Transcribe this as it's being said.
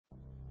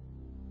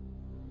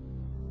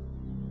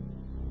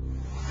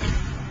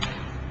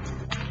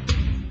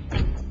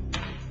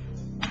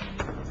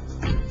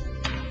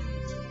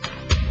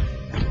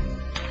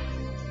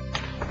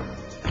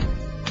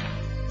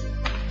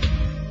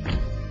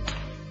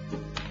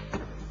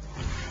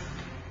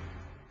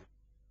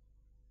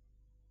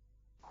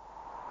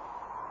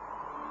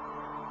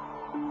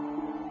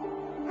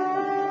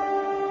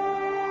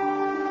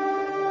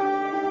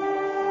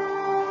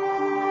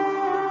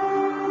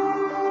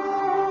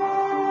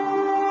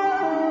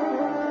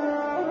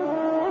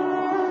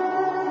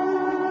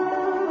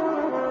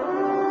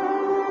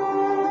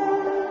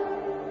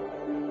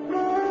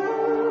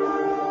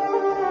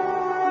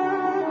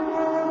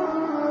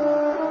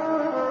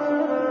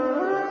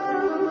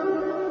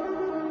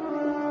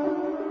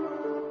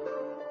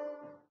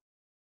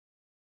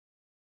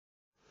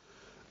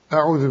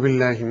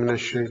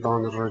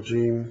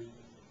Euzubillahimineşşeytanirracim.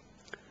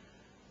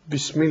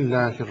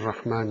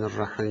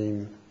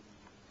 Bismillahirrahmanirrahim.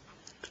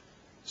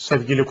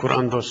 Sevgili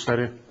Kur'an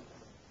dostları,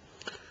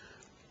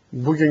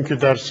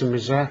 bugünkü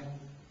dersimize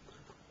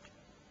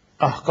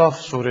Ahkaf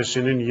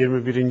suresinin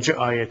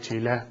 21.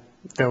 ayetiyle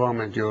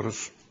devam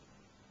ediyoruz.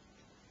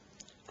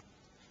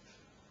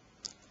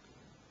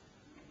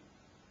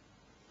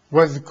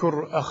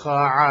 وَذْكُرْ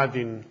أَخَا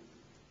عَادٍ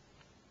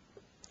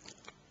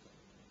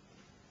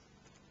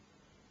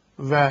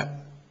ve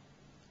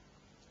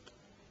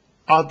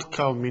Ad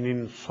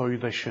kavminin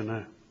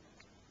soydaşını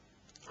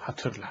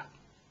hatırla.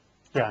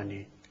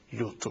 Yani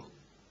Lut'u.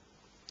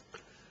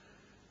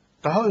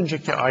 Daha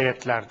önceki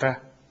ayetlerde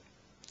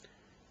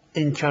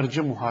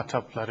inkarcı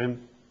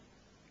muhatapların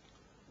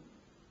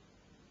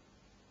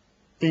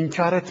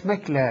inkar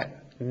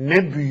etmekle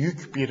ne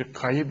büyük bir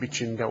kayıp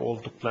içinde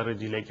oldukları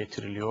dile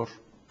getiriliyor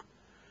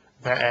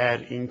ve eğer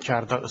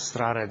inkarda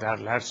ısrar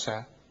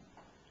ederlerse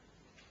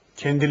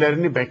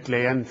kendilerini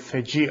bekleyen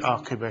feci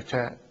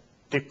akıbete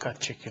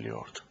dikkat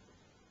çekiliyordu.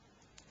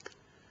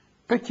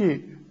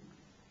 Peki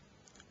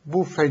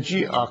bu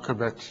feci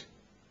akıbet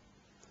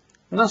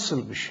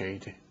nasıl bir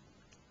şeydi?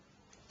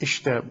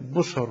 İşte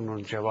bu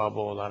sorunun cevabı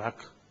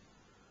olarak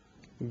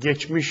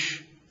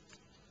geçmiş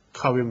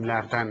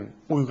kavimlerden,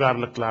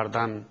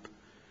 uygarlıklardan,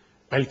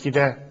 belki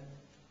de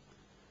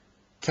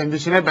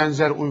kendisine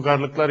benzer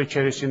uygarlıklar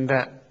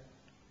içerisinde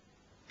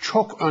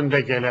çok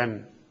önde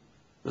gelen,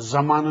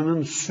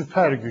 zamanının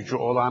süper gücü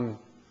olan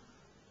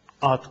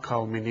Ad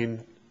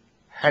kavminin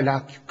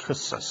helak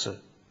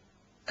kıssası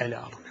ele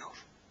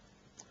alınıyor.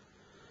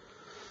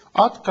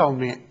 Ad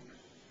kavmi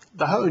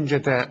daha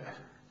önce de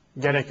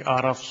gerek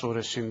Araf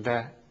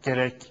suresinde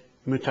gerek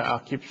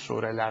müteakip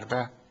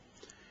surelerde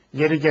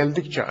yeri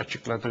geldikçe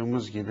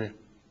açıkladığımız gibi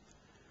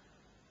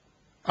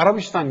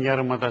Arabistan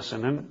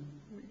Yarımadası'nın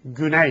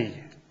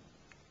güney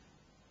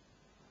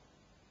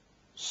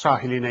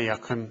sahiline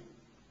yakın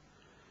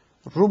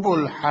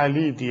Rubul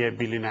Hali diye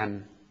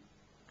bilinen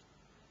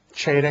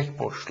çeyrek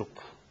boşluk,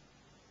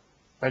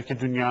 belki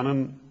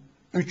dünyanın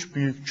 3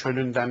 büyük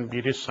çölünden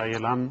biri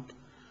sayılan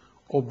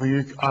o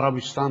büyük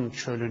Arabistan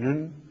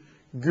çölünün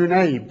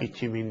güney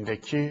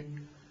bitimindeki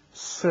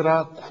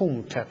sıra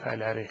kum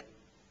tepeleri,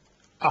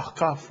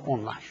 Ahkaf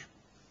onlar.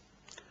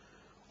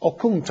 O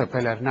kum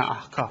tepelerine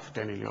Ahkaf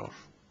deniliyor.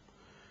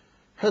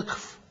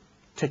 Hıkf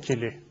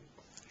tekili,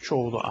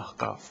 çoğulu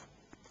Ahkaf.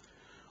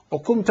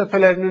 O kum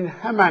tepelerinin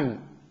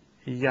hemen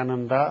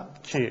yanında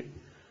ki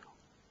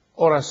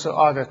orası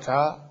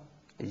adeta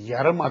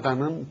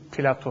yarımadanın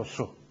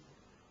platosu,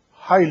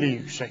 hayli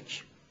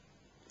yüksek.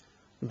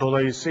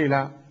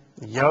 Dolayısıyla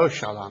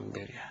yağış alan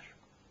bir yer.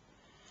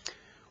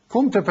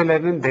 Kum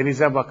tepelerinin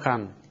denize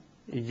bakan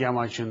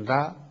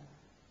yamacında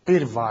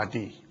bir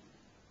vadi.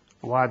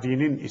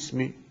 Vadinin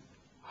ismi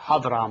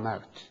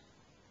Hadramevt.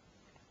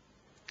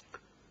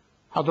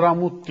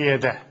 Hadramut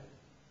diye de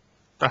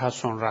daha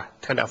sonra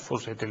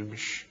telaffuz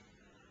edilmiş.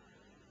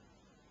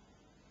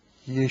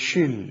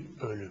 Yeşil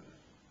ölüm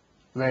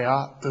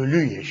veya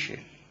ölü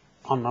yeşil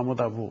anlamı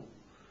da bu.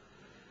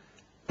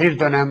 Bir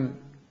dönem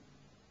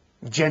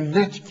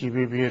cennet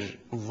gibi bir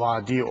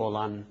vadi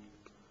olan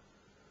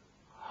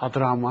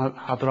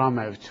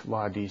Hadramevt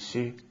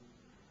Vadisi,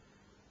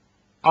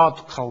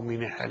 Ad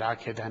kavmini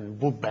helak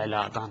eden bu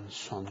beladan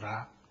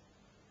sonra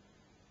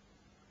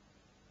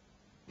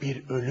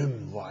bir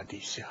ölüm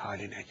vadisi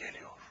haline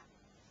geliyor.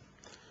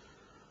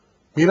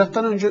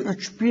 Milattan önce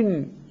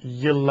 3000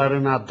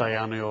 yıllarına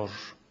dayanıyor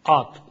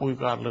Ad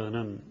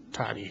uygarlığının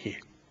tarihi.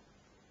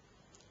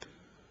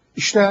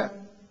 İşte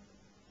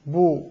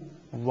bu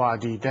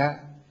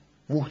vadide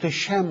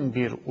muhteşem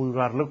bir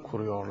uygarlık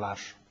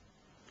kuruyorlar.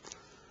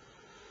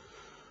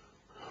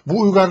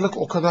 Bu uygarlık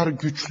o kadar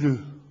güçlü,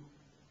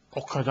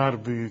 o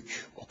kadar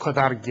büyük, o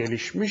kadar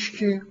gelişmiş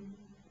ki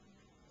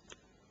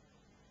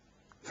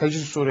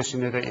Fecr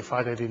suresinde de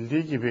ifade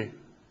edildiği gibi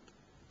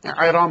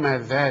İrame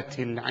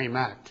zâtil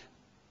imad,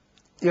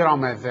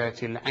 İrame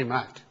zâtil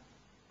imad,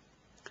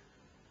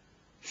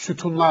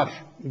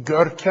 sütunlar,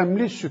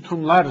 görkemli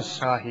sütunlar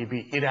sahibi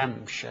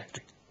İrem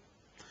şehri.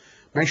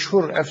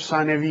 Meşhur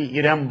efsanevi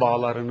İrem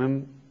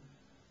bağlarının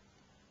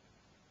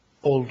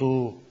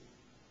olduğu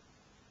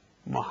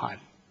mahal.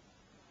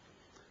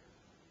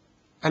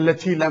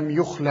 اَلَّتِي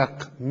لَمْ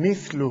يُخْلَقْ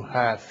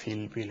مِثْلُهَا فِي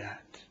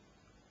الْبِلَادِ.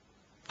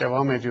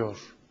 Devam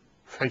ediyor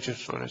Fecr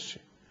suresi.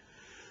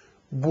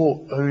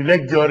 Bu öyle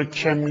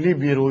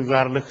görkemli bir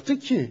uygarlıktı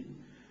ki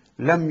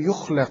لَمْ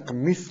يُخْلَقْ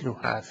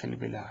مِثْلُهَا فِي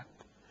الْبِلَادِ.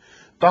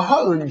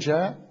 Daha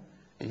önce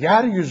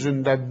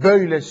yeryüzünde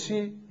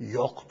böylesi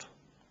yoktu,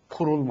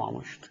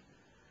 kurulmamıştı.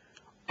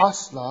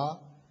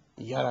 Asla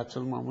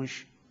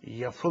yaratılmamış,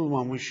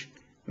 yapılmamış,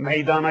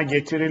 meydana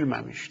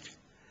getirilmemişti.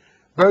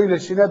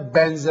 Böylesine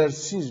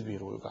benzersiz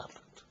bir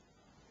uygarlıktı.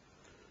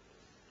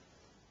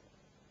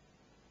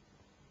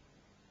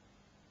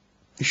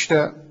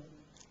 İşte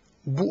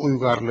bu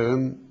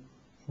uygarlığın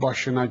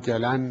başına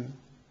gelen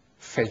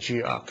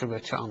feci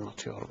akıbeti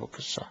anlatıyor bu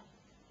kıssa.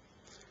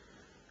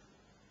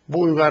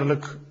 Bu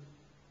uygarlık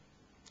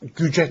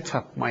güce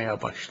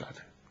tapmaya başladı.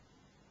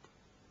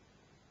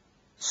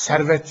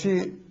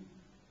 Serveti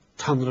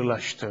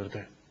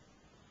tanrılaştırdı.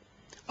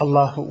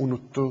 Allah'ı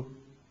unuttu,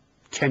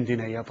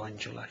 kendine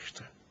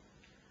yabancılaştı.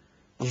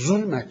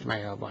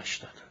 Zulmetmeye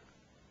başladı.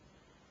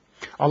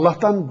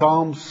 Allah'tan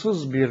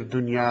bağımsız bir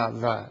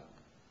dünya ve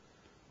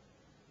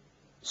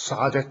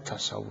saadet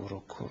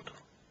tasavvuru kurdu.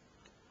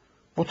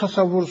 Bu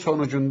tasavvur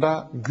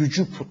sonucunda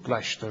gücü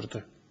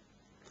putlaştırdı.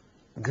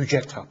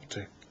 Güce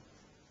taptı.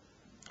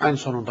 En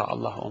sonunda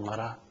Allah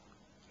onlara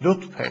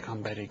Lut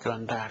peygamberi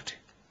gönderdi.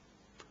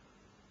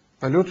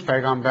 Ve Lut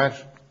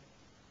peygamber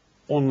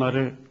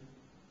onları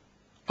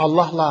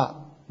Allah'la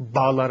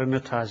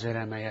bağlarını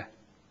tazelemeye,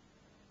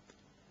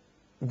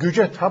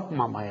 güce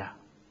tapmamaya,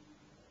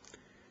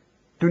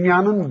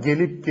 dünyanın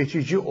gelip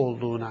geçici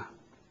olduğuna,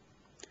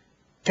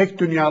 tek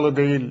dünyalı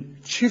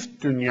değil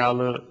çift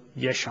dünyalı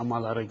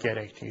yaşamaları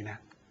gerektiğine,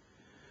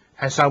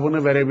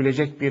 hesabını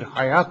verebilecek bir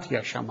hayat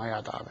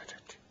yaşamaya davet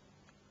etti.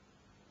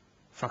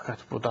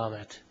 Fakat bu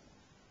davet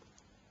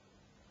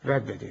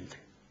reddedildi.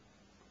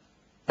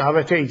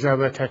 Davete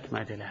icabet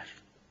etmediler.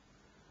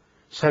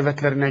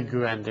 Servetlerine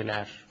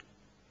güvendiler.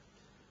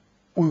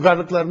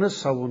 Uygarlıklarını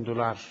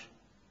savundular.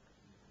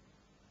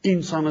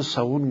 İnsanı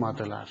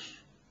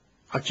savunmadılar.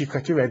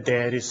 Hakikati ve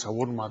değeri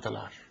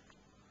savunmadılar.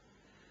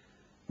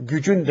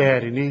 Gücün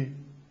değerini,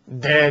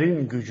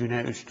 değerin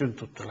gücüne üstün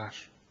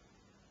tuttular.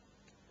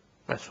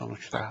 Ve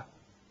sonuçta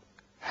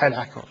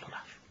helak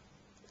oldular.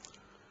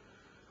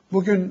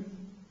 Bugün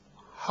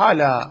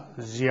hala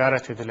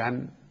ziyaret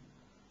edilen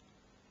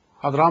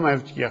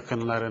Hadramevt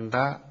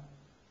yakınlarında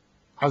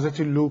Hz.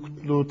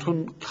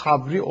 Lut'un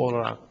kabri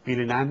olarak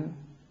bilinen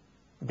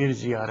bir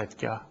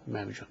ziyaretgah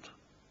mevcut.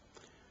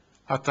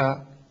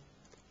 Hatta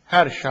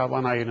her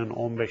Şaban ayının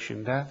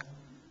 15'inde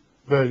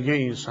bölge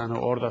insanı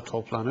orada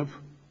toplanıp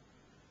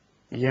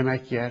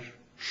yemek yer,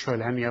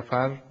 şölen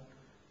yapar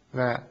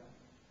ve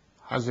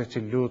Hz.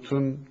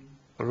 Lut'un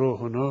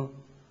ruhunu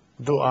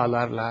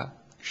dualarla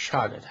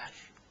şad eder.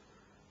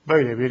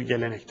 Böyle bir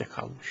gelenekte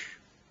kalmış.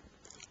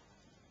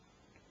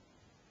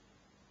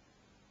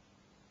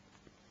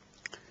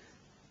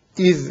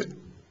 İz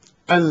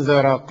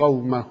enzera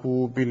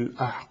kavmehu bil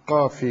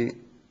ahqafi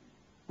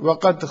ve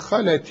kad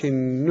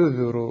haletin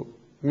nüzuru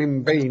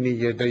min beyni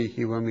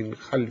yedeyhi ve min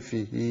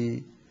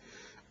halfihi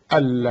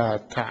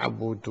alla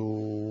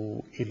ta'budu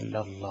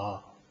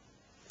illallah.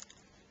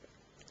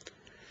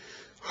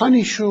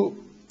 Hani şu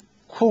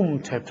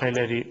kum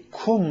tepeleri,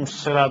 kum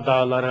sıra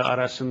dağları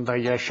arasında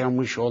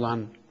yaşamış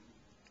olan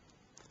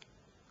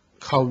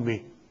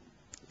kavmi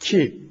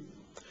ki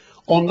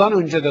ondan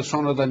önce de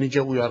sonra da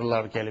nice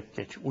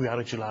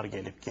uyarıcılar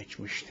gelip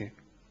geçmişti.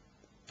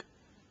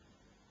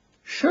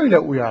 Şöyle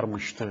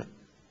uyarmıştı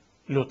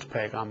Lut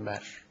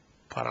peygamber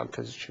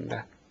parantez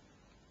içinde.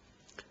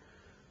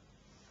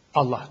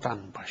 Allah'tan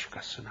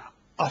başkasına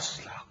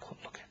asla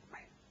kulluk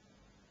etmeyin.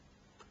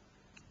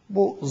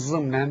 Bu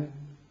zımnen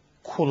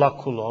kula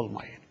kul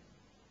olmayın.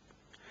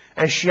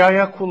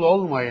 Eşyaya kul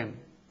olmayın.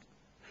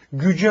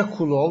 Güce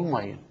kul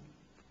olmayın.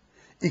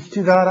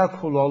 İktidara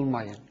kul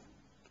olmayın.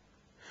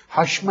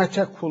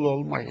 Haşmete kul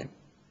olmayın.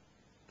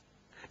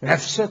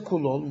 Nefse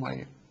kul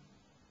olmayın.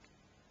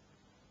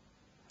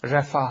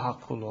 Refaha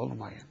kul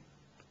olmayın.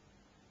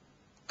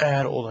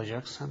 Eğer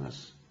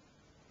olacaksanız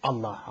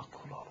Allah'a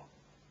kul olun.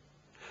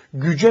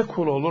 Güce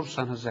kul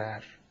olursanız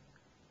eğer,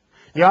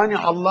 yani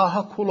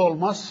Allah'a kul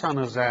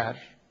olmazsanız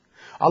eğer,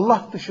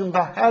 Allah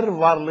dışında her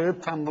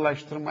varlığı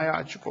tanrılaştırmaya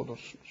açık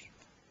olursunuz.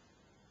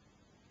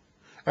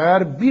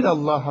 Eğer bir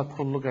Allah'a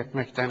kulluk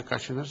etmekten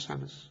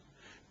kaçınırsanız,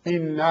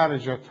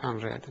 binlerce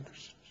tanrı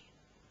edinirsiniz.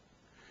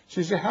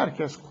 Sizi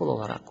herkes kul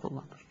olarak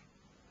kullanır.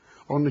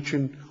 Onun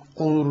için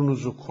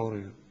onurunuzu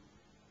koruyun.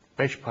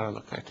 5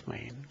 paralık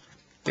etmeyin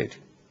dedi.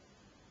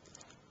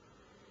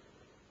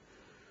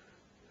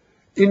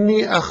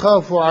 İnni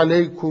ahâfu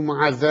aleykum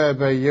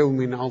azâbe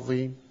yevmin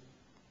azîm.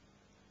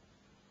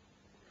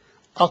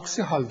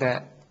 Aksi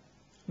halde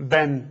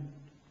ben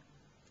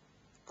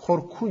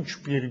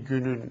korkunç bir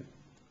günün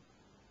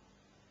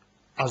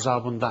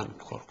azabından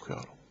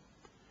korkuyorum.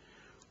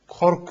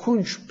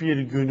 Korkunç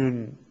bir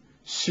günün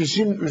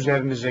sizin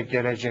üzerinize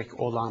gelecek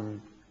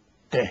olan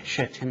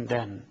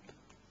dehşetinden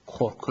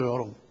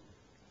korkuyorum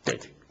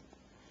dedi.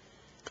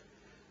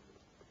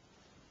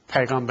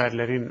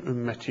 Peygamberlerin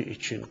ümmeti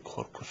için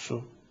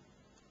korkusu,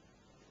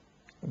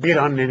 bir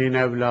annenin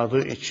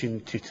evladı için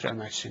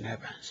titremesine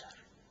benzer.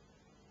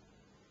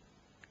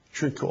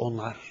 Çünkü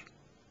onlar,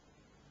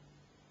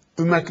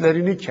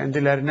 ümmetlerini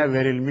kendilerine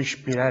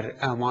verilmiş birer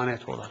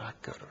emanet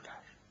olarak görürler.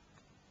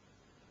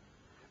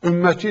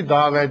 Ümmeti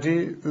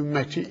daveti,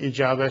 ümmeti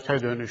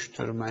icabete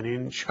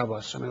dönüştürmenin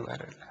çabasını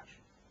verirler.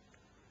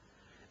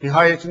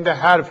 Nihayetinde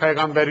her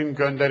peygamberin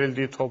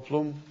gönderildiği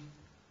toplum,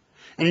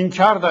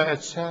 inkar da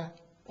etse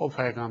o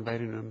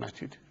peygamberin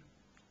ümmetidir.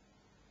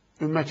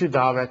 Ümmeti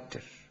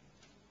davettir.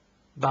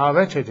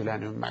 Davet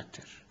edilen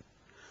ümmettir.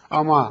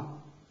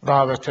 Ama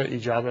davete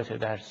icabet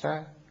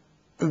ederse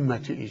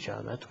ümmeti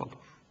icabet olur.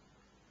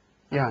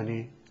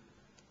 Yani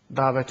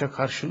davete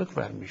karşılık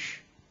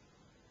vermiş,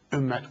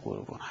 ümmet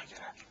grubuna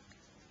girer.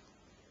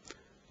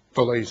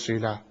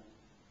 Dolayısıyla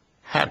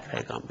her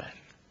peygamber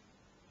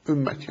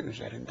ümmeti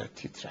üzerinde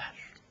titrer.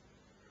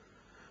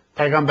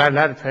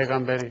 Peygamberler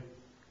peygamberi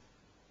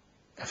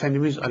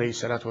Efendimiz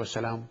Aleyhisselatü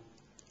Vesselam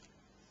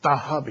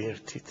daha bir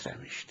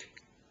titremişti.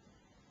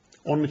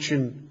 Onun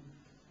için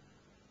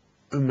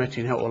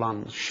ümmetine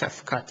olan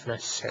şefkat ve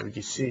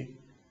sevgisi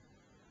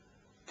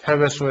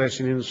Tevbe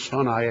suresinin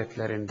son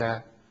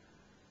ayetlerinde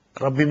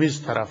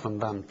Rabbimiz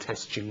tarafından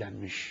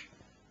tescillenmiş,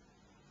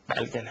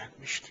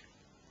 belgelenmişti.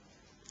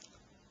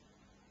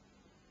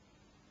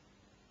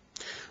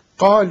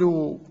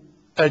 قَالُوا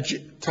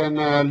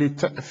اَجْئْتَنَا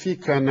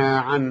لِتَأْفِكَنَا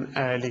عَنْ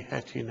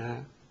آلِهَتِنَا.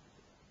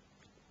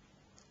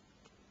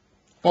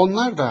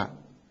 Onlar da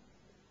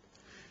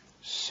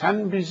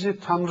sen bizi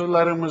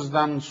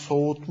tanrılarımızdan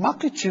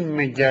soğutmak için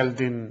mi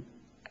geldin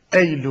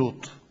ey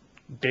Lut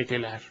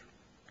dediler.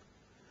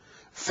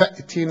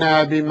 فَأْتِنَا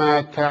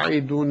بِمَا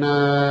تَعِدُنَا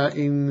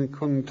اِنْ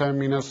كُنْتَ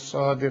مِنَ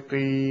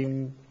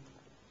الصَّادِقِينَ.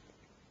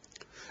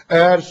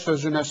 Eğer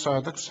sözüne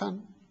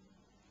sadıksan,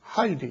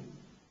 haydi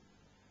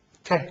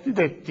tehdit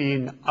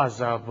ettiğin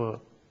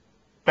azabı,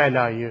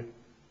 belayı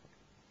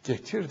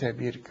getir de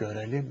bir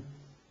görelim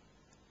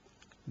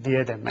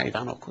diye de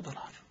meydan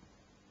okudular.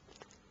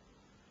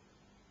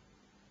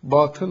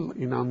 Batıl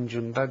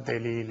inancında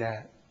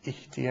delile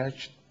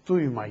ihtiyaç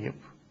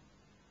duymayıp,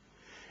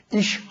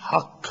 İş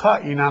hakka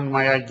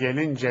inanmaya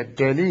gelince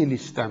delil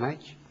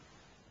istemek,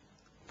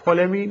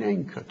 polemiğin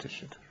en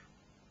kötüsüdür.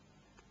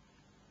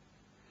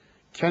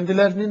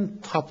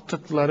 Kendilerinin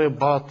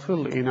taptıkları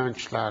batıl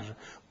inançlar,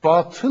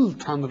 batıl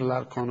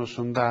tanrılar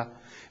konusunda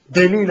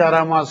delil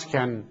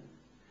aramazken,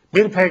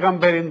 bir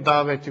peygamberin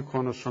daveti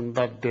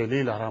konusunda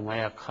delil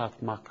aramaya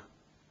kalkmak,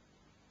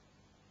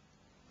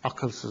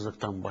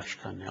 akılsızlıktan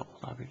başka ne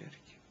olabilir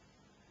ki?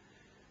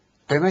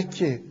 Demek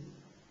ki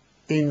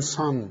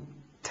insan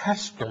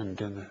ters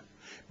döndü mü,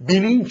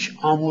 bilinç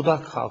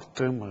amuda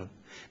kalktı mı,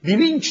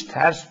 bilinç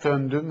ters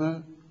döndü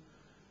mü,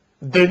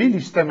 delil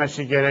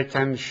istemesi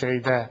gereken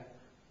şeyde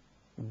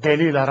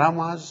delil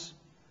aramaz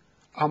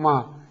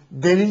ama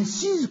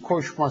delilsiz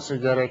koşması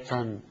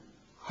gereken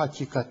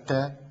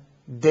hakikatte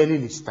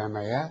delil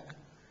istemeye,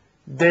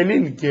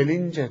 delil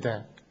gelince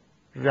de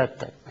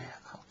reddetmeye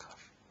kalkar.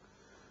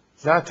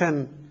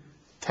 Zaten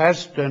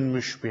ters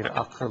dönmüş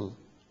bir akıl,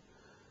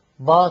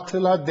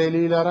 batıla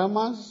delil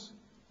aramaz,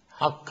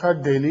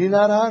 Hakka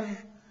delil arar,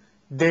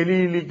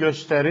 delili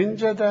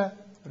gösterince de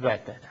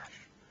reddeder.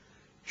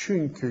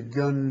 Çünkü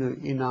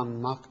gönlü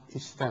inanmak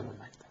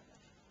istememektedir.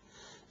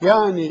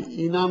 Yani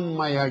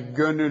inanmaya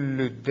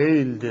gönüllü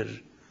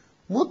değildir.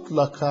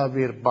 Mutlaka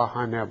bir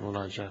bahane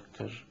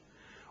bulacaktır.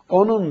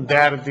 Onun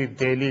derdi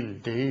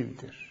delil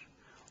değildir.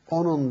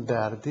 Onun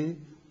derdi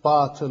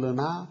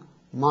batılına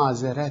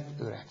mazeret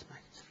üretmektir.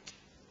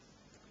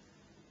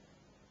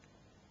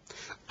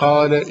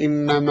 قَالَ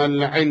اِنَّمَا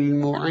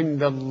الْعِلْمُ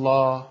عِنْدَ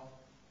اللّٰهِ.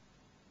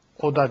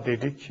 O da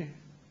dedi ki,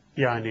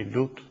 yani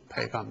Lut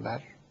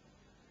peygamber,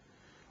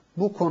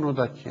 bu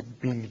konudaki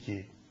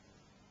bilgi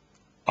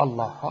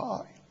Allah'a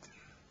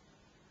aittir.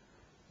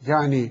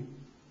 Yani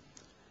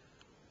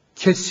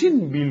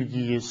kesin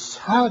bilgiyi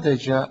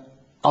sadece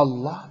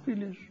Allah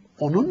bilir,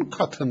 onun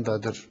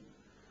katındadır.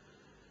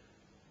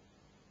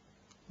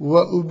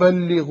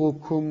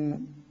 وَاُبَلِّغُكُمْ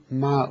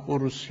مَا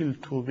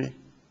اُرْسِلْتُ بِهِ.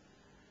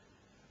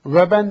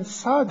 Ve ben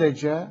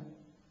sadece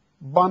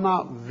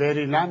bana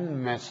verilen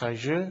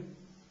mesajı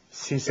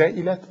size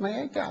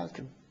iletmeye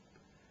geldim.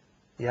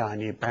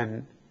 Yani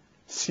ben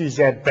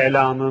size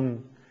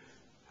belanın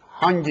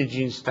hangi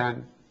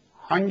cinsten,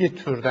 hangi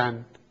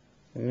türden,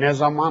 ne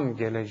zaman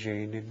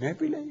geleceğini ne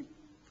bileyim.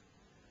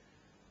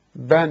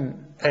 Ben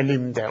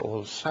elimde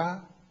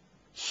olsa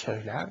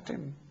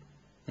söylerdim.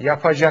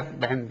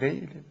 Yapacak ben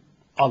değilim.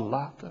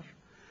 Allah'tır.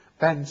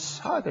 Ben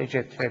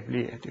sadece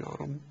tebliğ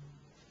ediyorum,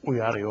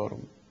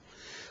 uyarıyorum.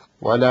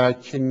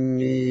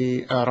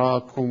 وَلَكِنِّي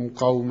أَرَاكُمْ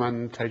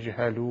قَوْمًا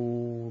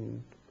تَجْهَلُونَ.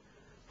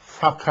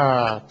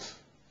 Fakat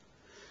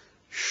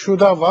şu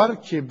da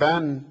var ki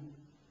ben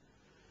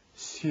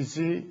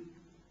sizi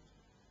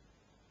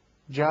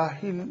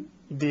cahil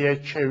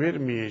diye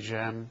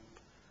çevirmeyeceğim.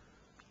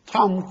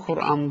 Tam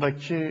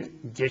Kur'an'daki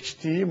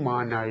geçtiği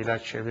manayla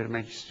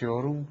çevirmek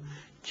istiyorum.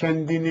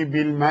 Kendini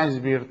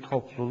bilmez bir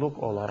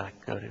topluluk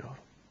olarak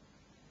görüyorum.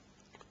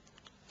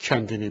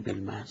 Kendini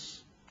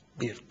bilmez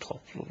bir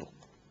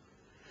topluluk.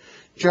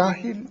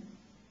 Cahil,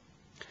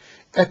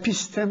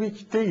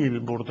 epistemik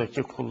değil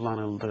buradaki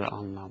kullanıldığı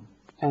anlam,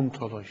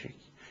 ontolojik.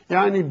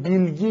 Yani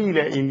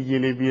bilgiyle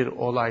ilgili bir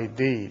olay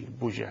değil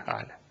bu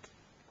cehalet.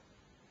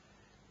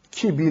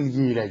 Ki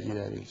bilgiyle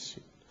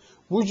giderilsin.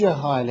 Bu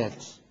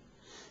cehalet,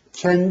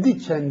 kendi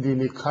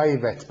kendini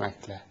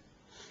kaybetmekle,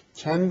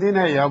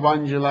 kendine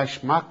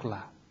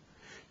yabancılaşmakla,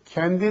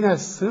 kendine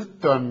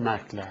sırt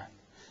dönmekle,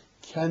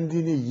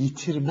 kendini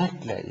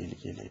yitirmekle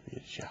ilgili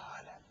bir cehalet.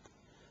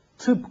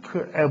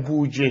 Tıpkı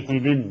Ebu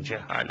Cehil'in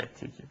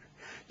cehaleti gibi.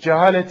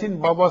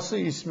 Cehaletin babası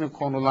ismi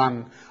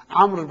konulan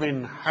Amr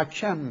bin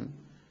Hakem,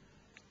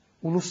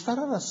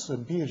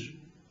 uluslararası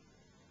bir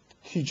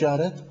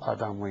ticaret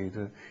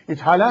adamıydı.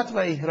 İthalat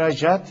ve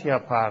ihracat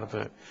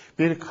yapardı.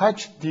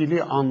 Birkaç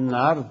dili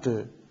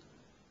anlardı.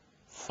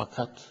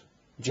 Fakat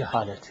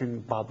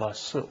cehaletin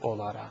babası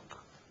olarak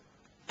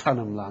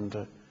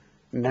tanımlandı.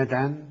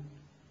 Neden?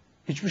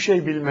 Hiçbir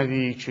şey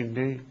bilmediği için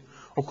değil.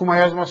 Okuma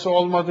yazması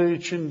olmadığı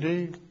için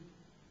değil.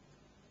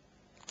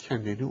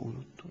 Kendini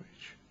unuttuğu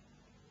için.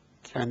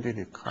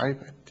 Kendini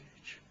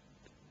kaybettiği için.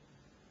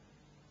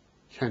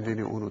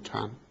 Kendini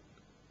unutan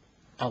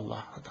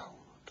Allah'ı da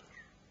unutur.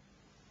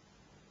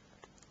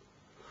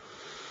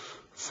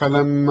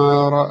 فَلَمَّا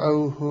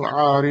رَأَوْهُ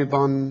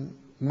عَارِضًا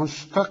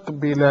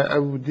مُسْتَقْبِلَ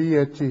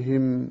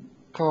أَوْدِيَتِهِمْ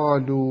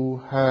قَالُوا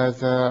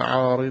هَذَا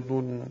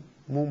عَارِضٌ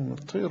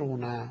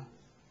مُمْطِرُنَا.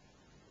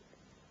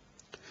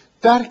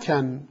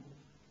 Derken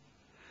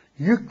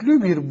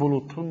yüklü bir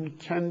bulutun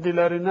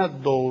kendilerine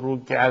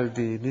doğru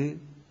geldiğini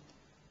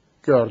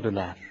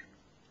gördüler.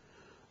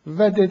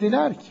 Ve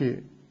dediler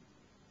ki,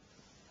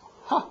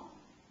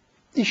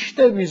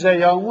 işte bize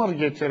yağmur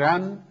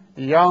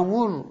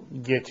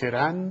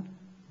getiren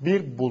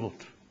bir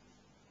bulut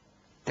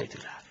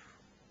dediler.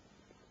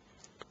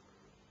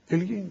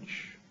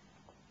 İlginç.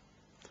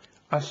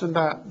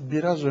 Aslında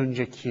biraz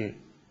önceki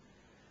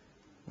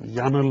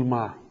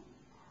yanılma,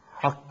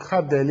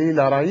 hakka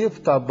delil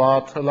arayıp da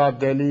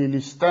batıla delil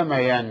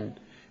istemeyen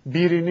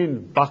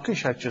birinin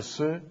bakış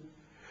açısı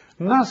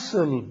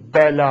nasıl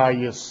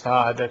belayı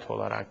saadet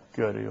olarak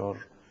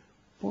görüyor?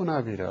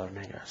 Buna bir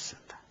örnek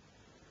aslında.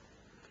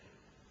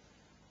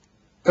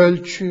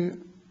 Ölçü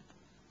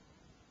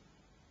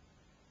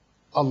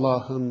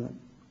Allah'ın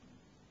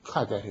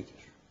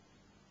kaderidir.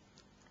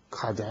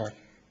 Kader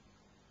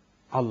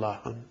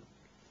Allah'ın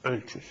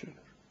ölçüsüdür.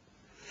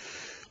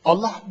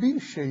 Allah bir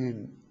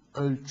şeyin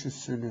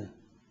ölçüsünü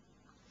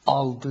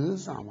aldığı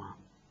zaman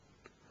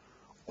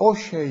o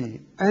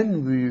şey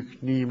en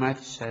büyük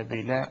nimetse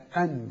bile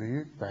en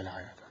büyük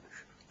belaya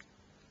dönüşür.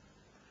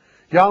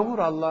 Yağmur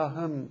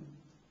Allah'ın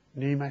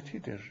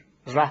nimetidir,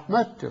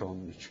 rahmettir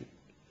onun için.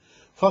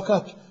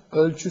 Fakat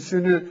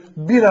ölçüsünü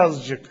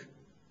birazcık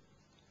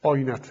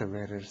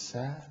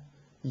oynatıverirse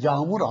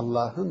yağmur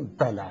Allah'ın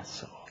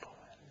belası oluverir.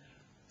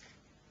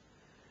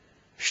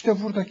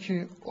 İşte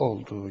buradaki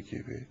olduğu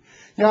gibi.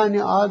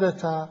 Yani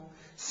adeta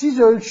siz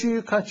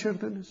ölçüyü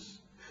kaçırdınız.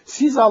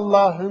 Siz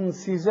Allah'ın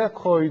size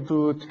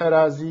koyduğu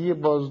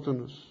teraziyi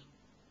bozdunuz.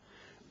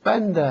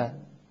 Ben de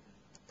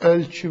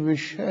ölçümü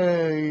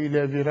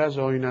şöyle biraz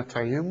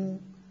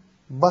oynatayım.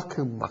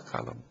 Bakın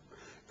bakalım.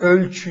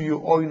 Ölçüyü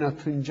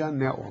oynatınca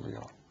ne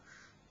oluyor?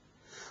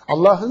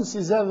 Allah'ın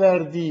size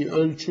verdiği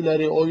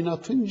ölçüleri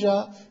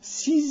oynatınca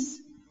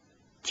siz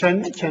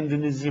kendi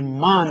kendinizi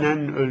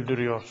manen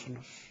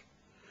öldürüyorsunuz.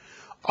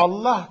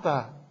 Allah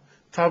da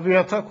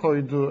tabiata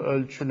koyduğu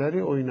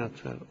ölçüleri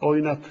oynatır.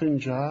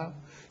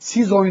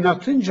 Siz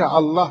oynatınca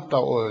Allah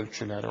da o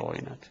ölçüleri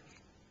oynatır.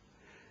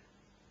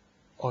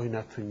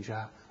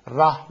 Oynatınca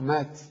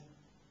rahmet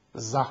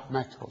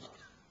zahmet olur.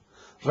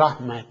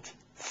 Rahmet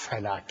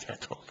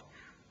felaket olur.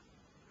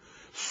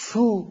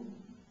 Su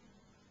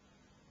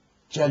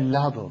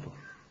cellad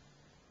olur.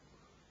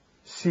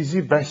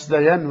 Sizi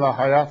besleyen ve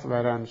hayat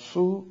veren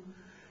su,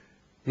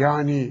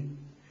 yani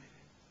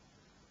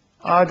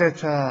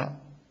adeta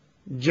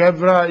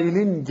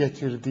Cebrail'in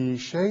getirdiği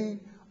şey,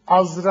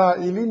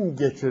 Azrail'in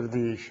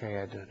getirdiği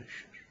şeye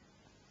dönüşür.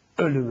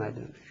 Ölüme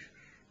dönüşür.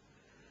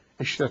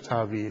 İşte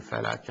tabii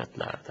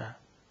felaketlerde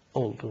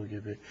olduğu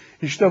gibi.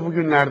 İşte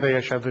bugünlerde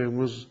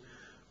yaşadığımız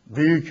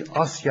büyük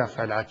Asya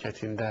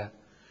felaketinde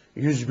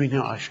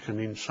 100.000'i aşkın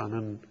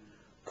insanın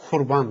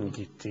kurban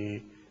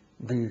gittiği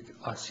büyük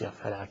Asya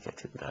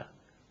felaketinde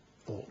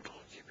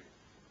olduğu gibi.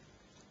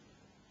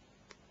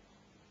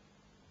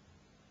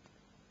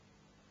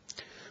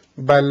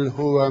 Bel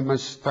huve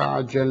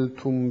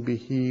mesta'celtum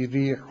bihi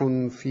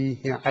rihun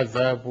fihi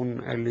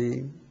azabun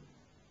elim.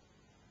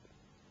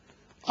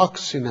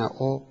 Aksine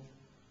o,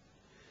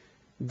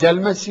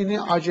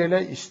 gelmesini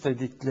acele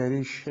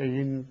istedikleri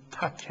şeyin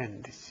ta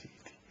kendisiydi.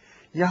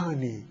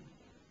 Yani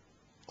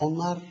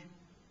onlar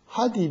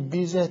hadi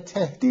bize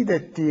tehdit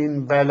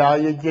ettiğin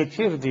belayı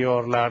getir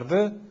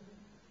diyorlardı.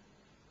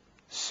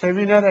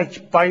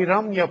 Sevinerek,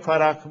 bayram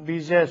yaparak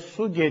bize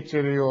su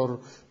getiriyor,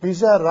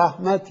 bize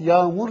rahmet,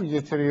 yağmur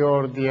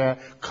getiriyor diye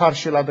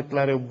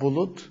karşıladıkları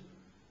bulut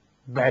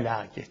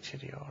bela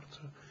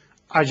getiriyordu.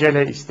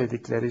 Acele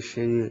istedikleri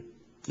şeyi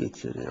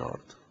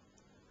getiriyordu.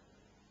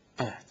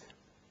 Evet.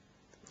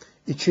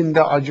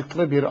 İçinde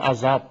acıklı bir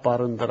azap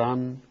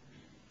barındıran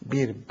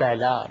bir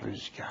bela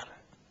rüzgarı.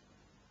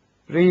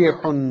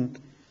 Rihun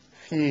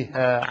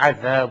fiha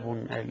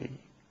azabun elim.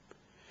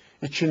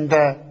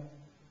 İçinde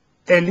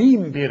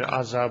elim bir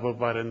azabı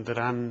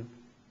barındıran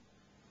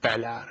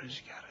bela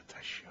rüzgarı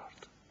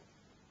taşıyordu.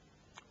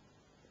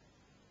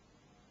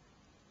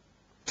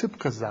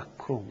 Tıpkı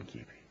zakkum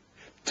gibi,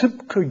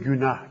 tıpkı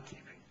günah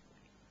gibi.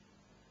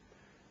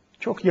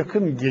 Çok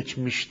yakın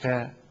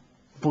geçmişte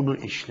bunu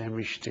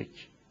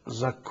işlemiştik.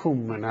 Zakkum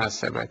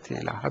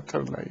münasebetiyle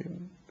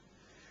hatırlayın.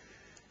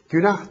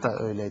 Günah da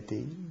öyle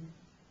değil.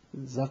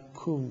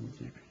 Zakkum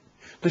gibi.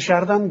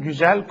 Dışarıdan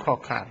güzel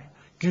kokar,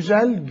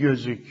 güzel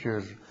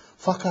gözükür.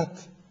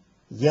 Fakat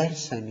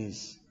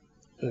yerseniz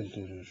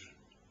öldürür,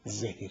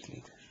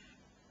 zehirlidir.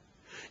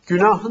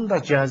 Günahın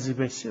da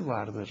cazibesi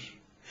vardır.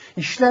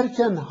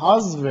 İşlerken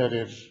haz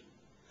verir.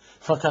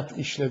 Fakat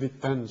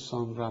işledikten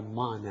sonra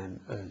manen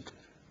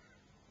öldürür.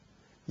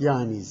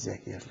 Yani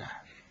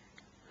zehirler.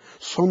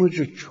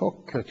 Sonucu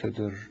çok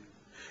kötüdür.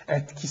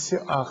 Etkisi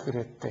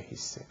ahirette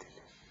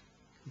hissedilir,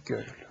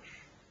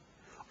 görülür.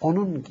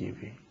 Onun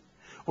gibi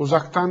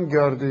uzaktan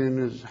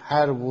gördüğünüz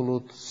her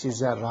bulut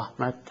size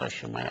rahmet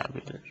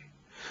taşımayabilir.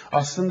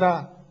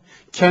 Aslında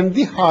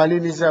kendi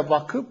halinize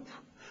bakıp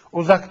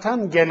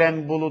uzaktan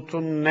gelen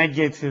bulutun ne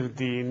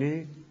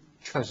getirdiğini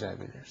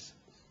çözebilirsiniz.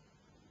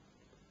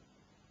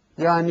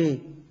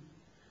 Yani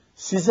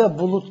size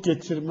bulut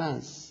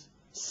getirmez,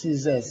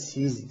 size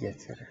siz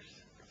getirirsiniz.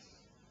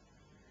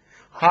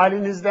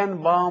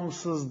 Halinizden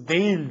bağımsız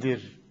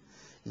değildir,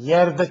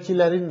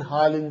 yerdekilerin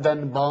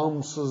halinden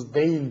bağımsız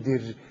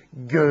değildir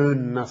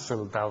göğün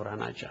nasıl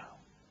davranacağı.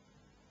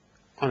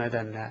 O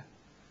nedenle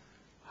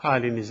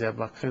halinize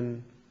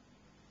bakın,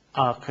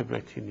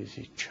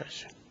 akıbetinizi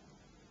çözün.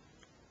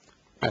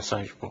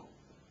 Mesaj bu.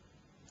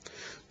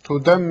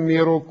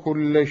 Tudemmiru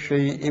kulle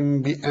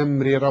şeyin bi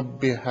emri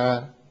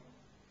rabbiha.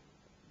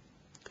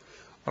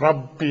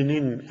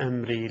 Rabbinin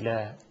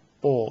emriyle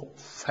o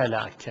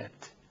felaket,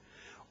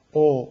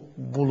 o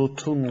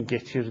bulutun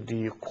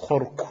getirdiği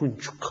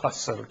korkunç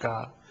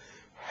kasırga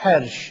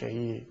her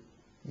şeyi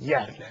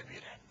yerle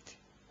bir etti,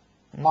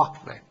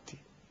 mahvetti,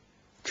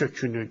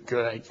 kökünü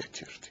göğe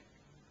getirdi.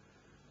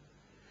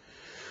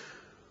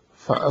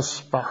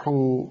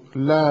 فَأَصْبَحُوا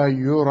لَا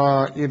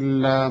يُرَى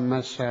إِلَّا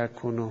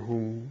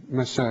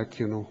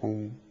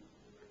مَسَاكِنُهُمْ.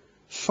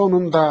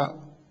 Sonunda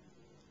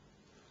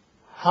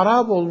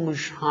harap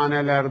olmuş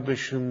haneler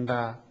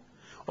dışında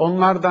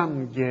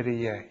onlardan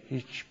geriye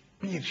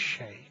hiçbir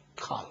şey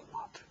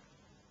kalmadı.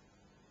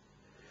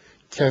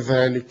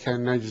 كَذَٰلِكَ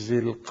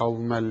نَجْزِي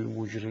الْقَوْمَ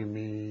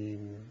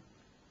الْمُجْرِمِينَ.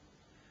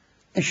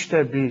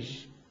 İşte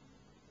biz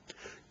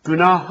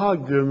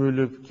günaha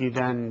gömülüp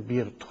giden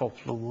bir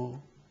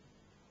toplumu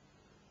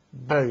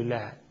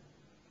böyle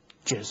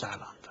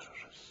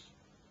cezalandırırız.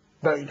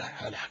 Böyle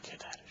helak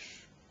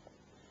ederiz.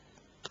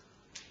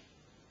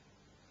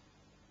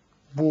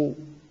 Bu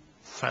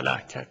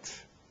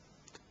felaket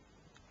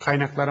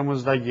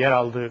kaynaklarımızda yer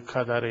aldığı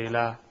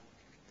kadarıyla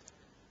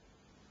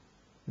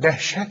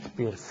dehşet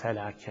bir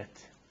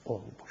felaket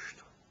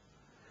olmuştu.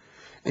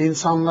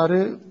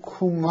 İnsanları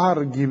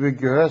kumlar gibi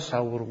göğe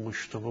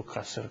savurmuştu bu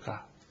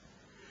kasırga.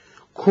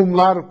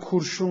 Kumlar,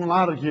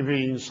 kurşunlar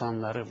gibi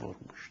insanları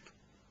vurmuştu.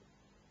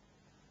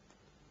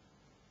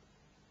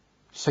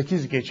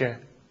 8 gece,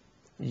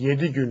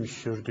 7 gün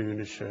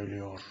sürdüğünü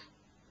söylüyor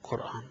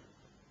Kur'an.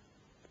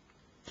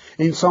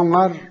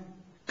 İnsanlar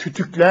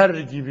kütükler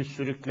gibi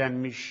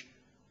sürüklenmiş,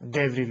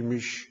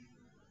 devrilmiş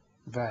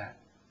ve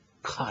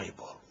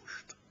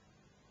kaybolmuştu.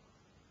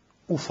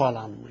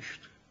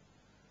 Ufalanmıştı.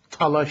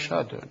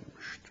 Talaşa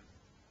dönmüştü.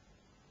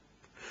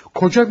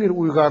 Koca bir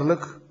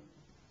uygarlık,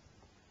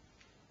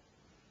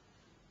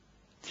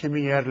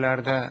 kimi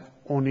yerlerde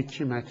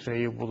 12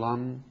 metreyi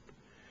bulan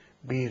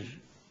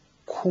bir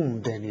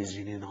kum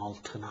denizinin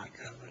altına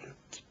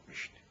gömülüp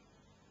gitmişti.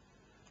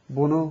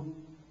 Bunu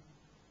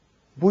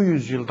bu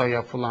yüzyılda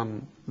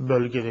yapılan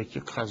bölgedeki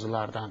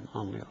kazılardan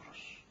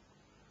anlıyoruz.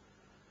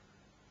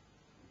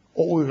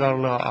 O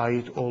uygarlığa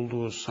ait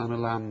olduğu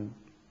sanılan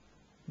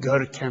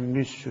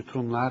görkemli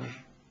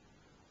sütunlar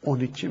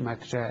 12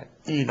 metre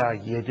ila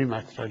 7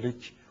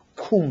 metrelik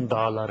kum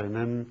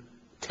dağlarının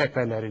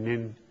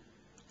tepelerinin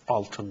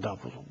altında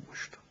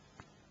bulunmuştu.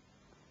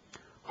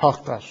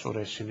 Hakka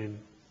suresinin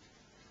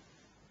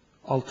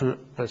 6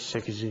 ve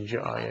 8.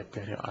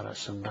 ayetleri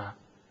arasında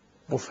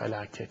bu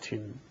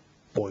felaketin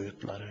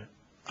boyutları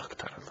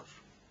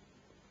aktarılır.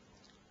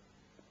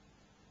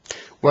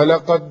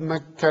 وَلَقَدْ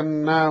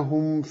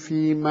مَكَّنَّاهُمْ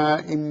ف۪ي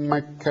مَا اِنْ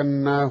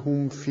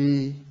مَكَّنَّاهُمْ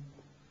ف۪ي.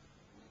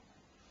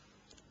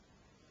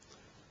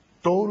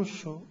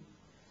 Doğrusu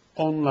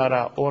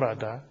onlara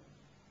orada,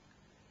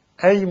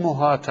 ey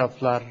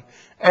muhataplar,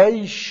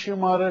 ey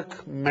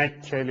şımarık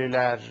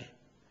Mekkeliler,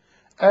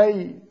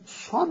 ey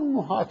son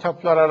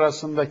muhataplar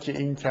arasındaki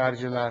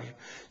inkarcılar,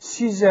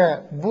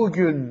 size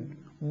bugün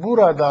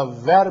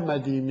burada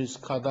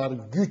vermediğimiz kadar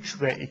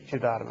güç ve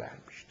iktidar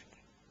vermiştik.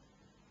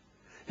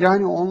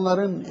 Yani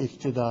onların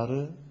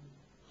iktidarı,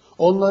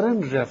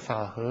 onların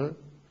refahı,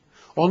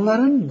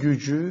 onların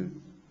gücü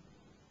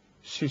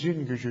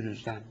sizin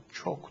gücünüzden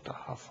çok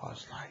daha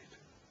fazlaydı.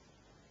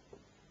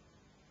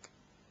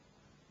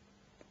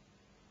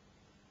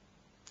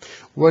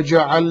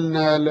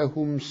 وَجَعَلْنَا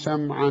لَهُمْ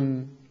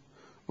سَمْعًا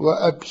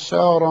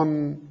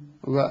وَأَبْصَارًا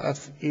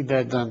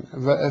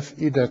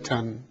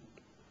وَأَفْئِدَةً.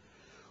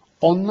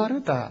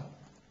 Onları da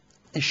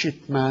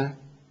işitme,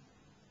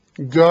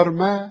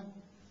 görme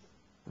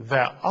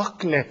ve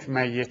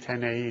akletme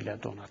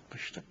yeteneğiyle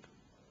donatmıştık.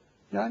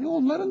 Yani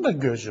onların da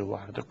gözü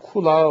vardı,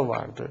 kulağı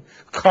vardı,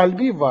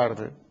 kalbi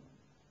vardı.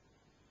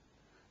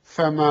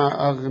 فَمَا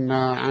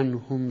أَغْنَى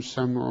عَنْهُمْ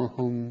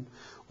سَمْعُهُمْ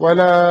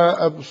وَلَا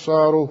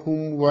أَبْصَارُهُمْ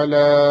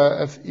وَلَا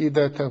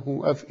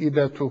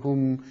أَفْئِدَتُهُمْ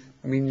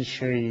مِنْ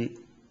شَيْءٍ.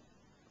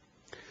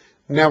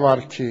 Ne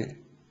var ki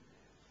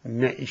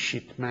ne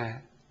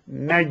işitme,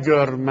 ne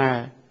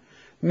görme,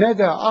 ne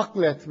de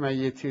akletme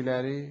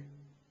yetileri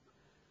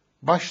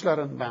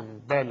başlarından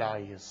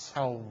belayı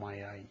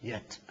savmaya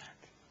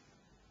yetmedi.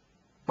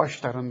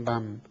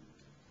 Başlarından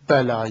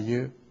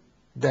belayı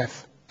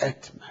def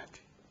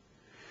etmedi.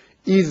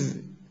 İz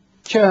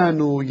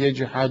kânû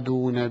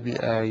yechadûne bi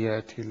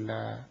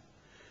âyâtillâh.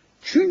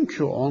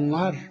 Çünkü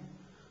onlar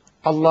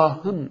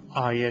Allah'ın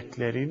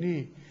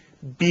ayetlerini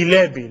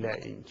bile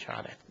bile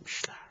inkar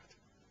etmişlerdi.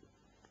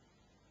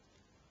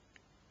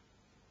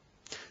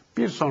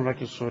 Bir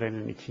sonraki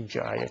surenin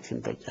 2.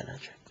 ayetinde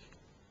gelecek.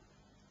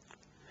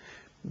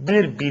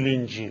 Bir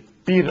bilinci,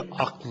 bir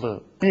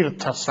aklı, bir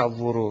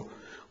tasavvuru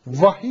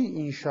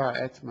vahiy inşa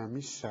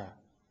etmemişse,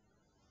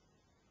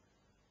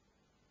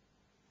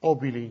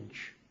 o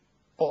bilinç,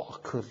 o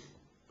akıl,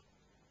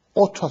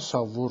 o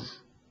tasavvur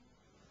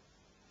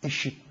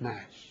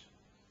işitmez,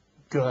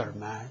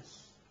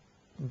 görmez,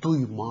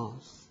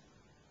 duymaz,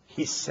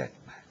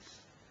 hissetmez.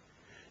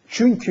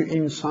 Çünkü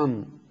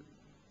insan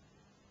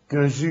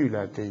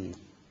gözüyle değil,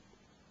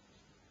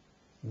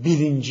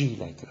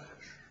 bilinciyle görür.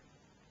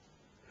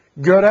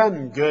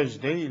 Gören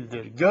göz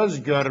değildir,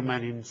 göz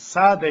görmenin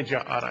sadece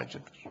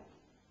aracıdır.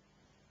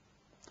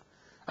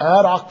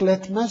 Eğer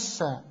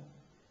akletmezse,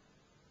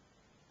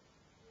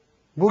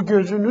 bu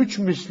gözün 3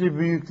 misli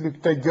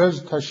büyüklükte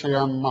göz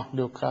taşıyan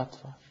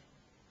mahlukat var.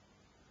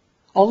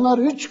 Onlar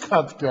 3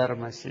 kat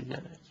görmesi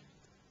gerek.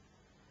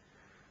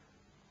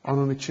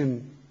 Onun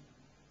için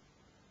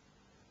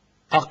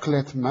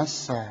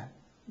akletmezse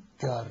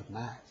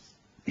görmez,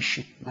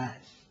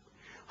 işitmez.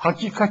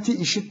 Hakikati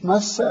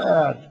işitmezse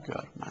eğer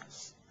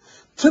görmez.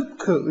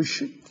 Tıpkı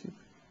ışık gibi.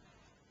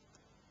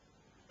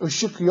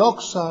 Işık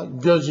yoksa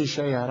göz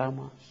işe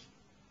yaramaz.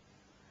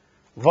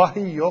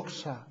 Vahiy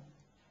yoksa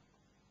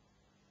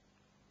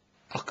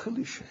akıl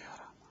işe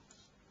yaramaz.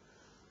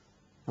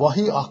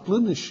 Vahiy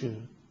aklın ışığı,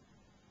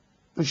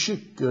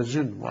 ışık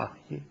gözün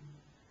vahyi,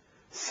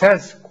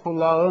 ses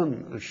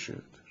kulağın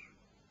ışığıdır.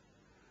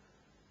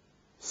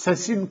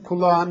 Sesin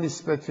kulağa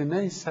nispeti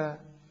neyse,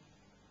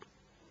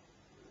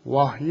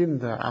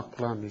 vahyin de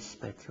akla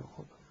nispeti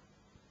olur.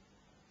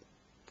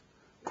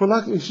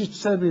 Kulak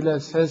işitse bile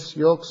ses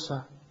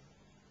yoksa,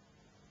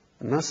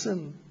 nasıl,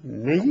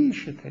 neyi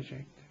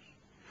işitecektir?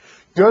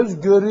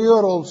 Göz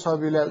görüyor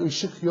olsa bile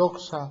ışık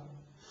yoksa,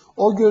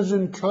 o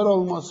gözün kör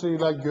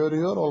olmasıyla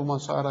görüyor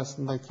olması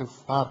arasındaki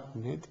fark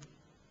nedir?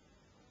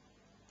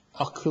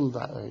 Akıl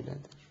da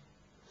öyledir.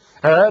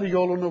 Eğer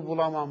yolunu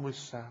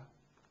bulamamışsa,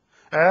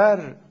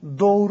 eğer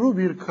doğru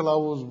bir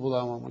kılavuz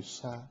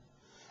bulamamışsa,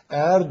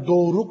 eğer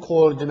doğru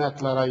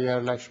koordinatlara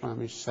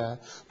yerleşmemişse,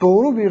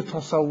 doğru bir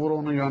tasavvur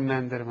onu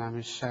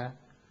yönlendirmemişse,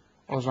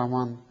 o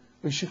zaman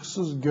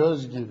ışıksız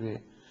göz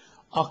gibi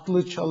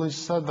aklı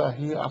çalışsa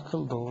dahi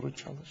akıl doğru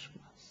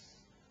çalışmaz.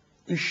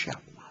 İş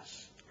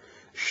yapmaz.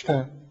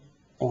 İşte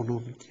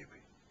onun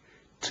gibi.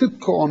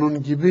 Tıpkı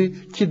onun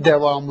gibi ki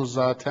devamı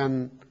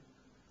zaten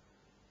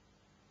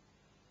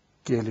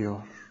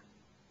geliyor.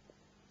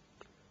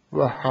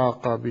 Ve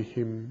hâqa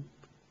bihim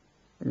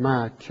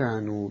mâ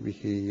kânû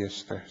bihi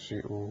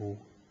yestehzi'ûn.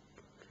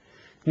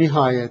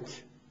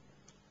 Nihayet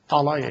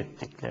alay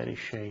ettikleri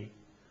şey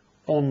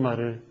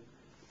onları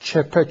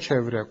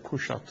çepeçevre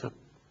kuşatıp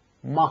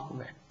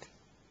mahvetti.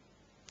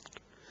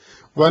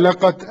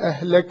 وَلَقَدْ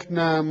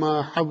اَهْلَكْنَا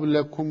مَا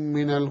حَوْلَكُمْ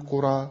مِنَ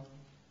الْقُرَى.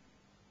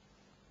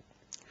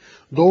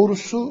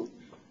 Doğrusu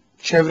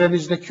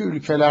çevrenizdeki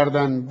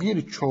ülkelerden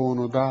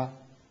birçoğunu da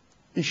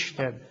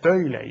işte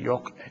böyle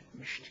yok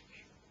etmiştik.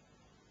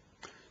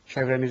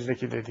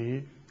 Çevrenizdeki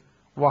dediği,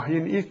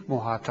 vahyin ilk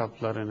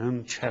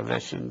muhataplarının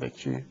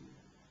çevresindeki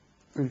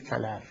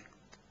ülkeler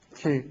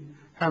ki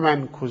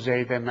hemen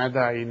kuzeyde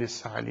Medain-i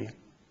Salih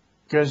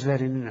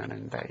gözlerinin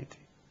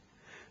önündeydi.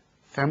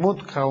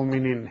 Semud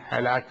kavminin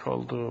helak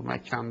olduğu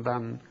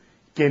mekandan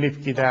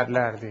gelip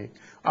giderlerdi.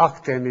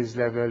 Akdeniz'le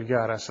bölge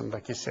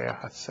arasındaki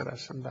seyahat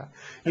sırasında.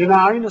 Yine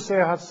aynı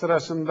seyahat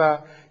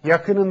sırasında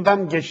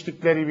yakınından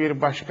geçtikleri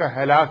bir başka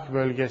helak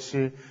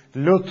bölgesi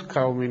Lut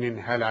kavminin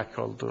helak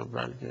olduğu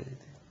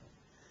bölgeydi.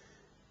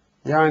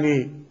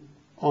 Yani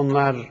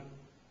onlar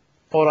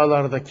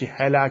oralardaki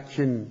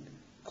helakin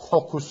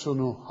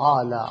kokusunu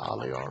hala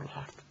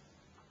alıyorlardı.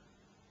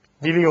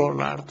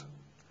 Biliyorlardı.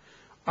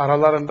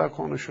 Aralarında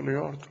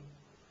konuşuluyordu.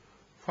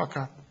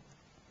 Fakat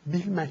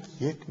bilmek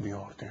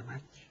yetmiyor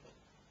demek.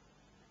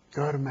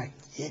 Görmek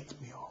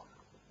yetmiyor.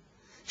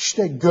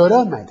 İşte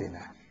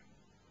göremediler,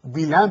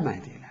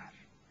 bilemediler.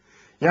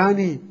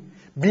 Yani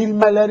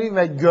bilmeleri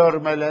ve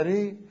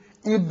görmeleri,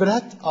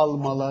 ibret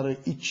almaları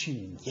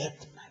için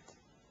yetmedi.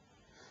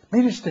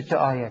 Bir üstteki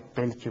ayet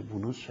belki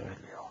bunu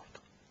söylüyordu.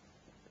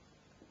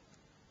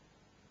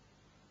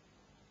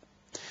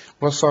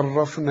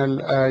 وَصَرَّفْنَا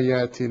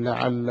الْآيَاتِ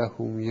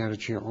لَعَلَّهُمْ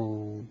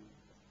يَرْجِعُونَ.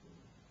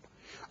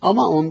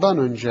 Ama ondan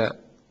önce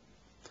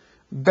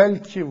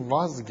belki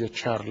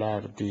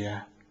vazgeçerler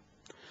diye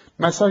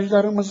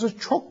mesajlarımızı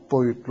çok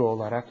boyutlu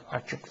olarak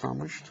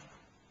açıklamıştık.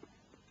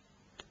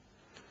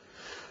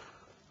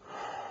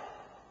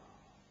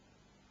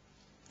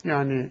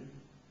 Yani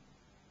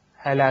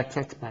helak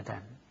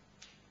etmeden,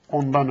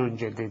 ondan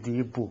önce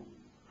dediği bu.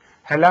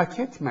 Helak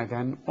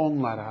etmeden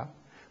onlara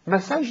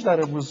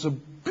mesajlarımızı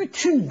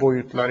bütün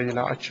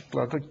boyutlarıyla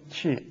açıkladık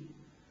ki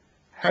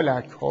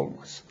helak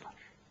olmasınlar,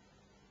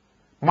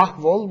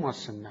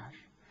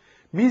 mahvolmasınlar.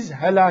 Biz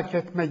helak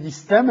etmek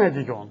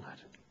istemedik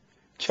onları.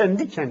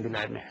 Kendi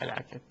kendilerini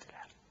helak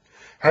ettiler.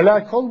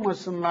 Helak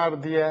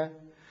olmasınlar diye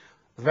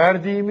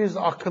verdiğimiz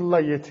akılla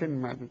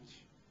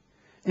yetinmedik.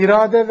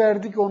 İrade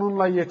verdik,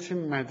 onunla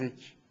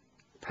yetinmedik.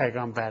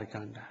 Peygamber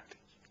gönderdik.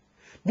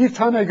 Bir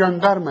tane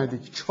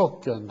göndermedik,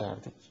 çok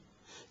gönderdik.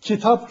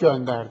 Kitap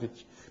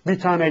gönderdik. Bir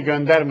tane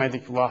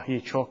göndermedik,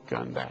 vahyi çok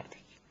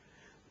gönderdik.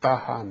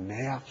 Daha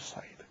ne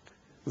yapsaydık?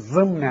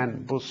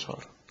 Zımnen bu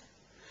soru.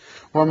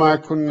 وَمَا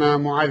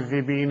كُنَّا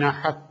مُعَذِّب۪ينَ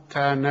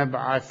حَتَّى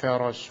نَبْعَثَ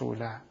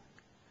رَسُولًا.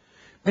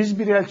 Biz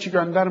bir elçi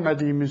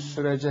göndermediğimiz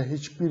sürece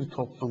hiçbir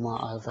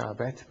topluma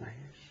azap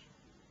etmeyiz.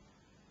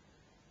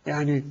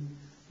 Yani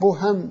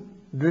bu hem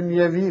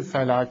dünyevi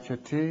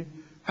felaketi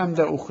hem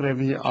de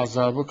uhrevi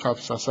azabı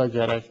kapsasa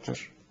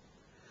gerektir.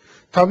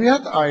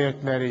 Tabiat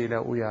ayetleriyle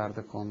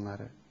uyardık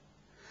onları.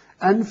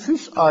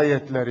 Enfüs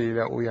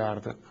ayetleriyle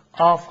uyardık.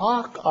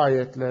 Afak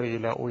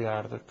ayetleriyle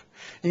uyardık.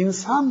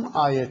 İnsan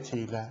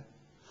ayetiyle,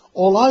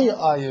 olay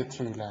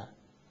ayetiyle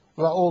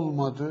ve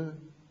olmadı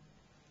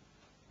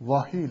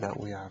vahiy ile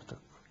uyardık.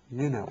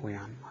 Yine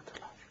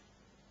uyanmadılar.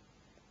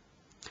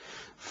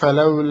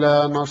 فَلَوْلَا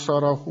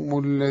نَصَرَهُمُ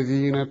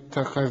الَّذ۪ينَ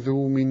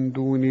اتَّخَذُوا مِنْ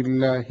دُونِ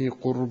اللّٰهِ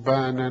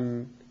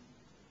قُرْبَانًا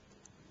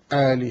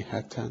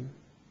آلِهَةً.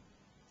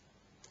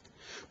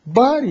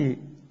 Bari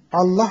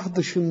Allah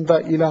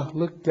dışında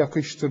ilahlık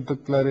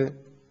yakıştırdıkları,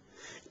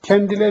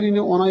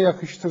 kendilerini ona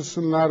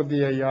yakıştırsınlar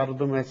diye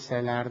yardım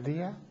etselerdi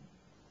ya.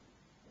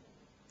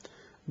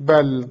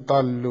 بَلْ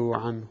ضَلُّوا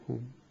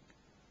عَنْهُمْ.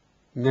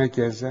 Ne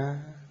gezer?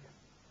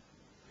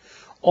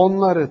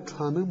 Onları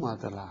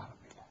tanımadılar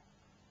bile.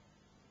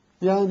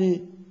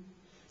 Yani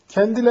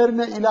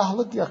kendilerine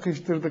ilahlık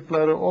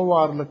yakıştırdıkları o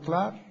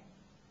varlıklar,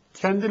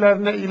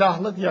 kendilerine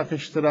ilahlık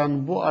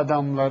yakıştıran bu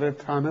adamları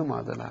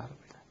tanımadılar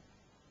bile.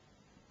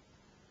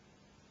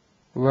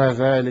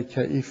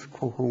 وَذَٰلِكَ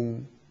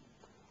اِفْكُهُمْ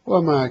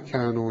وَمَا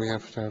كَانُوا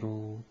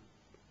يَفْتَرُونَ.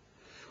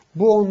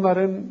 Bu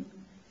onların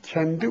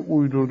kendi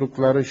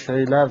uydurdukları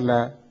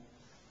şeylerle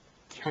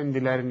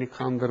kendilerini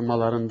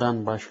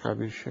kandırmalarından başka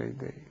bir şey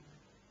değil.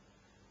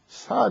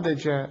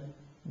 Sadece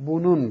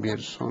bunun bir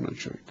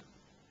sonucuydu.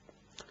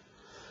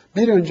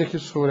 Bir önceki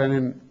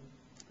surenin,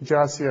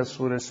 Câsiye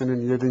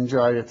suresinin 7.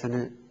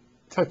 ayetini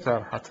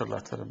tekrar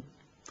hatırlatırım.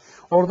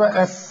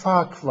 Orada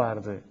effak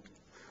vardı.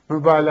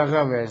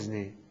 Mübalağa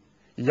vezni.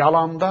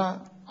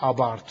 Yalanda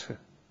abartı.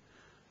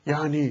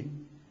 Yani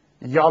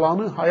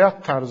yalanı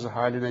hayat tarzı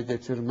haline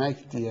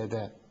getirmek diye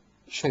de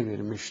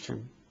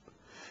çevirmiştim.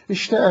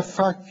 İşte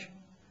effak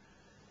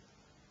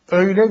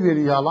öyle bir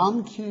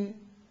yalan ki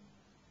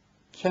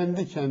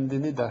kendi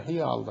kendini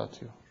dahi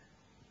aldatıyor.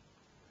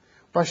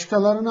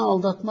 Başkalarını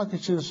aldatmak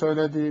için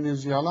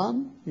söylediğiniz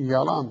yalan,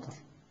 yalandır.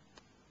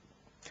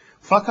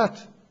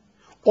 Fakat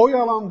o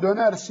yalan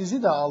döner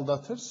sizi de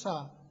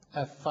aldatırsa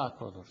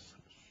effak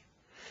olursunuz.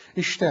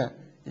 İşte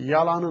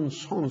yalanın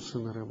son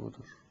sınırı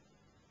budur.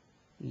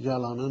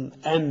 Yalanın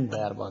en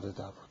berbadı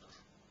da budur.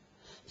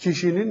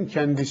 Kişinin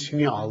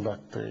kendisini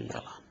aldattığı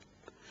yalan.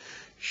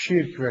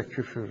 Şirk ve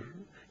küfür,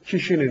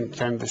 kişinin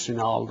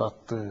kendisini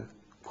aldattığı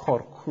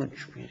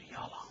korkunç bir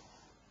yalan.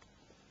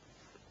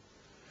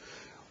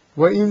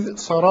 وَاِذْ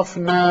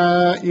صَرَفْنَا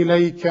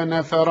اِلَيْكَ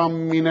نَفَرًا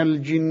مِنَ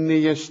الْجِنِّ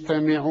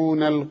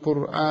يَسْتَمِعُونَ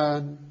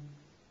الْقُرْآنِ.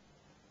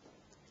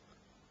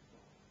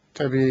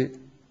 Tabi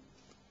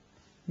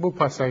bu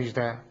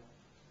pasajda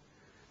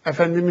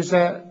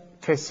Efendimiz'e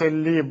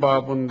teselli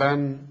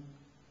babından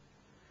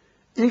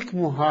ilk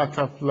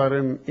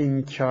muhatapların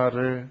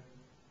inkarı,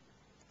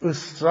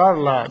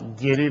 ısrarla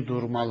geri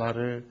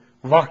durmaları,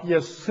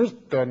 vahye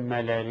sırt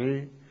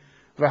dönmeleri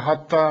ve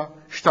hatta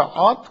işte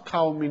Ad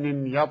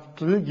kavminin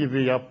yaptığı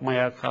gibi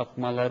yapmaya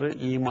kalkmaları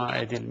ima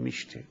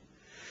edilmişti.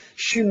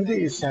 Şimdi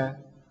ise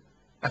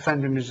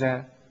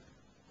Efendimiz'e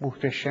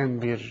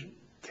muhteşem bir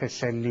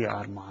teselli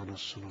armağanı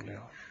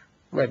sunuluyor.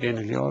 Ve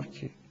deniliyor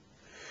ki,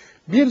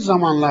 bir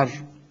zamanlar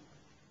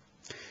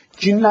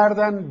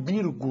cinlerden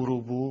bir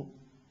grubu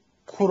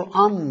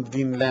Kur'an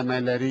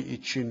dinlemeleri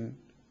için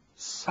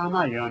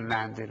sana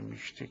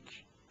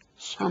yönlendirmiştik.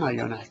 Sana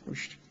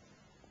yöneltmiştik.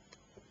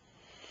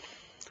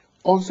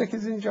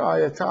 18.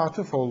 ayete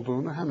atıf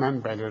olduğunu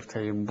hemen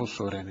belirteyim bu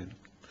surenin.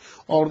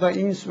 Orada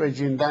ins ve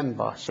cinden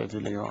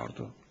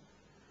bahsediliyordu.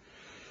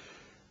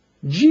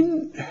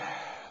 Cin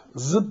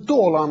zıddı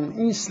olan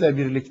insle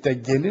birlikte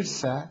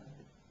gelirse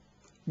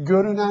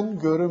görünen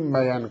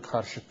görünmeyen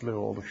karşıtlığı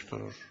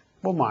oluşturur.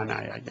 Bu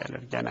manaya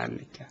gelir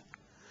genellikle.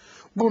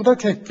 Burada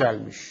tek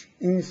gelmiş.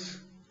 İns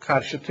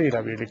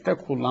karşıtıyla birlikte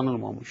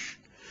kullanılmamış.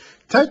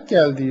 Tek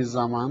geldiği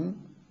zaman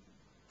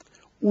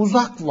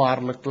uzak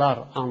varlıklar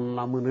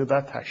anlamını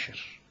da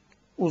taşır.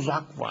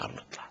 Uzak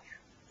varlıklar.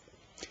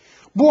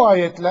 Bu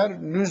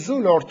ayetler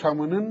nüzul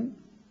ortamının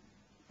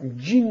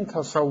cin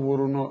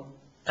tasavvurunu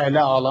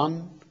ele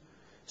alan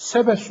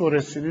Sebe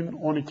suresinin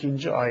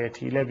 12.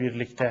 ayetiyle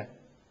birlikte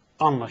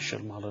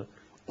anlaşılmalı.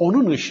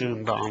 Onun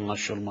ışığında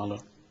anlaşılmalı.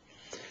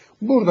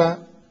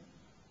 Burada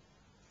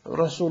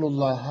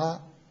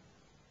Resulullah'a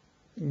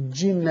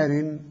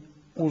cinlerin,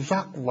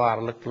 uzak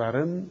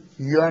varlıkların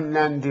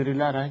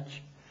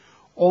yönlendirilerek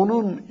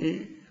onun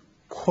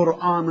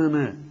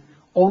Kur'an'ını,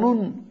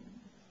 onun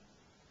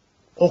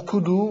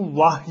okuduğu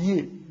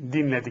vahyi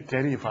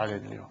dinledikleri ifade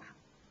ediliyor.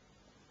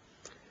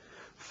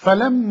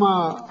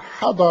 فَلَمَّا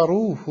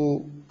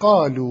حَضَرُوهُ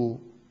قَالُوا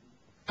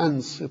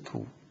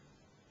اَنْصِتُوا.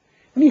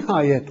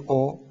 Nihayet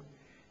o,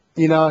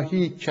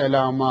 ilahi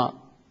kelama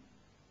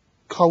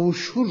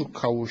kavuşur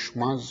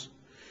kavuşmaz,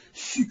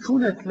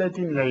 sükunetle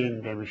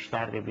dinleyin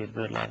demişlerdi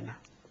birbirlerine.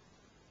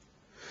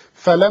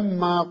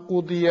 فَلَمَّا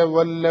قُضِيَ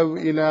وَلَّوْا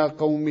اِلَى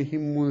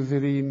قَوْمِهِمْ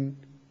مُنْذِرِينَ.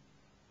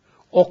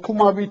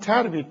 Okuma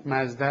biter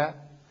bitmez de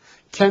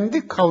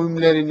kendi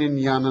kavimlerinin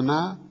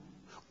yanına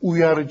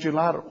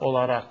uyarıcılar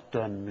olarak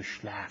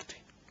dönmüşlerdi.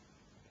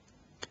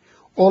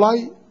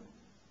 Olay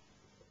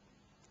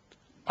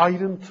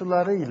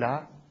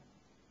ayrıntılarıyla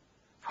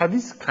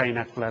hadis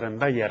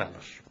kaynaklarında yer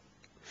alır.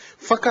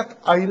 Fakat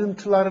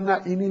ayrıntılarına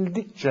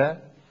inildikçe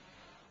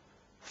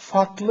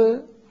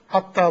farklı,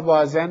 hatta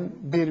bazen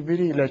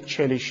birbiriyle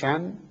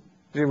çelişen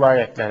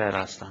rivayetlere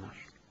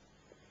rastlanır.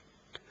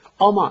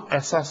 Ama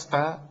esas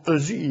da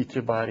özü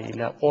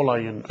itibariyle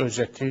olayın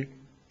özeti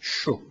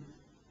şu: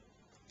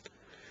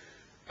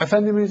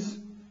 Efendimiz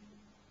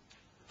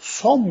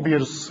son bir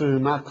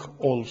sığınak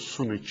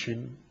olsun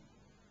için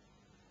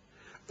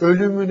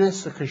ölümüne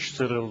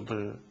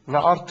sıkıştırıldığı ve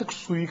artık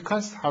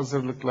suikast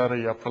hazırlıkları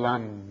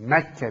yapılan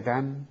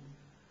Mekke'den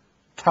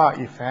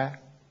Taif'e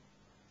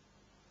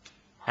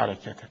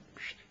hareket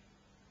etmişti.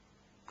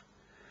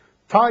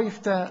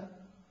 Taif'te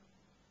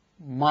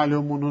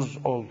malumunuz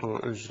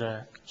olduğu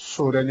üzere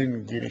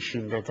surenin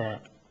girişinde de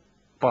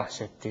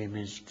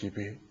bahsettiğimiz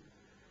gibi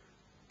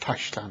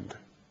taşlandı.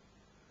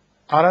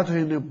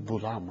 Aradığını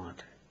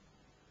bulamadı.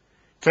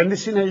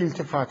 Kendisine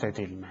iltifat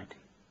edilmedi.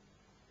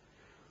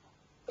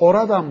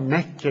 Orada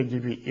Mekke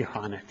gibi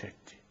ihanet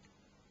etti.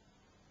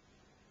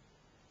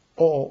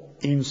 O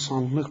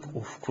insanlık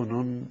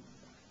ufkunun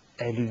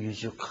eli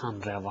yüzü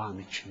kan revan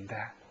içinde,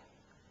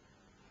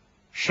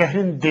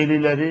 şehrin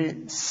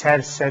delileri,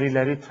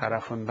 serserileri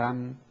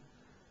tarafından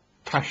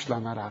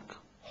taşlanarak,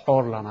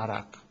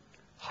 horlanarak,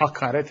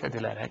 hakaret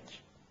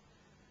edilerek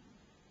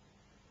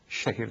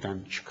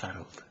şehirden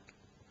çıkarıldı,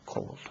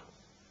 kovuldu.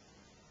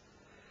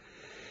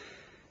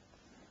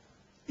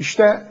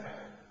 İşte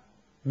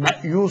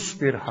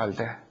meyus bir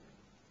halde,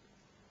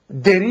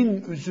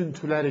 derin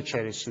üzüntüler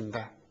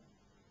içerisinde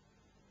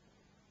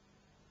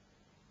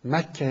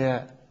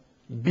Mekke'ye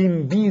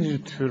bin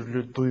bir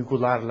türlü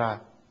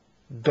duygularla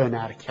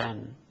dönerken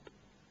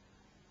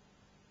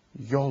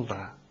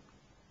yolda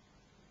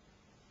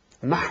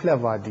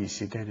Nahle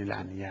Vadisi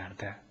denilen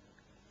yerde,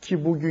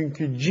 ki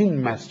bugünkü Cin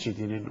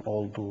Mescidi'nin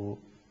olduğu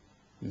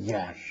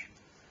yer,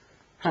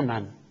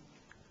 hemen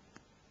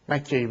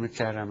Mekke-i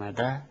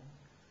Mükerreme'de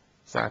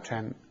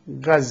zaten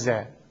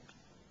Gazze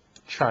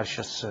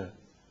çarşısı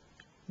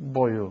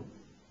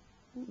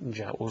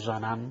boyunca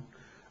uzanan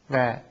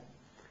ve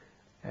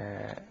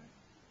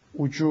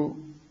ucu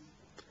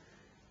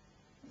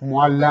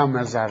Mualla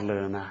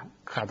mezarlığına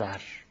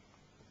kadar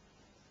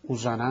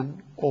uzanan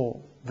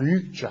o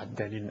büyük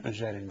caddenin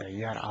üzerinde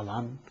yer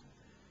alan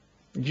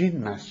Cin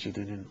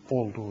Mescidi'nin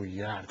olduğu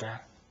yerde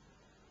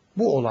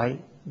bu olay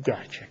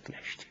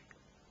gerçekleşti.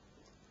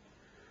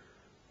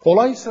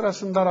 Olay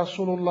sırasında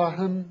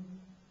Resulullah'ın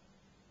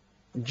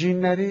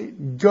cinleri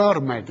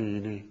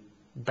görmediğini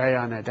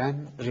beyan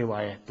eden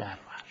rivayetler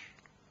var.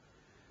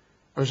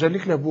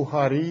 Özellikle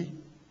Buhari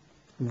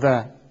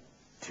ve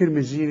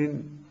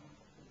Tirmizi'nin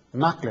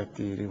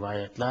naklettiği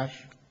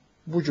rivayetler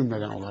bu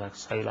cümleden olarak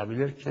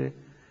sayılabilir ki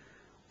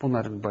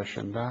bunların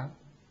başında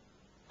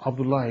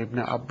Abdullah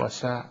İbni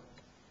Abbas'a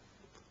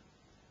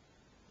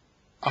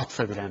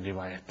atfedilen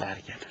rivayetler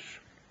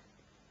gelir.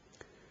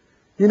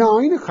 Yine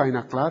aynı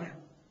kaynaklar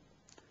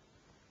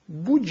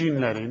bu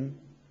cinlerin,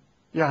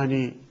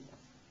 yani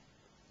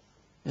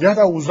ya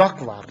da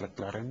uzak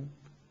varlıkların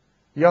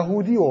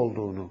Yahudi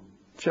olduğunu,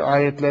 ki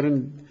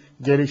ayetlerin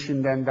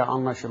gelişinden de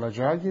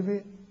anlaşılacağı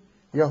gibi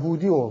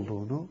Yahudi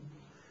olduğunu,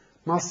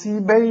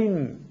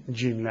 nasibeyn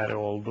cinleri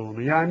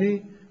olduğunu,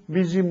 yani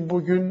bizim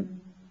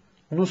bugün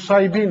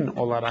Nusaybin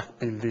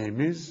olarak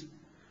bildiğimiz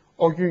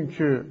o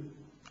günkü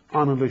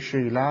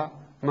anılışıyla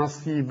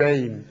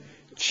nasibeyn,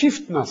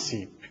 çift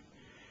nasip,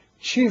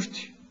 çift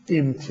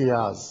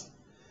imtiyaz,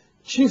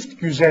 çift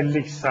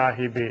güzellik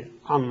sahibi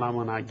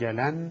anlamına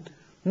gelen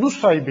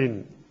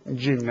Nusaybin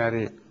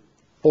cinleri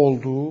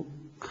olduğu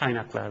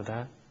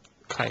kaynaklarda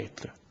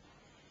kayıtlı.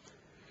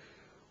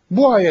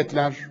 Bu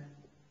ayetler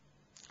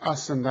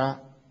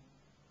aslında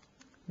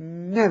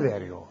ne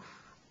veriyor?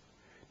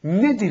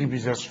 Nedir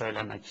bize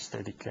söylemek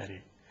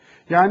istedikleri?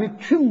 Yani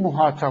tüm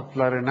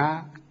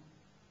muhataplarına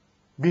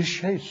bir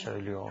şey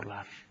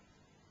söylüyorlar.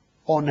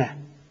 O ne?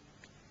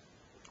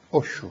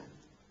 O şu.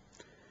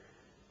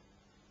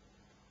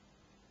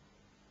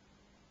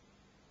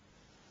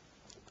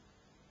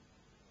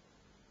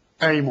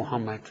 Ey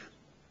Muhammed!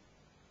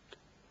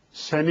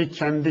 Seni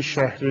kendi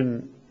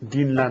şehrin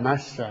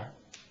dinlemezse,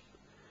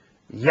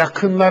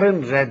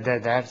 yakınların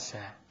reddederse,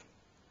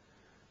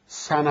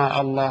 sana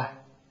Allah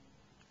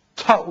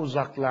ta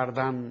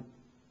uzaklardan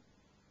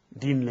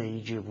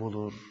dinleyici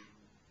bulur,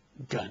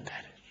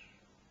 gönderir.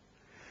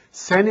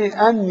 Seni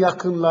en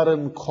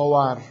yakınların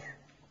kovar,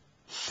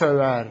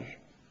 söver,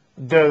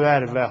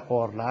 döver ve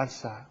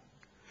horlarsa,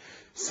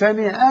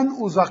 seni en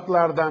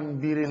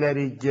uzaklardan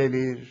birileri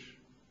gelir,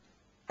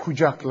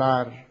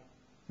 kucaklar,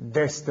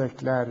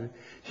 destekler,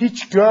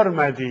 hiç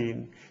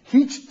görmediğin,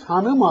 hiç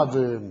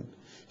tanımadığın,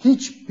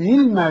 hiç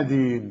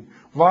bilmediğin,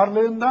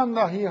 varlığından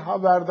dahi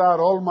haberdar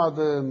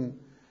olmadığın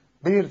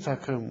bir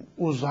takım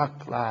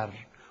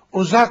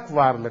uzak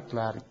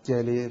varlıklar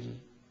gelir,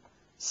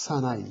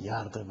 sana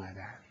yardım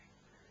eder,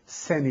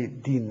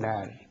 seni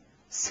dinler,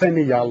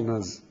 seni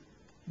yalnız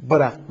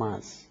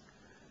bırakmaz.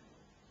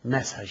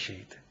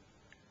 Mesajıydı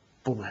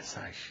bu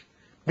mesaj.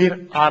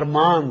 Bir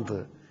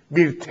armağandı,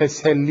 bir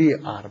teselli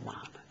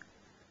armağanı.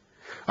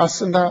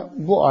 Aslında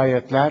bu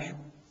ayetler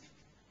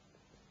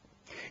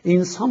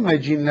insan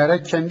ve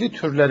cinlere kendi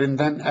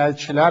türlerinden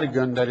elçiler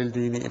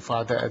gönderildiğini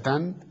ifade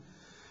eden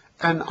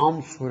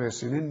En'am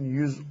suresinin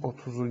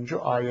 130.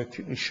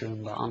 ayeti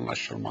ışığında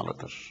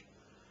anlaşılmalıdır.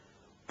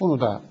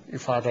 Bunu da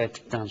ifade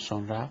ettikten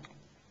sonra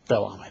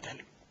devam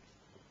edelim.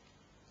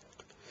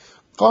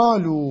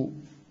 قَالُوا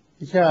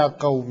ya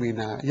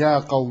kavmina,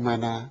 ya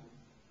kavmena.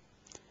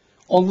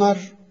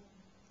 Onlar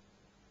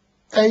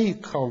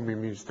ey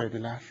kavmimiz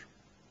dediler.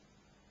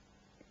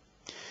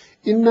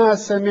 İnna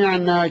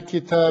semi'na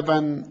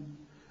kitaben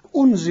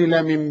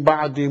unzile min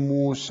ba'di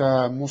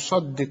Musa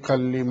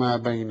musaddikan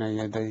lima beyne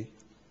yedey.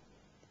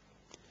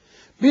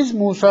 Biz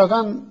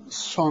Musa'dan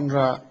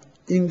sonra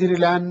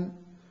indirilen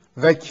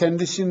ve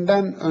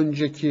kendisinden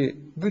önceki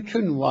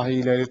bütün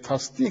vahiyleri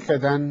tasdik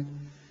eden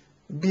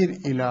bir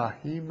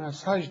ilahi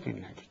mesaj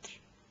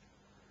dinledik.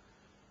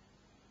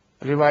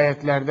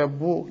 Rivayetlerde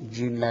bu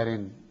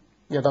cinlerin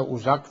ya da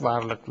uzak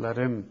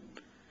varlıkların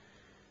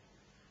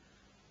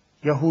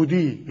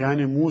Yahudi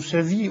yani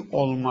Musevi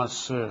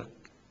olmasının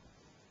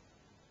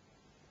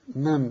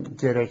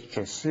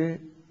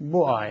gerekçesi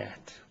bu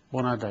ayet.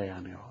 Buna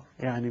dayanıyor.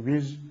 Yani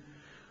biz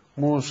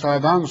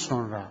Musa'dan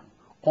sonra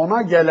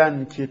ona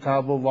gelen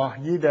kitabı,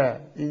 vahyi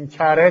de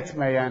inkar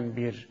etmeyen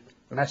bir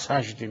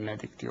mesaj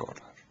dinledik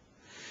diyorlar.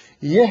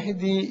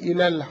 Yehdi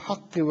ilel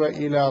hakki ve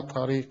ila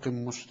tariqin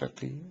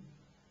mustakim.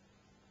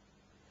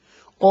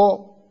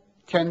 O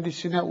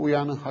kendisine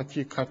uyanı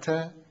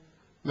hakikate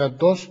ve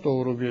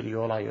dosdoğru bir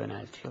yola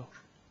yöneltiyor.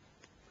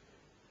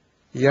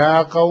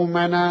 Ya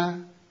kavmena,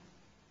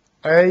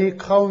 ey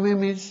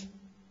kavmimiz,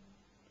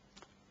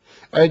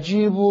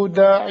 ecibu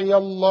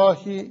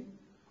da'iyallahi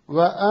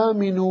ve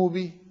aminu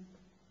bih,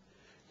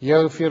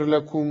 yagfir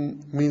lekum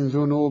min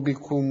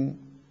zunubikum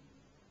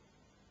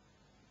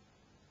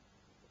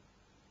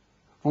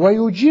ve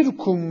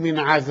yucirkum min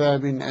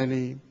azabin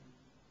elim.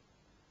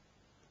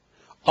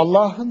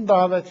 Allah'ın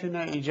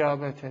davetine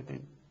icabet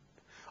edin.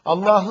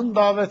 Allah'ın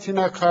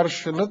davetine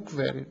karşılık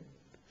verin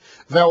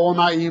ve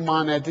ona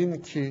iman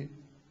edin ki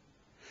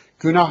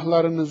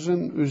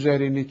günahlarınızın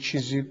üzerini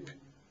çizip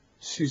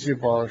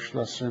sizi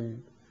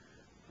bağışlasın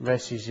ve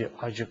sizi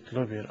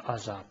acıklı bir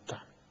azaptan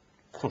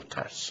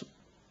kurtarsın.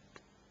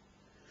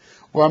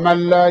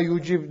 وَمَنْ لَا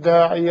يُجِبْ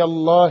دَاعِيَ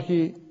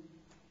اللّٰهِ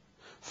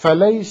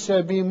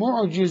فَلَيْسَ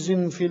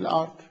بِمُعْجِزٍ فِي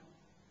الْأَرْضِ.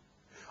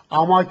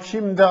 Ama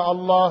kim de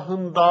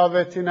Allah'ın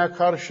davetine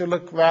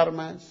karşılık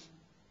vermez,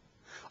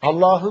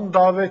 Allah'ın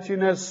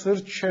davetine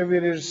sırt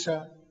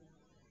çevirirse,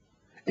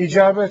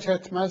 icabet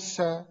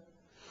etmezse,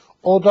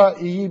 o da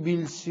iyi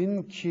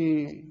bilsin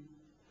ki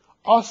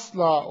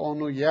asla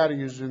onu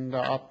yeryüzünde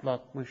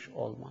atlatmış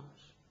olmaz.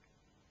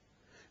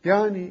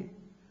 Yani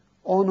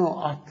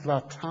onu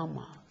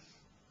atlatamaz.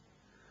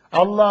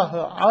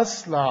 Allah'ı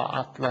asla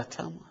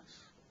atlatamaz.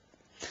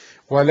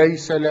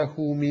 وَلَيْسَ لَهُ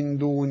مِنْ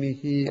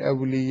دُونِهِ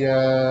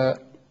اَوْلِيَاء.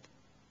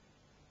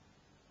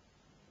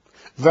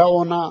 Ve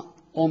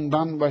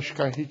ondan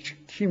başka hiç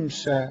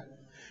kimse,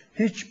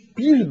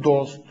 hiçbir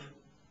dost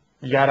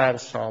yarar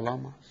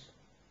sağlamaz.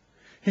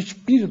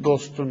 Hiçbir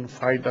dostun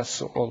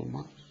faydası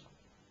olmaz.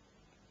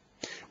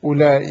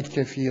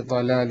 اُولَٰئِكَ ف۪ي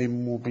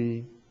ضَلَالٍ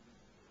مُّب۪ينٍ.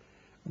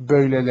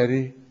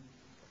 Böyleleri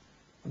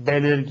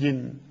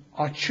belirgin,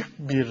 açık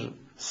bir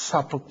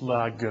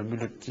sapıklığa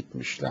gömülüp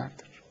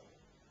gitmişlerdir.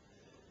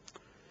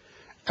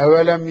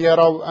 اَوَلَمْ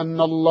يَرَوْا اَنَّ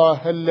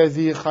اللّٰهَ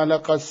الَّذ۪ي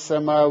خَلَقَ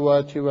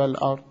السَّمَاوَاتِ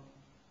وَالْأَرْضِ.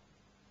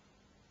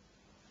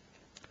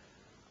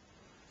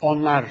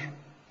 Onlar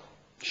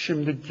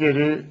şimdi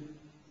geri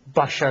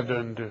başa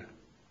döndü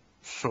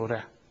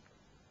sure.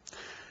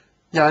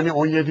 Yani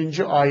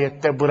 17.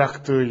 ayette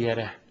bıraktığı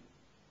yere.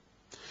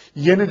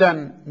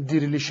 Yeniden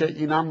dirilişe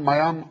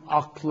inanmayan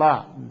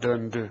akla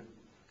döndü.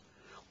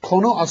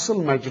 Konu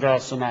asıl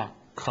mecrasına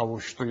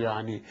kavuştu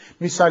yani.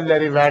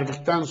 Misalleri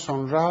verdikten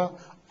sonra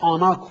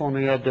ana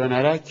konuya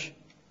dönerek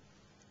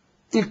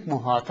ilk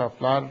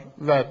muhataplar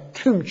ve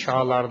tüm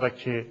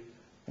çağlardaki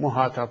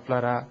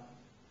muhataplara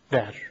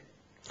der.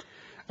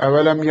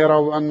 Evelem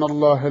yerav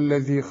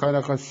ennallâhellezî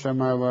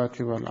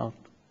halakas-semâvâti vel-ard.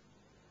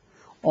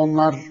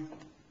 Onlar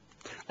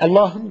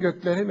Allah'ın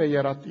gökleri ve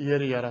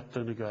yeri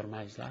yarattığını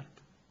görmezler.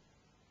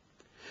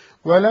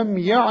 وَلَمْ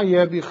يَعْيَ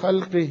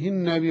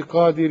بِخَلْقِهِنَّ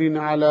بِقَادِرٍ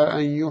عَلَى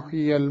أَنْ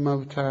يُحْيِيَ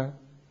الْمَوْتَى.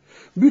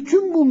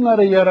 Bütün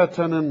bunları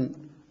yaratanın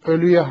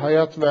ölüye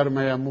hayat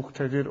vermeye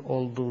muktedir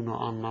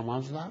olduğunu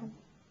anlamazlar mı?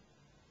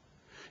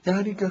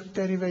 Yani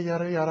gökleri ve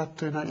yeri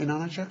yarattığına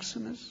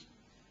inanacaksınız.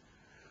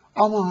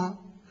 Ama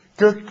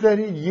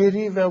gökleri,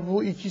 yeri ve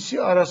bu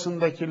ikisi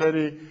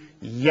arasındakileri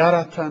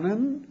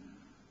yaratanın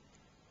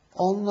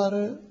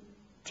onları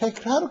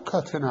tekrar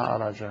katına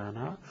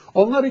alacağına,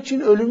 onlar için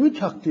ölümü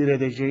takdir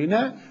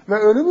edeceğine ve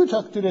ölümü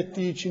takdir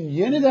ettiği için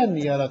yeniden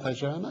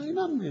yaratacağına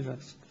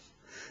inanmayacaksınız.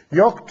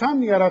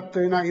 Yoktan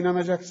yarattığına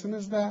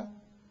inanacaksınız da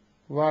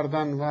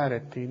vardan var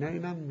ettiğine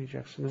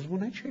inanmayacaksınız. Bu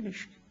ne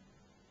çelişki?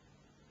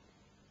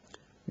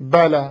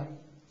 Bela.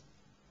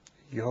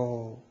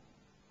 Yok.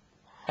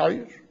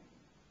 Hayır.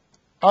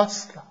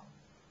 Asla.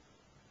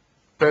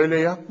 Böyle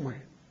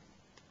yapmayın.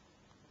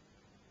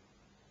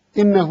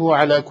 İnnehu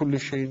ala kulli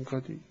şeyin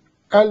kadir.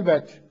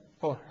 Elbet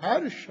o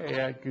her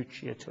şeye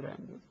güç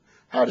yetirendir.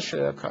 Her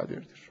şeye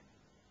kadirdir.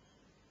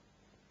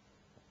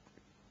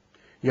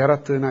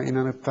 Yarattığına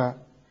inanıp da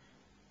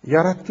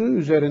yarattığı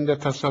üzerinde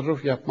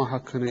tasarruf yapma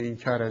hakkını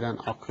inkar eden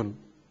akıl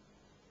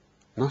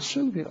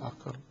nasıl bir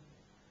akıl?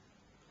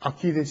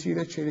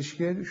 Akidesiyle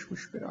çelişkiye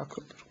düşmüş bir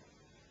akıldır.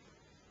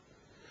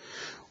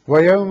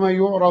 وَيَوْمَ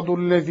يُعْرَضُ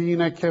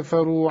الَّذ۪ينَ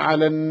كَفَرُوا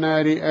عَلَى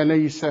النَّارِ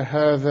أَلَيْسَ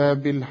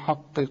هَذَا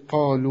بِالْحَقِّ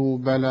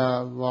قَالُوا بَلَا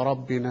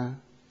وَرَبِّنَا.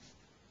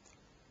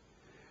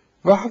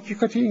 Ve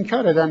hakikati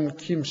inkar eden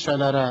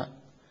kimselere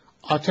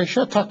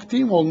ateşe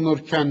takdim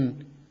olunurken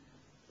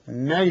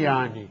ne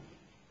yani?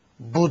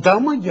 Bu da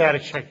mı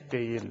gerçek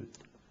değil?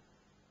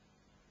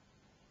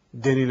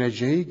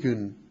 Denileceği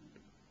gün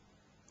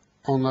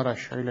onlara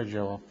şöyle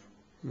cevap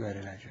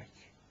verilecek.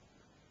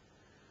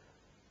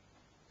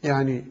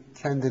 Yani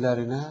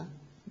kendilerine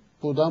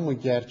bu da mı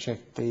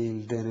gerçek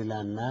değil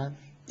denilenler,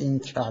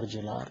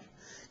 inkarcılar,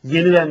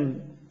 yeniden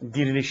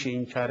dirilişi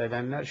inkar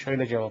edenler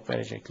şöyle cevap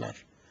verecekler.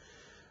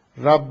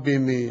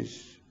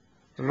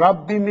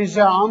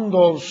 Rabbimize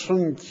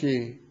andolsun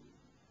ki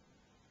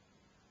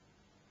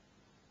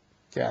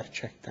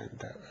gerçekten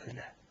de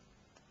öyle.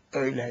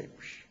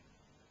 Öyleymiş.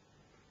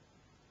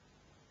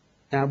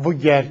 Yani bu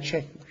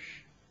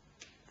gerçekmiş.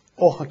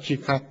 O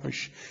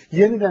hakikatmiş.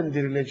 Yeniden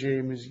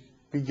dirileceğimiz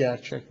bir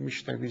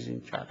gerçekmiş de biz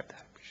inkar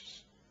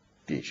edermişiz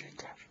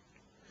diyecekler.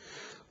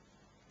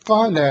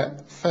 قَالَ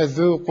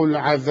فَذُوقُوا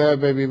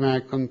الْعَذَابَ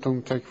بِمَا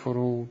كُنْتُمْ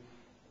تَكْفُرُونَ.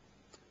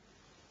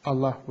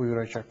 Allah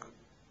buyuracak.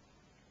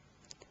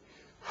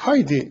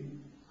 Haydi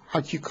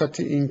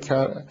hakikati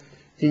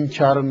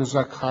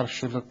inkarınıza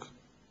karşılık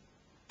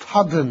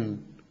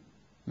tadın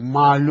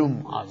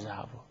malum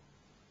azabı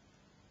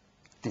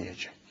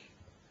diyecek.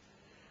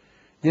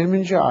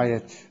 20.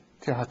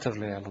 ayeti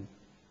hatırlayalım.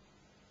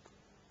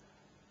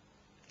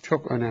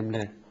 Çok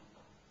önemli,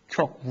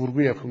 çok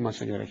vurgu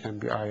yapılması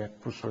gereken bir ayet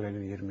bu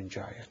surenin 20.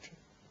 ayeti.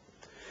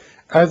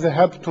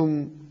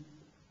 اَذْهَبْتُمْ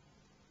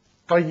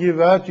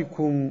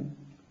طَيِّبَاتِكُمْ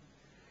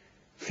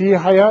فِي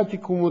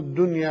حَيَاتِكُمُ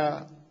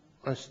الدُّنْيَا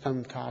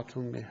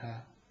وَاسْتَمْتَعْتُمْ بِهَا.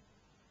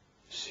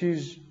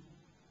 Siz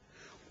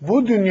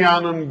bu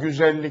dünyanın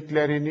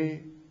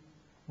güzelliklerini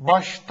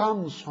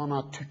baştan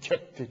sona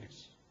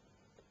tükettiniz.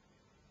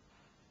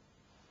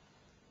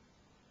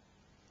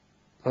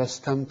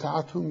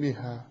 وَاسْتَمْتَعْتُمْ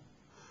بِهَا.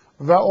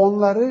 Ve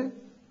onları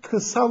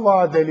kısa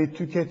vadeli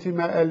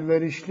tüketime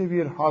elverişli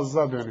bir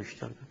hazza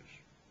dönüştürdünüz.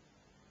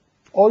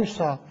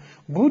 Oysa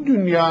bu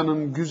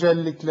dünyanın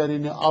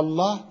güzelliklerini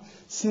Allah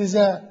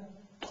size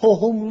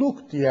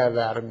tohumluk diye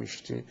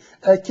vermişti.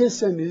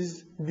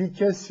 Ekeseniz,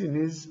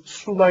 dikesiniz,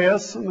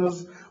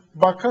 sulayasınız,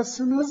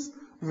 bakasınız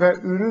ve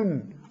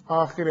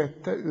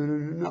ahirette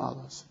ürününü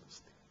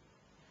alasınız.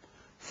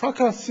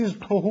 Fakat siz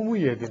tohumu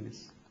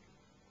yediniz.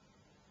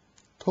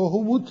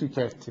 Tohumu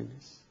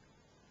tükettiniz.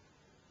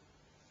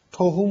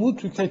 Tohumu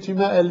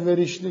tüketime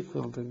elverişli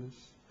kıldınız.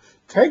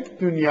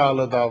 Tek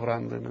dünyalı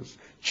davrandınız.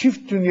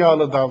 Çift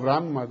dünyalı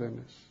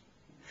davranmadınız.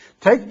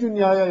 Tek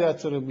dünyaya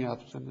yatırım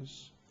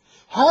yaptınız.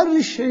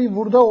 Her şey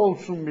burada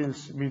olsun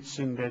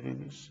bitsin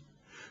dediniz.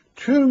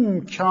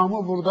 Tüm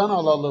kâmı buradan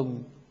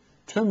alalım.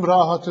 Tüm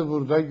rahatı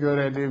burada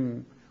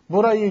görelim.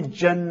 Burayı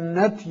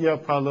cennet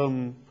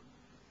yapalım.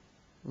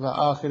 Ve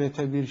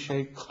ahirete bir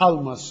şey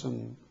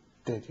kalmasın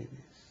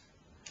dediniz.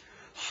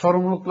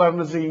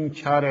 Sorumluluklarınızı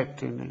inkar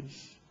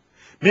ettiniz.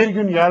 Bir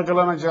gün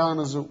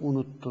yargılanacağınızı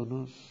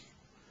unuttunuz.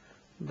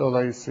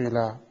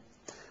 Dolayısıyla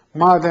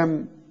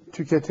madem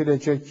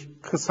tüketilecek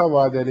kısa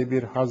vadeli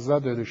bir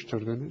hazza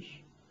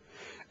dönüştürdünüz,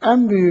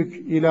 en büyük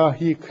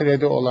ilahi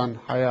kredi olan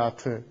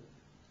hayatı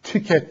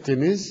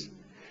tükettiniz,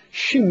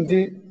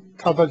 şimdi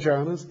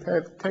tadacağınız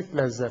tek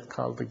lezzet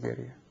kaldı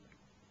geriye.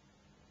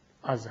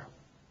 Azap.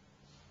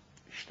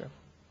 İşte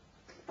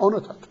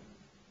onu tadın.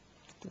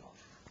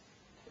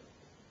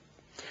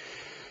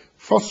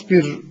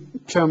 Fasbir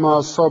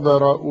kema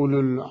sabara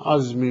ulul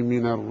azmi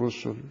miner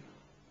rusul.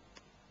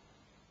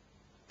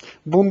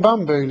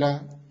 Bundan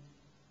böyle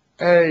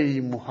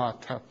ey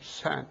muhatap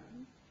sen,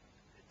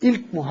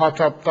 ilk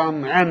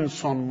muhataptan en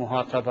son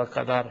muhataba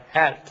kadar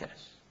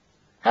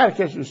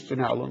herkes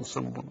üstüne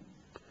alınsın bunu.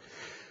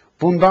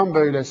 Bundan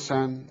böyle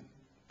sen,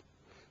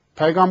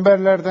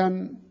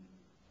 peygamberlerden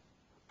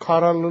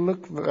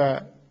kararlılık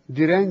ve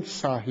direnç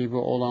sahibi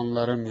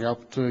olanların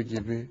yaptığı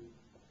gibi,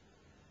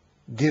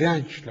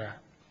 dirençle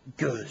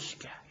göğüs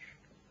ger,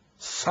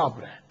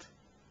 sabret,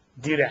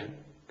 diren,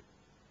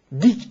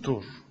 dik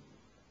dur,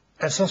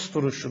 esas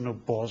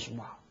duruşunu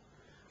bozma,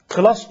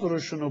 klas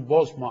duruşunu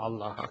bozma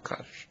Allah'a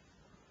karşı.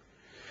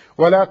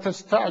 وَلَا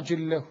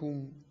تَسْتَعْجِلْ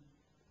لَهُمْ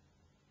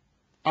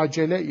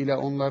Acele ile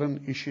onların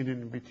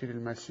işinin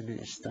bitirilmesini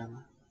isteme.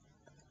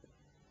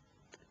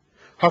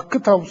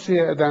 Hakkı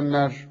tavsiye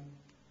edenler,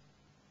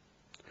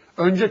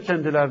 önce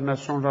kendilerine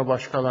sonra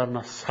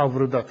başkalarına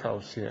sabrı da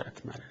tavsiye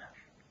etmeliler.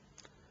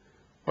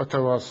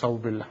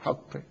 وَتَوَاسَوْ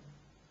بِالْحَقِّ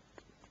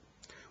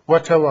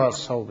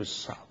وَتَوَاسَوْ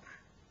بِالصَّبْرِ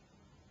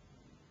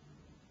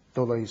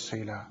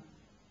Dolayısıyla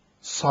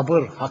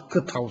sabır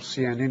hakkı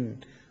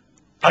tavsiyenin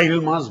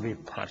ayrılmaz bir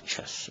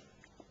parçası.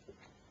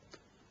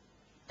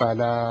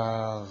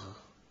 Belâg,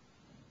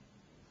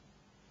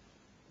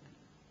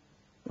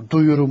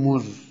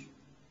 duyurumuz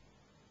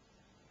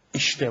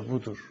işte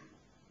budur.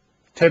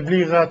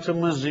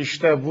 Tebliğatımız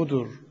işte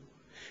budur.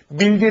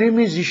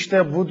 Bildirimiz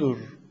işte budur.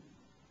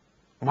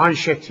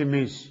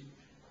 Manşetimiz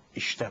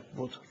işte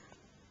budur.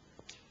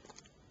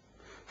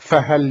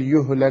 فَهَلْ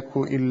يُهْلَكُ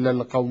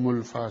اِلَّا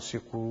الْقَوْمُ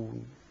الْفَاسِقُونَ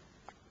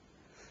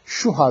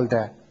Şu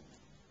halde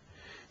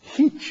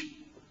hiç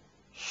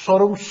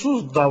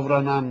sorumsuz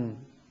davranan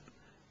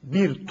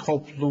bir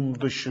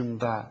toplum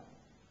dışında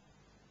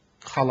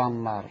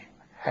kalanlar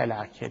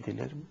helak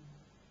edilir mi?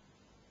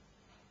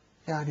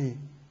 Yani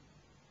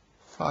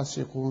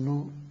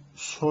fasikunu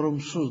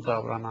sorumsuz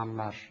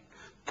davrananlar,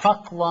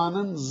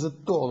 takvanın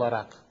zıddı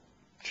olarak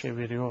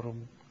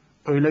çeviriyorum,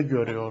 öyle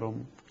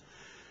görüyorum.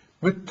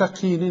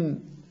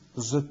 Müttakinin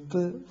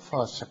zıddı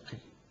fasıkı.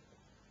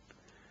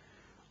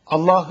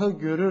 Allah'ı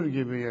görür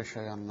gibi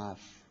yaşayanlar,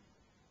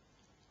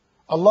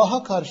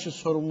 Allah'a karşı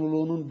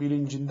sorumluluğunun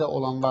bilincinde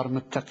olanlar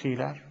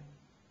müttakiler,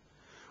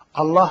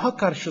 Allah'a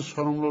karşı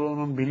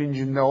sorumluluğunun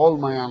bilincinde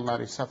olmayanlar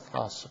ise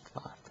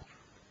fasıklardır.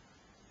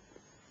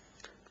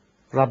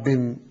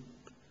 Rabbim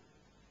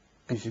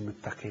bizi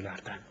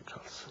müttakilerden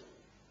kılsın.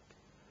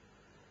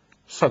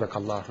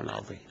 Sadakallahul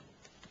azim.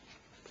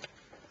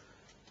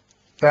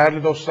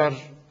 Değerli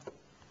dostlar,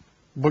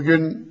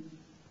 bugün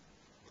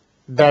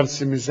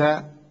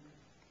dersimize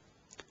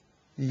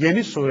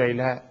yeni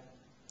sureyle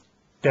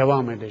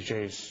devam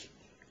edeceğiz.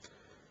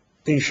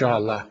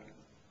 İnşallah.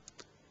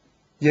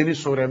 Yeni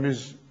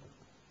suremiz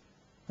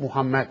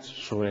Muhammed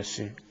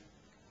suresi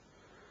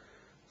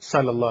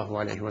sallallahu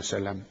aleyhi ve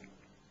sellem.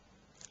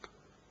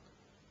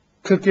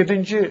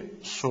 47.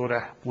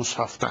 sure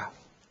Mushaf'ta.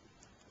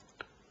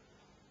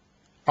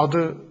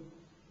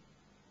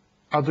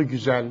 Adı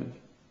güzel,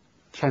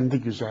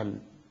 kendi güzel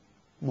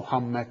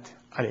Muhammed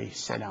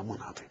aleyhisselamın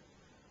adı.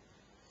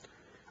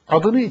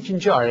 Adını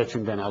 2.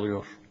 ayetinden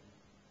alıyor.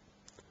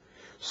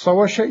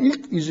 Savaşa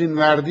ilk izin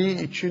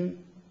verdiği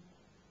için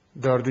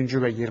 4.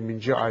 ve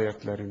 20.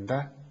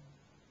 ayetlerinde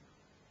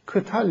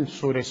Kıtal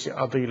suresi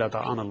adıyla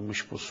da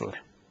anılmış bu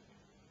sure.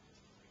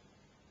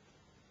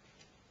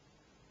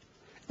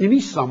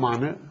 İniş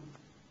zamanı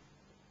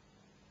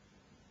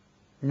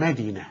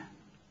Medine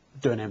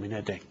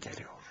dönemine denk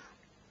geliyor.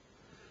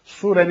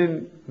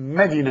 Surenin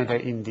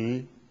Medine'de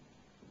indiği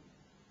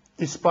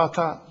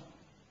ispata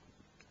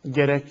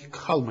gerek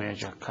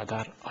kalmayacak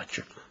kadar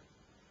açık.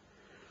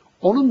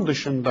 Onun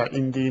dışında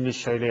indiğini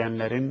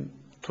söyleyenlerin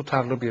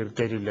tutarlı bir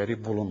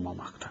delilleri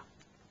bulunmamakta.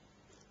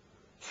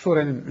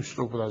 Surenin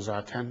üslubu da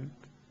zaten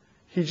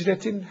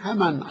hicretin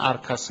hemen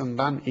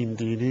arkasından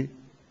indiğini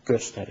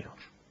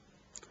gösteriyor.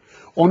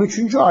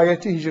 13.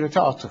 ayeti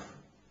hicrete atıf.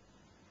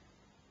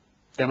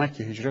 Demek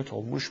ki hicret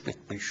olmuş,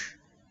 bitmiş.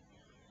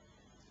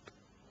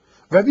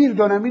 Ve bir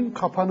dönemin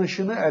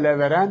kapanışını ele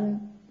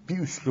veren bir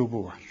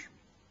üslubu var.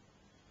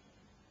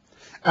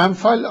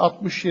 Enfal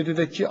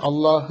 67'deki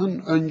Allah'ın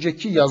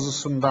önceki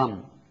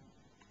yazısından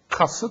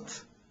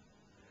kasıt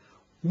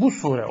bu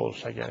sure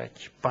olsa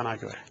gerek bana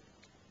göre.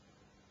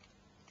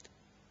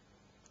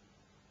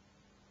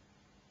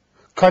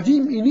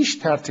 Kadim iniş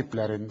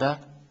tertiplerinde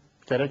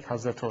gerek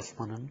Hazreti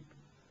Osman'ın,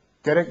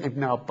 gerek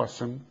İbni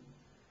Abbas'ın,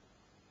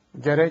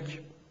 gerek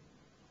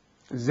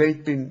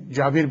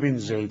Cabir bin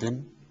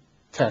Zeyd'in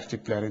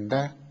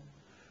tertiplerinde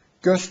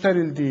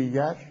gösterildiği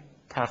yer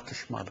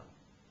tartışmalı.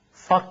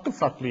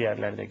 Farklı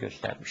yerlerde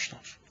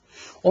göstermişler.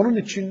 Onun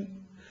için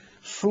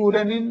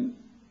surenin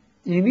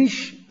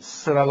iniş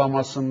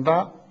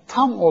sıralamasında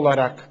tam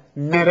olarak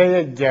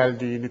nereye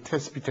geldiğini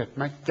tespit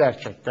etmek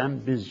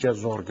gerçekten bizce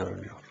zor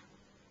görünüyor.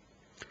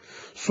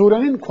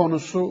 Surenin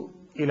konusu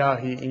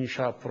ilahi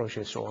inşa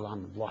projesi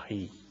olan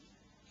vahiy.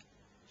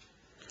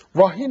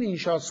 Vahyin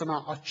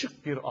inşasına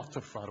açık bir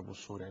atıf var bu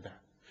surede.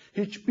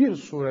 Hiçbir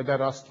surede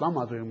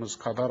rastlamadığımız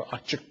kadar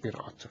açık bir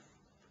atıf.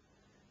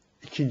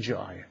 İkinci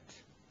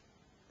ayet.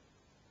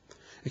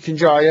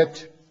 İkinci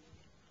ayet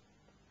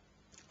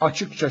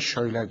açıkça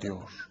şöyle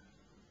diyor.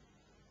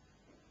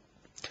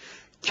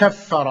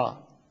 Keffara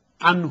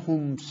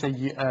anhum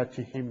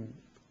seyyiatihim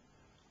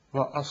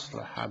ve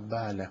aslaha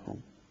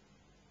balehum.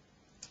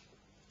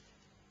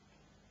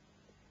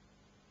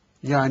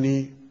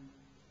 Yani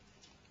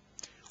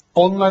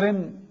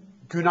onların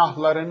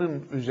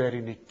günahlarının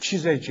üzerini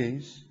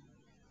çizeceğiz,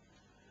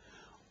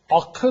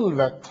 akıl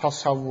ve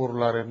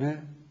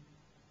tasavvurlarını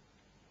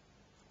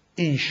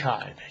inşa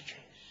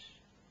edeceğiz.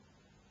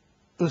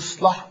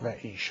 Islah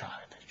ve inşa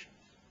edeceğiz.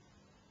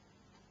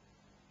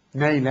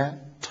 Neyle?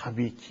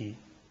 Tabii ki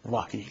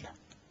vahiyle.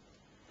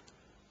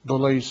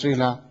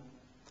 Dolayısıyla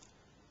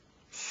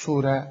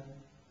sure,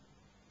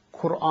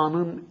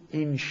 Kur'an'ın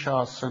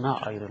inşasına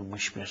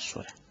ayrılmış bir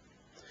sure.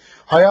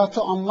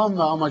 Hayatı anlam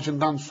ve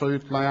amacından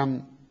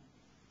soyutlayan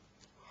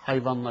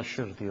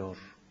hayvanlaşır diyor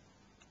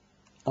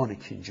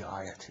 12.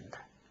 ayetinde.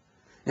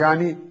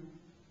 Yani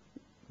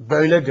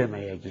böyle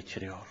demeye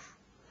getiriyor.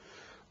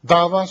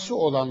 Davası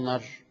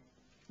olanlar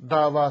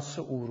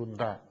davası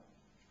uğrunda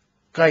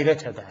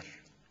gayret eder.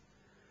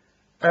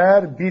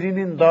 Eğer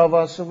birinin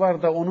davası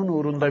var da onun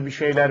uğrunda bir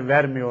şeyler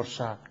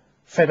vermiyorsa,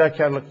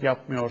 fedakarlık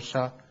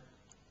yapmıyorsa,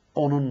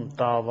 onun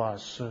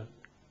davası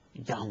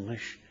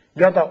yanlış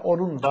ya da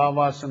onun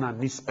davasına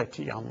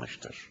nispeti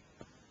yanlıştır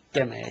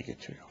demeye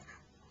getiriyor.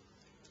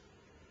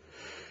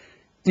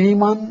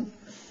 İman,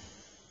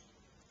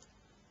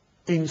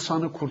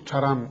 insanı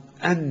kurtaran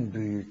en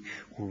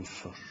büyük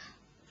unsur.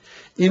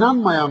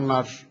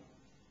 İnanmayanlar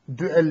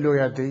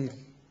düelloya değil,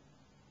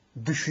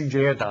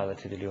 düşünceye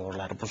davet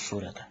ediliyorlar bu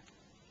surede.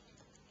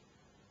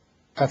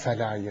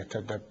 اَفَلَا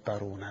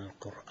يَتَدَبَّرُونَ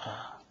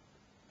الْقُرْآنِ.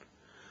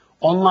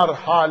 Onlar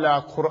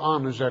hala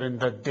Kur'an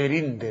üzerinde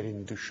derin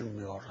derin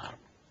düşünmüyorlar.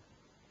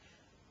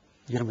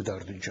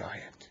 24.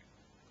 ayet.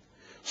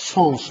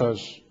 Son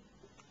söz,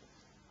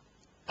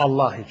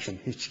 Allah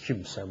için hiç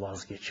kimse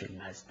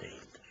vazgeçilmez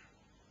değildir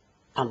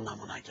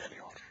anlamına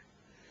geliyor.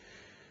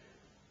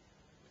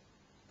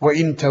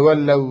 وَاِنْ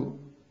تَوَلَّوْا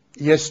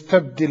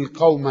يَسْتَبْدِلْ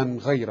قَوْمًا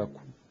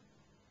غَيْرَكُمْ.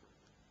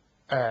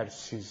 Eğer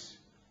siz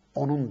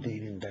onun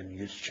dininden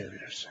yüz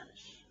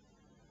çevirirseniz,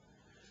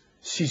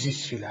 sizi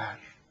siler,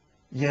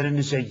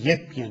 yerinize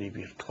yepyeni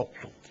bir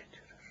toplum getirir.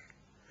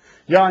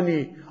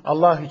 Yani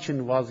Allah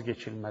için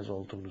vazgeçilmez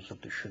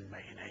olduğunuzu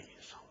düşünmeyin ey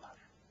insanlar,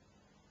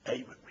 ey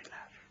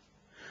müminler.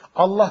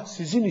 Allah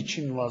sizin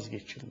için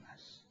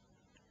vazgeçilmez.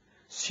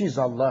 Siz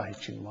Allah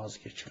için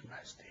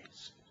vazgeçilmez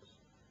değilsiniz.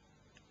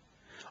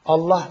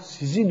 Allah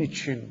sizin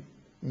için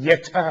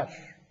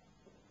yeter.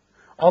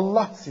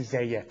 Allah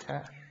size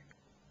yeter.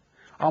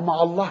 Ama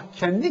Allah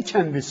kendi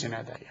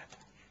kendisine de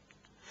yeter.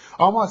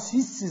 Ama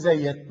siz size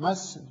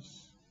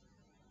yetmezsiniz.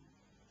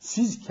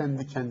 Siz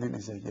kendi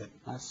kendinize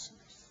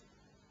yetmezsiniz.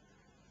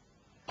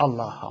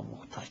 Allah'a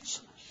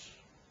muhtaçsınız.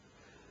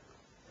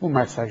 Bu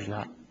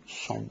mesajla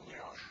son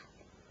buluyor.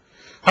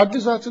 Haddi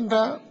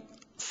zatında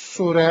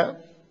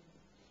sure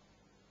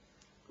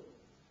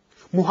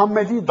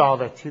Muhammedi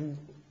davetin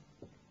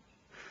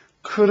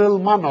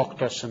kırılma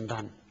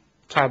noktasından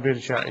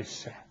tabiri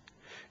caizse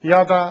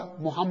ya da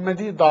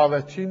Muhammedi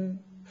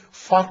davetin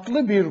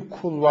farklı bir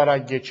kulvara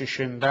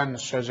geçişinden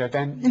söz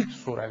eden ilk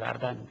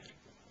surelerden biri.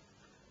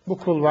 Bu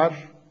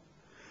kulvar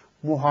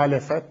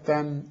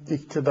muhalefetten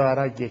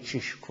iktidara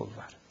geçiş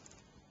kulvarı.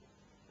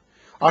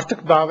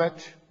 Artık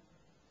davet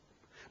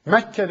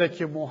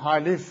Mekke'deki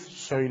muhalif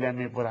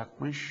söylemi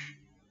bırakmış,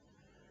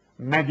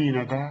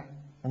 Medine'de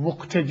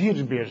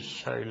muktedir bir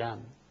söylem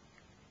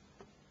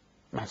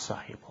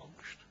sahip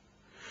olmuştu.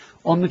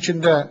 Onun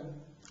için de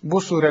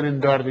bu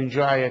surenin 4.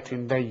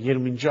 ayetinde,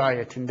 20.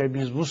 ayetinde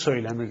biz bu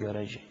söylemi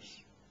göreceğiz.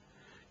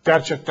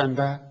 Gerçekten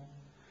de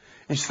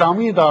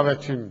İslami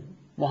davetin,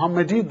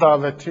 Muhammedi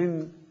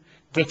davetin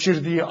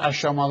geçirdiği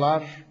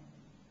aşamalar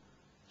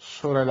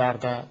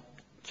surelerde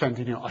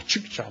kendini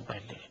açıkça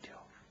belli ediyor.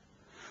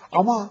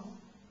 Ama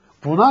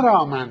buna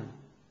rağmen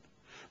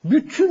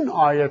bütün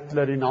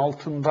ayetlerin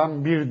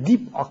altından bir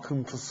dip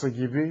akıntısı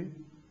gibi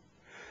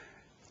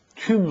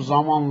tüm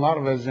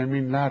zamanlar ve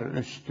zeminler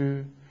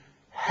üstü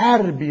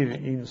her bir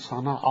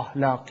insana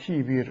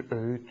ahlaki bir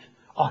öğüt,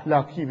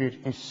 ahlaki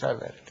bir hisse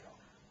veriliyor.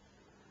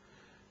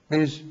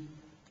 Biz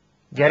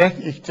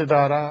gerek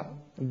iktidara,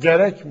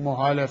 gerek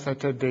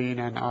muhalefete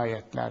değinen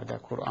ayetlerde,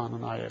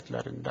 Kur'an'ın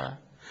ayetlerinde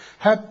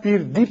hep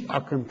bir dip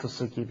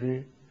akıntısı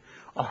gibi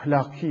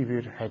ahlaki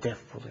bir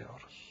hedef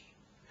buluyoruz.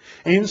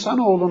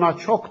 İnsanoğluna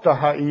çok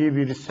daha iyi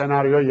bir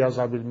senaryo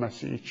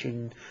yazabilmesi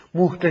için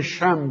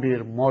muhteşem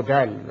bir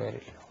model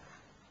veriliyor.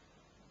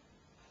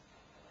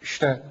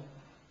 İşte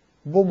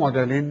bu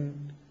modelin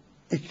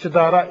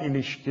iktidara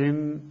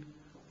ilişkin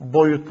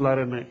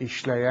boyutlarını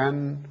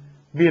işleyen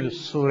bir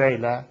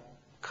sureyle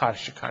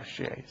karşı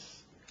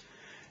karşıyayız.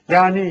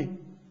 Yani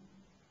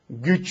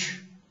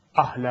güç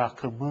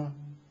ahlakımı,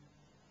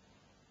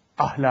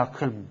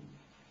 ahlakın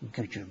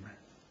gücümü.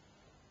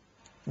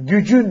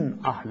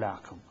 Gücün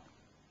ahlakı mı?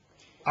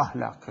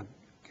 Ahlakın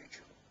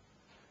gücü.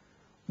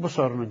 Bu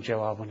sorunun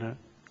cevabını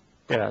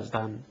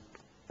birazdan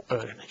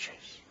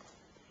öğreneceğiz.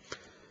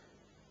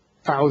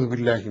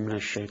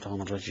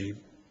 Euzubillahimineşşeytanirracim.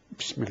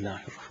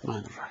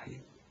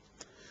 Bismillahirrahmanirrahim.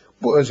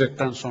 Bu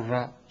özetten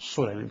sonra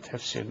surenin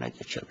tefsirine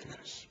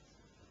geçebiliriz.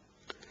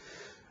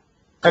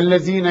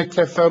 اَلَّذ۪ينَ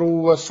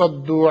كَفَرُوا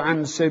وَصَدُّوا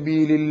عَنْ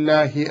سَب۪يلِ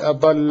اللّٰهِ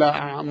اَضَلَّ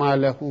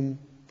اَعْمَالَهُمْ.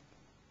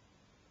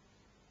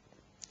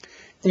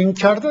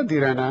 İnkarda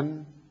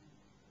direnen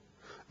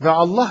ve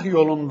Allah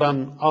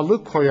yolundan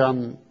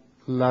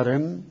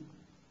alıkoyanların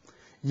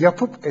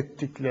yapıp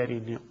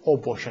ettiklerini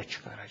o boşa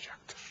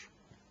çıkaracaktır.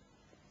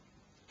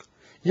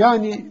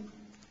 Yani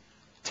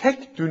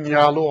tek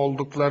dünyalı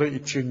oldukları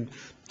için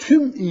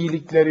tüm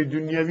iyilikleri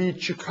dünyevi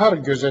çıkar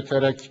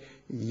gözeterek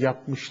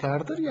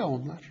yapmışlardır ya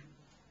onlar.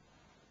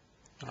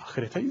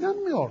 Ahirete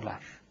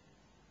inanmıyorlar.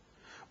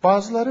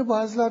 Bazıları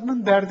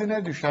bazılarının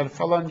derdine düşer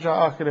falanca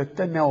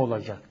ahirette ne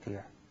olacak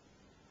diye.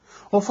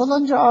 O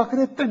falanca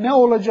ahirette ne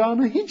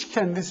olacağını hiç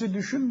kendisi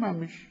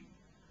düşünmemiş.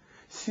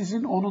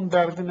 Sizin onun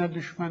derdine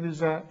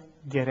düşmenize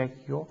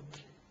gerek yok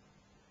ki.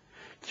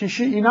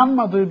 Kişi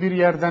inanmadığı bir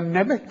yerden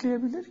ne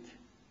bekleyebilir ki?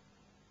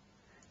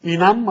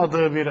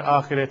 İnanmadığı bir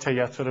ahirete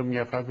yatırım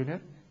yapabilir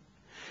mi?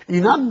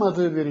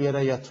 İnanmadığı bir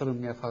yere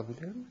yatırım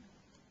yapabilir mi?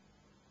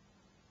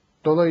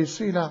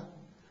 Dolayısıyla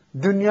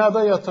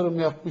dünyada yatırım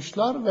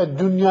yapmışlar ve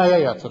dünyaya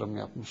yatırım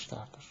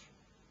yapmışlardır.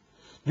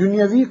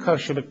 Dünyevi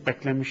karşılık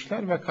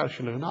beklemişler ve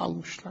karşılığını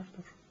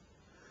almışlardır.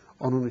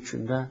 Onun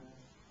için de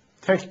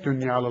tek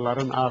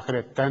dünyalıların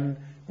ahiretten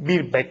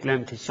bir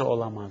beklentisi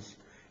olamaz.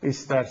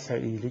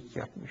 İsterse iyilik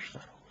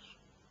yapmışlar olsun.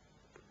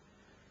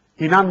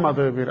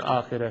 İnanmadığı bir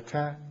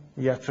ahirete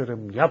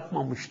yatırım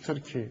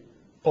yapmamıştır ki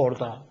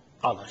orada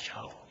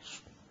alacağı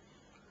olsun.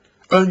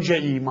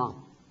 Önce iman.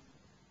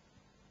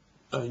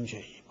 Önce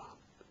iman.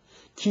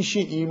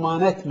 Kişi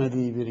iman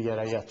etmediği bir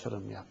yere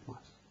yatırım yapmaz.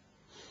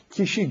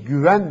 Kişi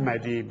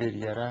güvenmediği bir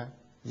yere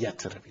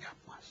yatırım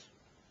yapmaz.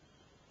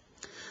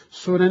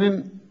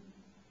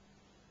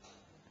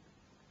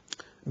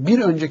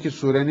 Bir önceki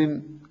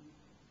surenin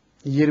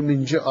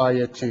 20.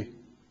 ayeti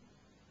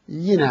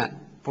yine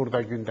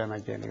burada gündeme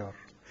geliyor.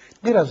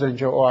 Biraz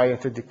önce o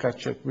ayete dikkat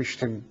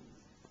çekmiştim.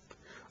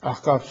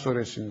 Ahkaf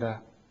suresinde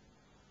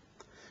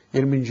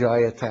 20.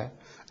 ayete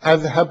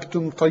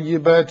اَذْهَبْتُمْ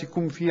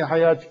طَيِّبَاتِكُمْ ف۪ي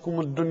حَيَاتِكُمُ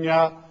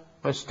الدُّنْيَا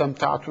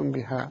وَاسْتَمْتَعْتُمْ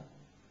بِهَا.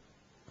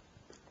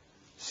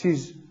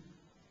 Siz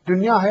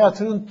dünya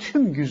hayatının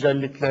tüm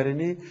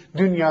güzelliklerini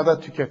dünyada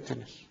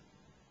tükettiniz.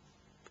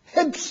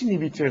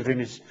 Hepsini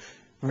bitirdiniz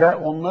ve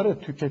onları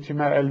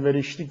tüketime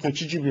elverişli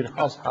geçici bir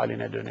haz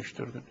haline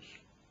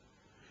dönüştürdünüz.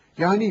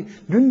 Yani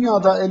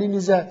dünyada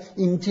elinize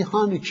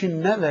imtihan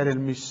için ne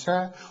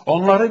verilmişse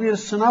onları bir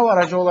sınav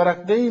aracı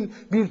olarak değil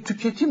bir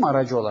tüketim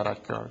aracı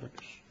olarak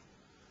gördünüz.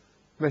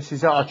 Ve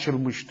size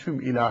açılmış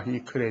tüm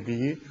ilahi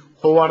krediyi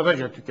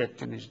hovardaca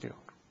tükettiniz diyor.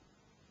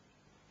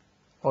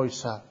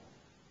 Oysa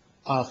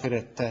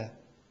ahirette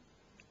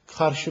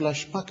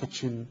karşılaşmak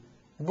için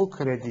bu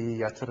krediyi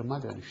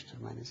yatırıma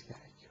dönüştürmeniz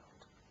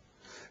gerekiyordu.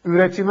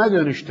 Üretime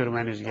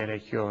dönüştürmeniz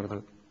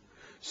gerekiyordu.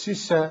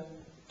 Sizse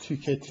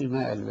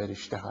tüketime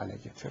elverişli hale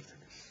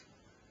getirdiniz.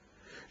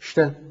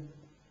 İşte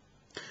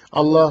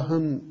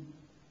Allah'ın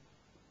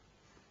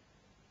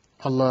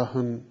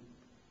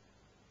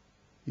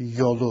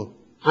yolu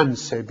an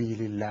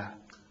sebilillah,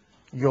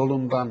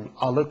 yolundan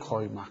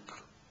alıkoymak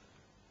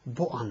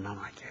bu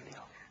anlama geliyor.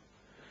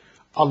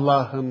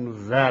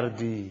 Allah'ın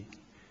verdiği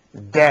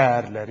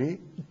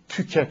değerleri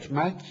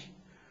tüketmek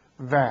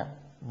ve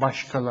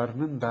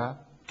başkalarının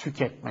da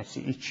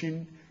tüketmesi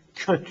için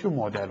kötü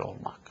model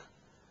olmak.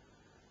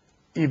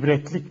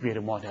 İbretlik bir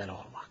model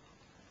olmak.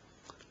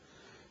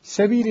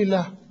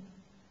 Sebilillah,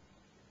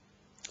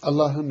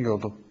 Allah'ın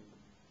yolu.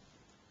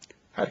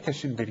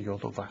 Herkesin bir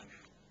yolu var.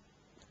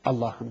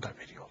 Allah'ın da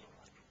bir yolu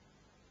var.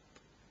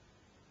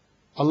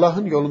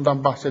 Allah'ın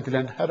yolundan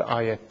bahsedilen her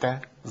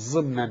ayette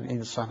zımnen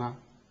insana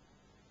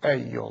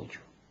ey yolcu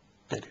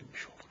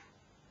denilmiş olur.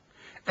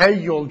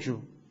 Ey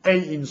yolcu,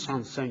 ey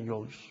insan sen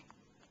yolcusun.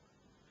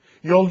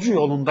 Yolcu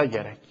yolunda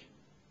gerek.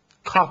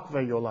 Kalk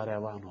ve yola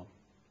revan ol.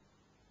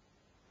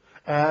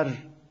 Eğer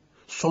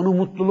sonu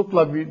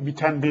mutlulukla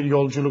biten bir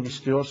yolculuk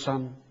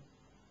istiyorsan,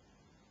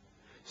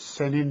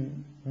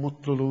 senin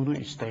mutluluğunu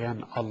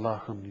isteyen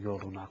Allah'ın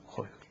yoluna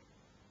koyul.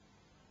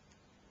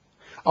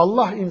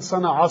 Allah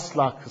insana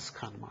asla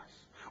kıskanmaz.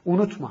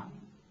 Unutma.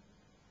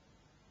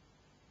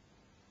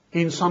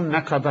 İnsan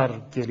ne kadar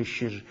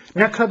gelişir,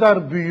 ne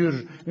kadar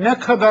büyür, ne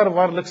kadar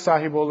varlık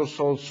sahibi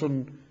olursa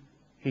olsun,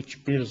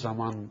 hiçbir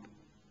zaman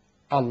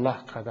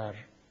Allah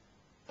kadar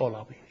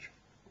olamayacak.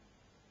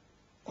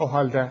 O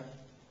halde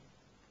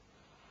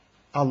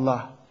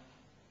Allah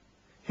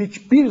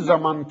hiçbir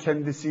zaman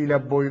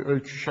kendisiyle boy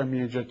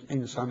ölçüşemeyecek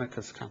insanı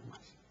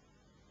kıskanmaz.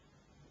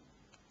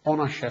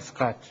 Ona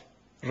şefkat,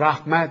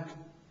 rahmet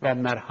ve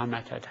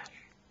merhamet eder.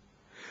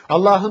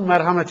 Allah'ın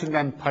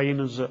merhametinden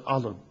payınızı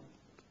alın.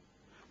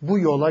 Bu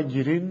yola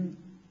girin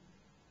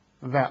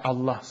ve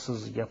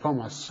Allahsız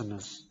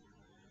yapamazsınız.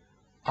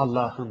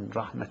 Allah'ın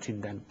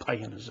rahmetinden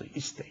payınızı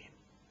isteyin,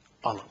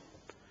 alın.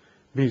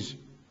 Biz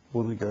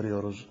bunu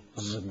görüyoruz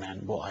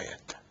zımnen bu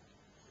ayette.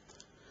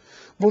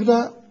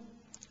 Burada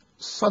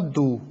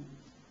saddu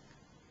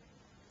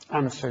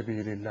an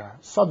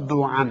sebilillah,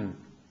 saddu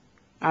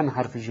an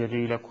harfi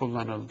celiyle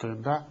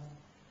kullanıldığında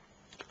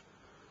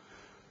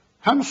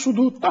hem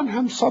suduttan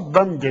hem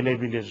saddan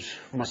gelebilir,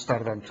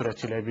 mastardan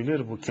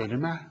türetilebilir bu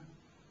kelime.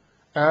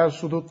 Eğer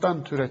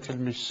suduttan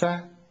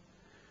türetilmişse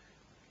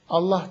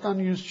Allah'tan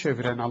yüz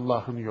çeviren,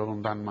 Allah'ın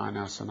yolundan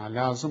manasına,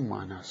 lazım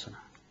manasına.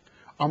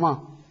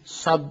 Ama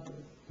sad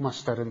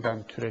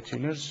mastarından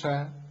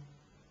türetilirse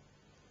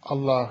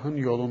Allah'ın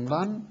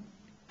yolundan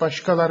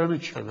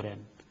başkalarını çeviren,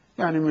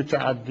 yani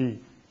müteaddi,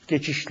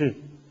 geçişli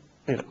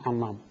bir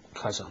anlam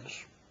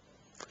kazanır.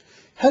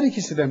 Her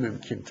ikisi de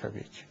mümkün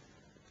tabii ki.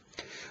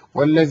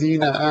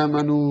 وَالَّذ۪ينَ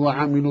آمَنُوا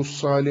وَعَمِلُوا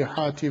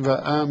الصَّالِحَاتِ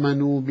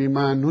وَآمَنُوا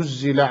بِمَا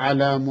نُزِّلَ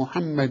عَلَى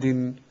مُحَمَّدٍ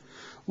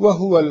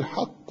وَهُوَ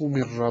الْحَقُّ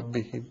مِنْ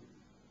رَبِّهِمْ.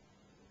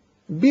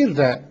 Bir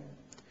de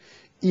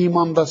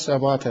imanda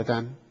sebat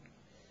eden,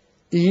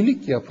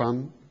 iyilik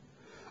yapan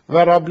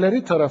ve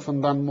Rableri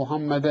tarafından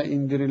Muhammed'e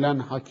indirilen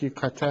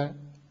hakikate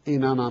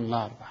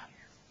inananlar var.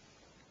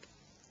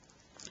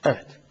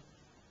 Evet.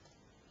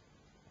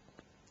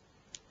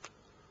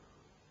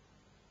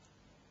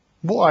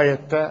 Bu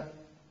ayette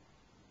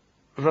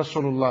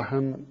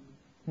Resulullah'ın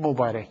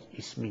mübarek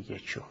ismi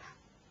geçiyor.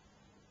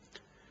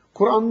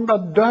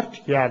 Kur'an'da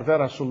 4 yerde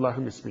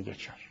Resulullah'ın ismi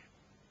geçer.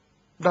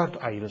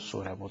 4 ayrı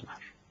sure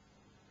bunlar.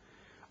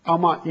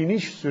 Ama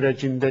iniş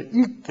sürecinde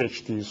ilk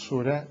geçtiği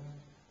sure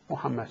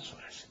Muhammed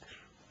suresidir.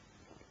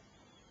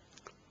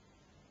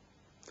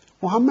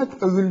 Muhammed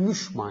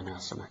övülmüş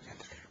manasına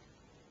gelir.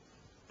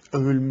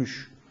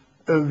 Övülmüş,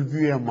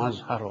 övgüye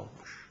mazhar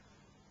olmuş.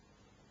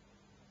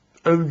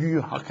 Övgüyü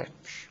hak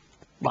etmiş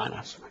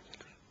manasına gelir.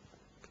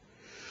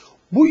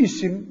 Bu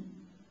isim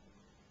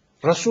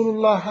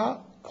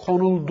Resulullah'a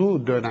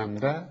konulduğu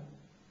dönemde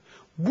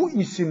bu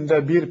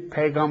isimde bir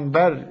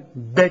peygamber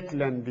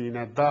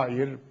beklendiğine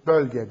dair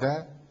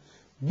bölgede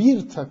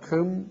bir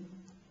takım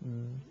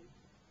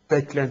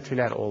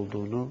beklentiler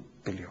olduğunu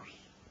biliyoruz.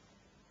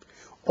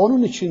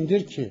 Onun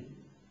içindir ki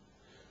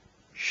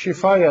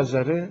şifa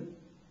yazarı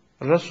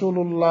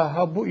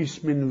Resulullah'a bu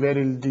ismin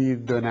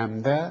verildiği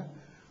dönemde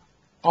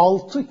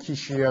 6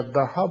 kişiye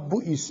daha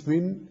bu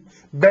ismin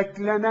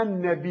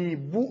beklenen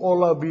nebi bu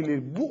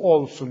olabilir, bu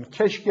olsun,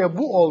 keşke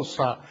bu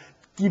olsa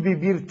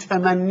gibi bir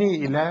temenni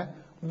ile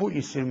bu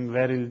isim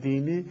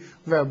verildiğini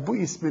ve bu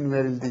ismin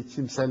verildiği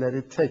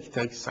kimseleri tek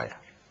tek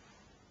sayar.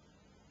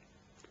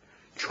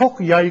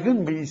 Çok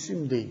yaygın bir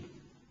isim değil.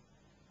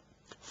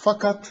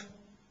 Fakat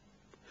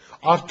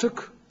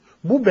artık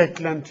bu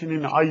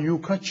beklentinin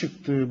ayyuka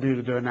çıktığı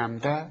bir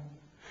dönemde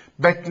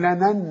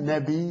beklenen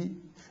nebi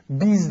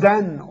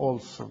bizden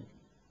olsun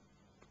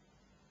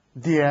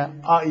diye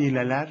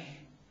aileler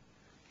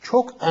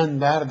çok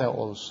ender de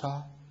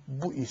olsa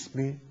bu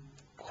ismi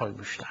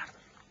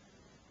koymuşlardır.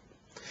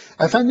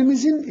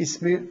 Efendimizin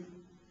ismi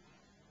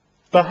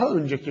daha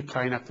önceki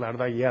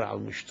kaynaklarda yer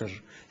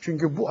almıştır.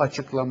 Çünkü bu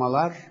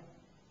açıklamalar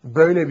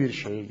böyle bir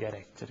şeyi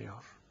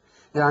gerektiriyor.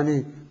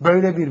 Yani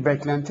böyle bir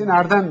beklenti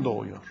nereden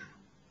doğuyor?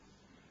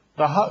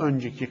 Daha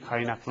önceki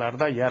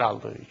kaynaklarda yer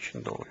aldığı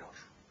için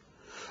doğuyor.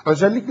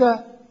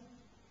 Özellikle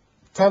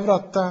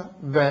Tevrat'ta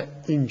ve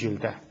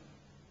İncil'de.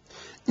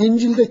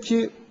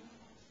 İncil'deki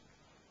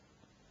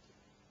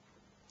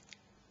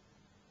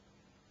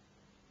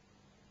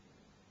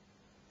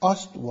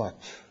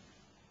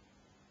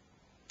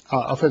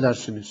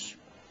affedersiniz,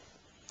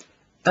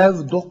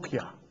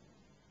 Evdokya,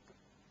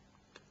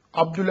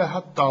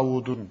 Abdülehad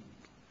Davud'un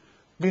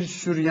bir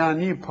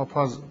Süryani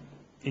papaz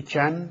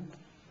iken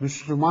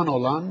Müslüman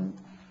olan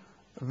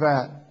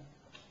ve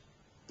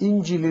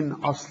İncil'in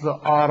aslı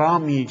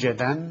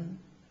Aramice'den,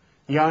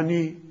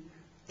 yani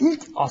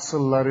ilk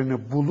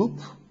asıllarını bulup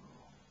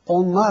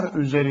onlar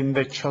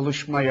üzerinde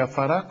çalışma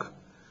yaparak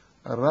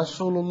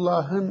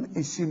Resulullah'ın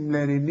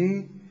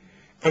isimlerini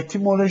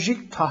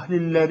etimolojik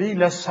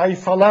tahlilleriyle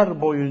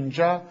sayfalar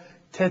boyunca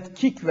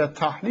tetkik ve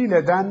tahlil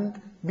eden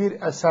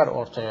bir eser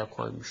ortaya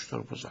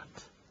koymuştur bu zat.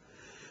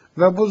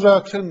 Ve bu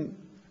zatın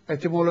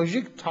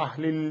etimolojik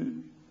tahlil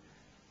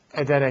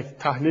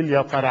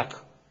yaparak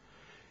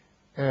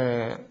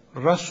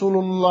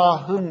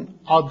Resulullah'ın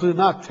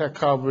adına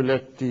tekabül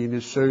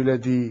ettiğini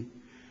söylediği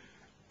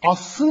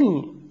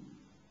asıl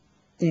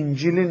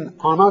İncil'in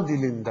ana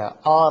dilinde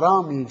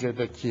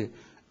Aramice'deki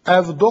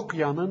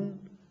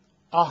Evdokya'nın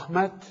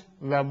Ahmet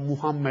ve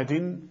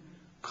Muhammed'in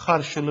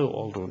karşılığı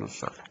olduğunu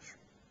söyler.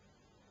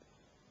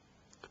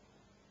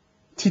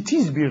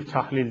 Titiz bir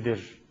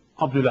tahlildir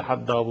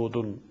Abdülehad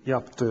Davud'un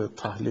yaptığı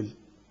tahlil.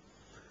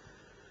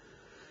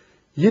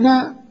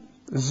 Yine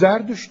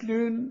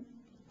Zerdüştlüğün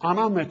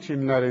ana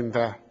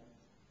metinlerinde,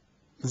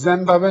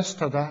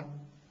 Zendavesta'da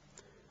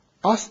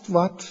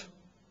Astvat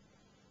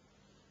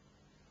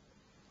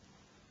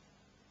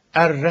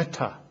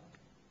Erreta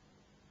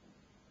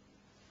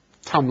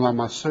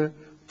tamlaması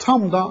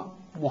tam da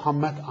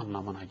Muhammed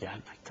anlamına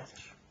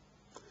gelmektedir.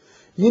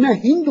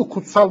 Yine Hindu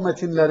kutsal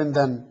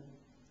metinlerinden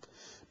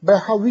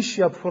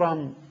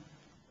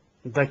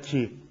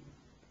F5uoteYVsI'daki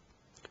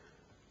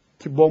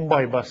ki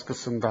Bombay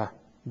baskısında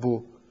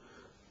bu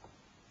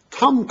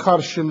tam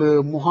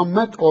karşılığı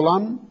Muhammed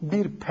olan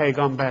bir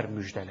peygamber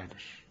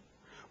müjdelenir.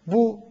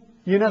 Bu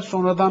yine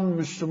sonradan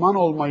Müslüman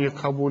olmayı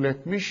kabul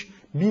etmiş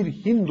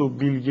bir Hindu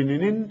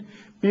bilgininin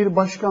bir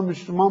başka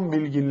Müslüman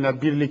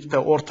bilginle birlikte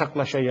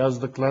ortaklaşa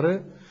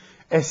yazdıkları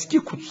eski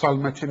kutsal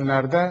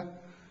metinlerde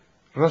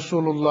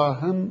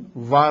Resulullah'ın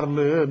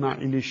varlığına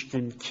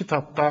ilişkin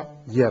kitapta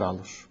yer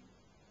alır.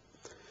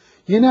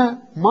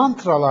 Yine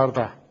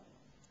mantralarda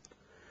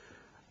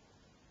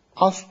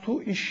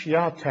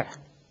F5uoteYVsI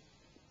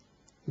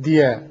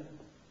diye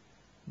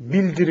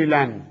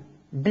bildirilen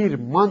bir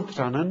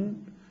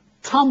mantranın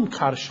tam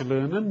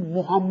karşılığının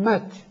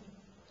Muhammed,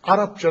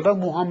 Arapçada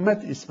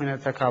Muhammed ismine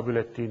tekabül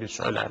ettiğini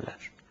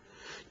söylerler.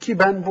 Ki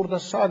ben burada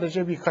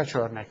sadece birkaç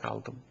örnek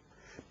aldım.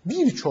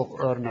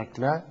 Birçok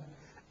örnekle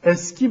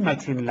eski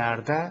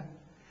metinlerde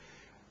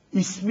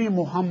ismi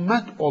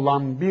Muhammed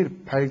olan bir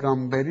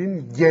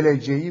peygamberin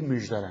geleceği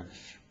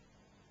müjdelenir.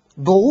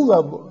 Doğu ve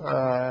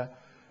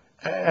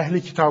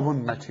ehli kitabın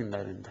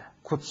metinlerinde,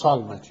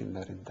 kutsal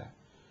metinlerinde,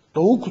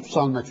 Doğu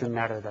kutsal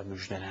metinlerde de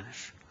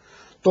müjdelenir.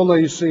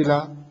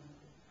 Dolayısıyla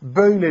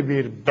böyle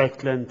bir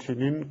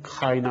beklentinin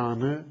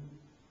kaynağını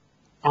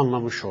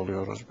anlamış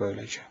oluyoruz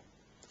böylece.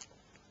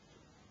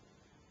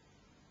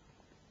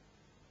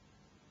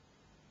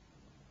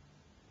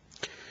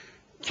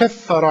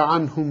 Keffara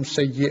anhum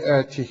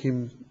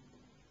seyyiatihim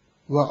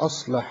ve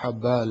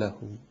aslaha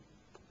balahum.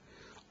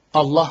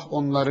 Allah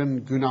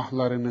onların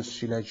günahlarını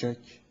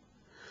silecek,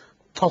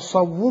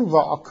 tasavvur ve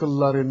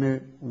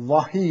akıllarını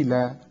vahiy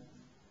ile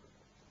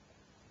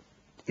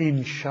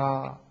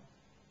inşa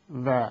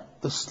ve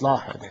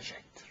ıslah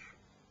edecektir.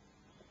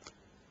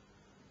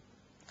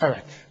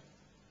 Evet,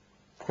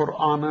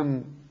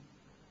 Kur'an'ın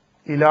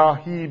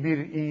ilahi bir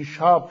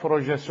inşa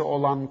projesi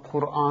olan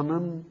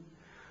Kur'an'ın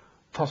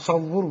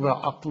tasavvur ve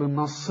aklı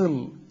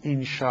nasıl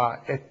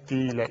inşa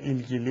ettiğiyle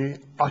ilgili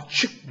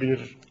açık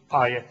bir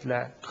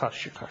ayetle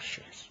karşı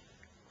karşıyayız.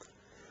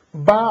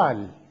 Bal,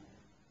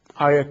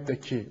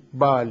 ayetteki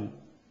bal,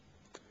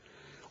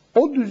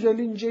 o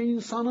düzelince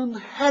insanın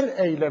her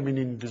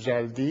eyleminin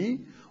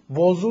düzeldiği,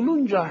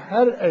 bozulunca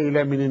her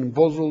eyleminin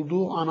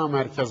bozulduğu ana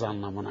merkez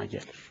anlamına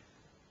gelir.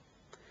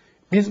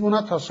 Biz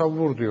buna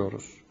tasavvur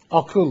diyoruz.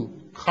 Akıl,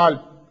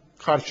 kalp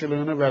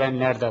karşılığını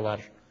verenler de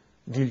var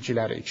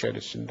dilciler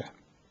içerisinde.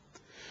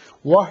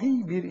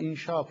 Vahiy bir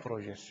inşa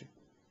projesi.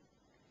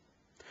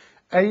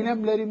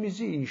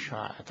 Eylemlerimizi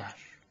inşa eder.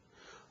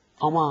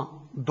 Ama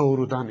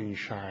doğrudan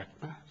inşa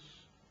etmez.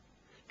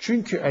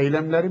 Çünkü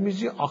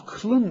eylemlerimizi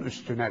aklın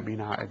üstüne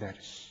bina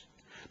ederiz.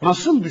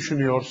 Nasıl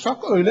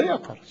düşünüyorsak öyle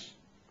yaparız.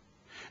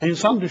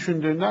 İnsan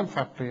düşündüğünden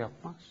farklı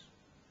yapmaz.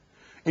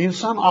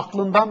 İnsan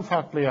aklından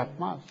farklı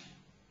yapmaz.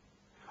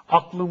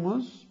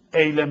 Aklımız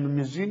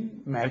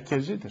eylemimizin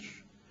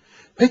merkezidir.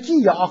 Peki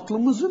ya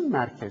aklımızın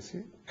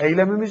merkezi?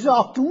 Eylemimizi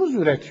aklımız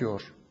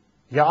üretiyor.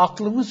 Ya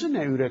aklımızı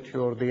ne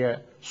üretiyor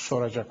diye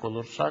soracak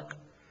olursak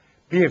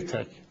bir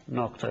tek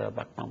noktaya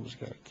bakmamız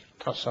gerekir.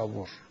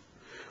 Tasavvur.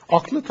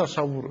 Aklı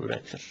tasavvur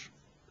üretir.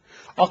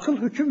 Akıl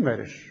hüküm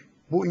verir.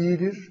 Bu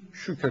iyidir,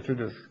 şu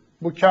kötüdür.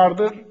 Bu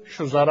kârdır,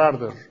 şu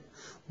zarardır.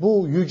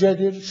 Bu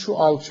yücedir, şu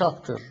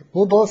alçaktır.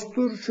 Bu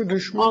dosttur, şu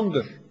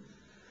düşmandır.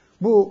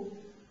 Bu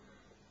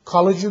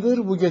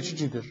kalıcıdır, bu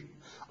geçicidir.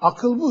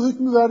 Akıl bu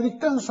hükmü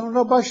verdikten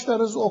sonra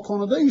başlarız o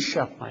konuda iş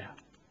yapmaya.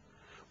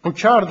 Bu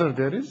kârdır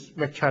deriz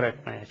ve kâr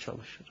etmeye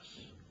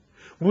çalışırız.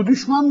 Bu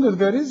düşmandır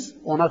deriz,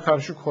 ona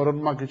karşı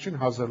korunmak için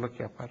hazırlık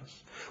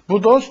yaparız.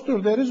 Bu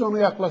dosttur deriz, onu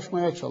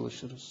yaklaşmaya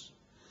çalışırız.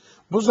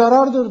 Bu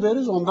zarardır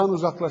deriz, ondan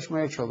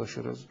uzaklaşmaya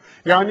çalışırız.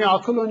 Yani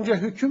akıl önce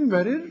hüküm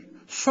verir,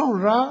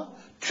 sonra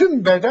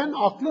tüm beden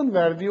aklın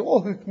verdiği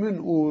o hükmün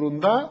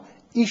uğrunda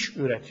iş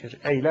üretir,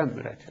 eylem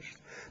üretir.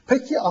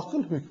 Peki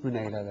akıl hükmü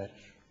neyle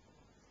verir?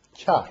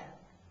 Kâr,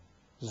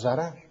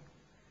 zarar,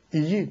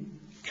 iyi,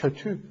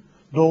 kötü,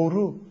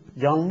 doğru,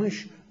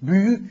 yanlış,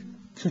 büyük,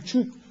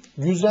 küçük,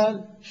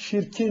 güzel,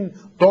 şirkin,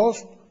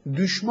 dost,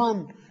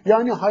 düşman,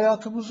 yani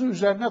hayatımızı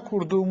üzerine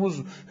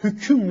kurduğumuz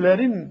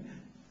hükümlerin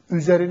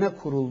üzerine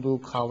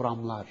kurulduğu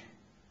kavramlar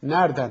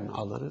nereden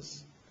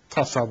alırız?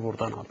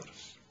 Tasavvurdan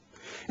alırız.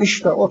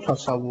 İşte o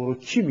tasavvuru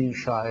kim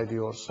inşa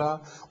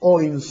ediyorsa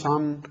o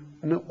insanı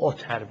o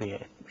terbiye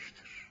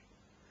etmiştir.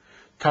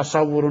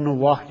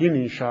 Tasavvurunu vahyin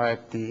inşa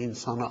ettiği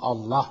insanı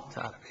Allah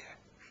terbiye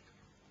etmiştir.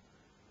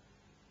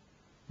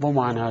 Bu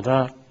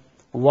manada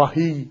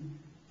vahiy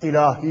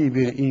ilahi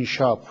bir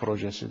inşa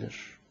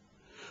projesidir.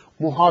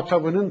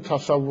 Muhatabının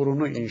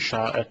tasavvurunu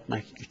inşa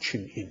etmek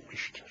için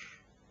inmiştir.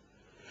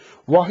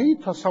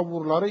 Vahiy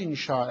tasavvurları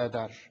inşa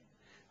eder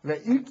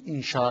ve ilk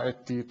inşa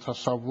ettiği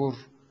tasavvur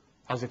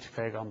Hazreti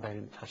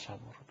Peygamber'in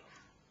tasavvurudur.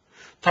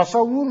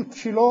 Tasavvur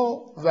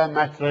kilo ve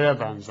metreye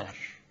benzer.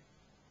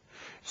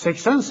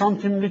 80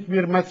 santimlik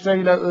bir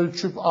metreyle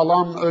ölçüp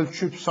alan,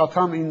 ölçüp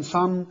satan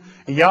insan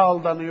ya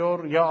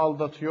aldanıyor, ya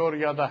aldatıyor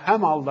ya da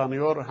hem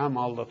aldanıyor hem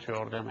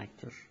aldatıyor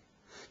demektir.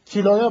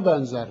 Kiloya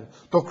benzer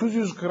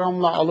 900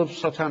 gramla alıp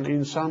satan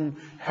insan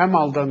hem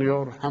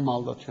aldanıyor hem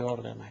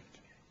aldatıyor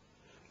demektir.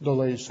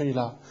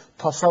 Dolayısıyla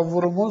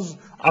tasavvurumuz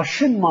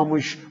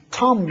aşınmamış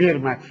tam 1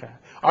 metre,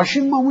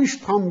 aşınmamış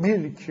tam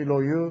 1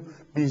 kiloyu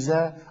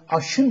bize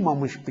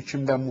aşınmamış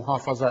biçimde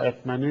muhafaza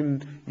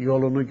etmenin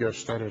yolunu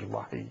gösterir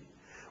vahiy.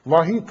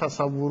 Vahiy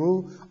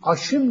tasavvuru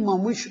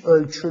aşınmamış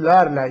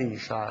ölçülerle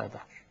inşa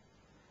eder.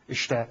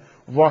 İşte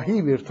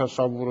vahiy bir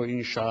tasavvuru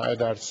inşa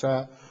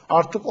ederse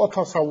artık o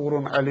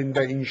tasavvurun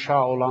elinde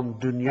inşa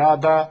olan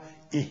dünya da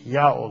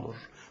ihya olur.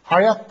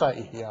 Hayat da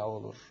ihya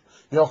olur.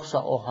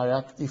 Yoksa o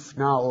hayat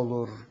ifna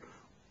olur.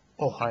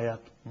 O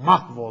hayat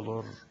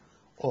mahvolur.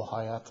 O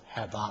hayat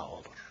heba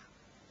olur.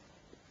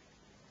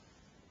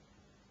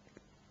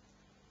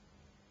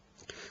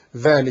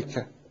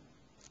 Zalike,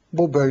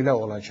 bu böyle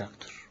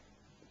olacaktır.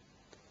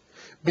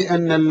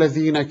 بِأَنَّ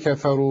الَّذ۪ينَ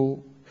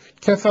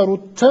كَفَرُوا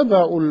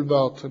اتَّبَعُوا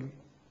الْبَاطِلِ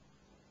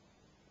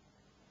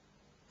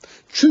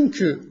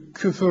Çünkü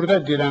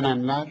küfürde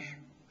direnenler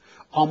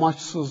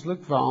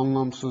amaçsızlık ve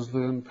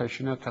anlamsızlığın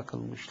peşine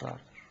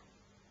takılmışlardır.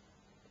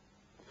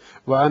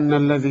 وَأَنَّ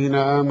الَّذ۪ينَ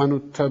آمَنُوا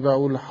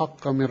اتَّبَعُوا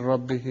الْحَقَّ مِنْ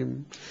رَبِّهِمْ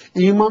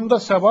İmanda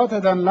sebat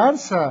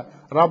edenlerse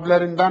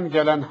Rablerinden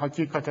gelen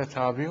hakikate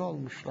tabi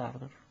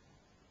olmuşlardır.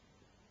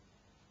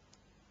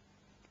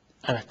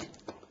 Evet,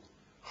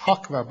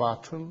 hak ve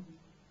batıl,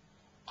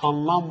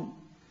 anlam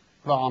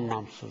ve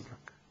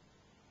anlamsızlık,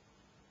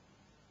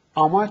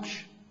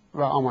 amaç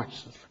ve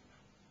amaçsızlık,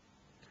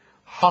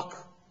 hak,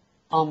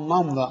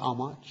 anlam ve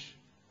amaç,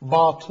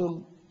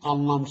 batıl,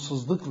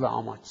 anlamsızlık ve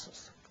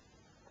amaçsızlık.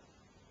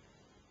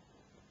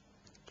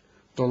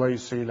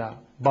 Dolayısıyla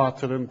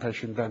batılın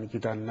peşinden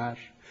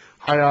gidenler,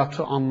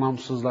 hayatı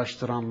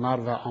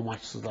anlamsızlaştıranlar ve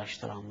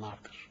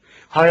amaçsızlaştıranlardır.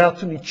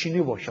 Hayatın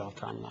içini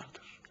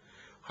boşaltanlardır.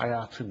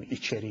 Hayatın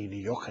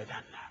içeriğini yok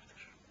edenlerdir.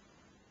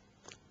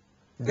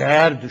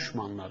 Değer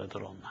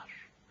düşmanlarıdır onlar.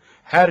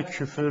 Her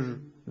küfür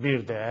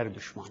bir değer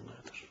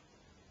düşmanlığıdır.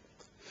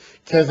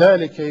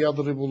 Kezalike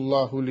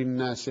yadribullahu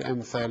linnâsi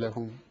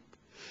emsâlehum.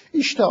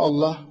 İşte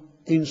Allah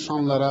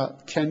insanlara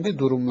kendi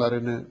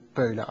durumlarını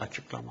böyle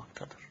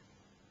açıklamaktadır.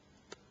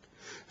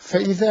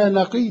 فَاِذَا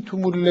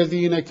لَقِيتُمُ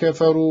الَّذ۪ينَ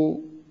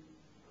كَفَرُوا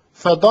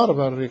فَضَرْبَ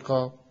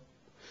الرِّقَابِ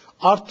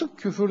Artık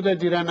küfürde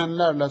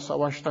direnenlerle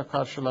savaşta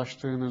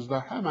karşılaştığınızda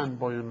hemen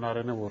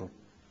boyunlarını vurun.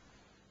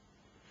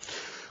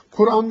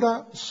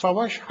 Kur'an'da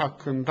savaş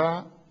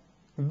hakkında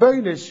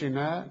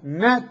böylesine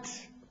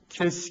net,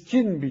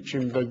 keskin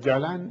biçimde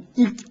gelen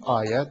ilk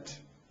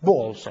ayet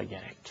bu olsa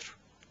gerektir.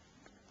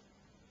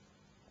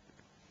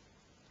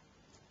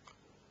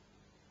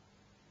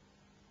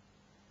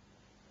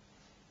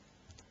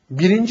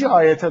 Birinci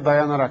ayete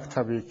dayanarak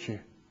tabii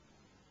ki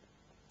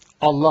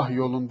Allah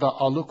yolunda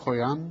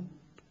alıkoyan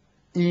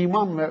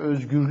iman ve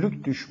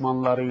özgürlük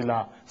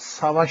düşmanlarıyla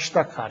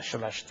savaşta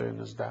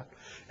karşılaştığınızda,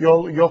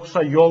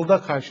 yoksa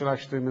yolda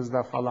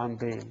karşılaştığınızda falan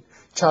değil,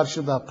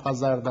 çarşıda,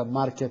 pazarda,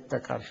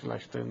 markette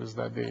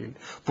karşılaştığınızda değil.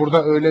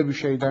 Burada öyle bir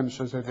şeyden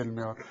söz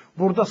edilmiyor.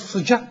 Burada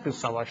sıcak bir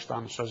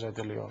savaştan söz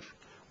ediliyor.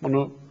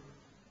 Bunu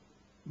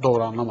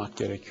doğru anlamak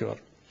gerekiyor.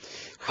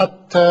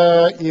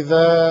 Hatta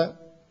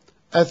izâ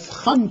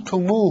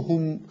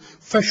اَثْخَنْتُمُوهُمْ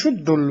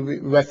فَشُدُّ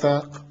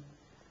الْوَثَاقِ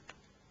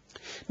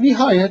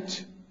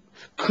Nihayet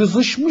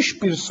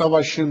kızışmış bir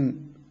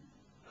savaşın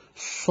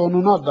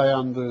sonuna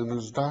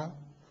dayandığınızda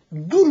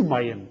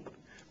durmayın.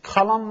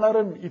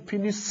 Kalanların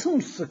ipini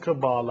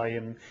sımsıkı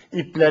bağlayın,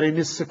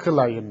 iplerini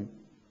sıkılayın.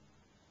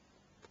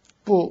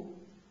 Bu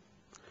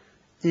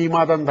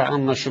imadan da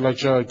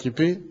anlaşılacağı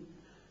gibi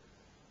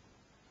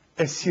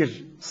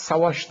esir,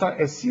 savaşta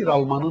esir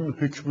almanın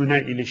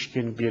hükmüne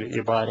ilişkin bir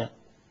ibare.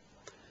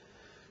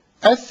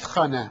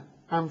 Eshane,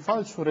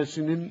 Enfal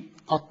suresinin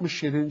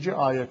 67.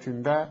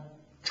 ayetinde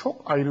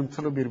çok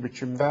ayrıntılı bir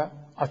biçimde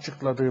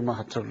açıkladığımı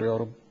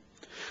hatırlıyorum.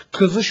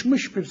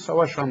 Kızışmış bir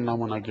savaş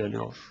anlamına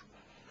geliyor.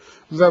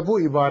 Ve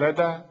bu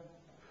ibarede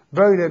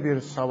böyle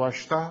bir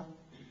savaşta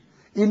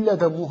ille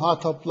de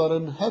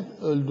muhatapların hep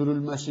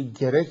öldürülmesi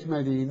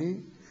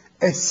gerekmediğini,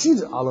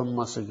 esir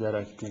alınması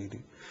gerektiğini,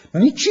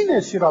 niçin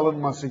esir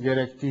alınması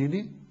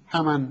gerektiğini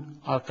hemen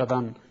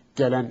arkadan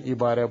gelen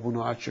ibare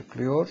bunu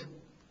açıklıyor.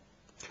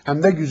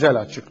 Hem de güzel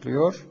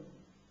açıklıyor.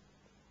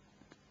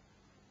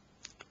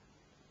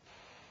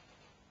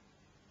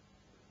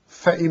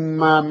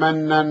 فَإِمَّا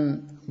مَنًّا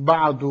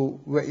بَعْدُ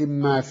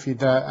وَإِمَّا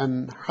فِدَاءً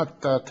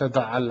حَتَّى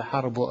تَدَعَ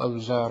الْحَرْبُ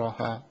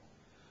أَوْزَارَهَا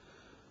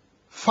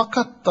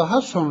Fakat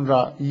daha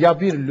sonra ya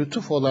bir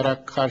lütuf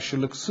olarak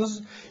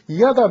karşılıksız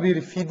ya da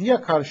bir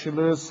fidye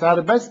karşılığı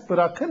serbest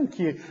bırakın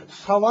ki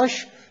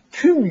savaş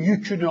tüm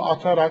yükünü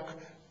atarak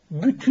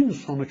bütün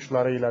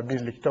sonuçlarıyla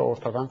birlikte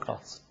ortadan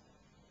kalksın.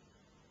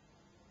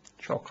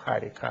 Çok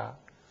harika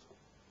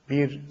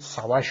bir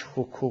savaş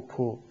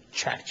hukuku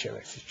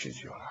çerçevesi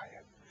çiziyor ayet.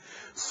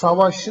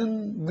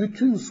 Savaşın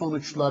bütün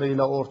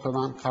sonuçlarıyla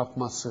ortadan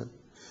kalkması,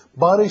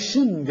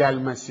 barışın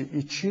gelmesi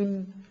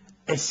için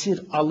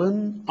esir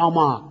alın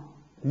ama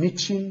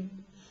niçin?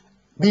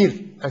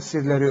 Bir,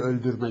 esirleri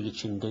öldürmek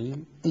için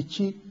değil.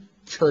 İki,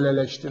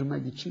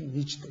 köleleştirmek için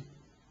hiç değil.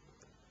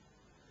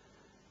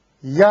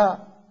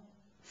 Ya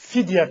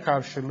fidye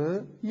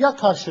karşılığı ya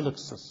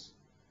karşılıksız.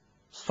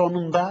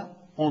 Sonunda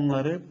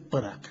onları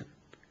bırakın.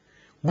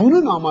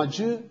 Bunun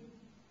amacı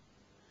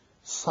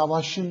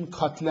savaşın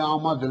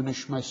katliama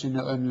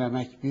dönüşmesini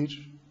önlemek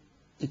bir.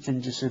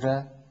 İkincisi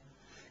de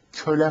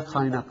köle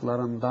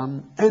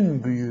kaynaklarından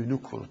en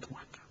büyüğünü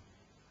kurutmak.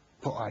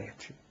 Bu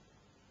ayetin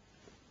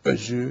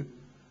özü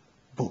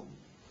bu.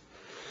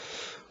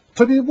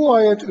 Tabii bu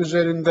ayet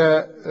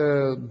üzerinde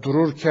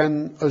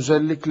dururken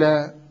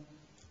özellikle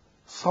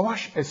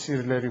savaş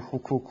esirleri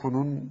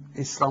hukukunun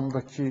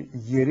İslam'daki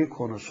yeri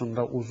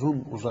konusunda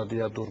uzun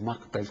uzadıya durmak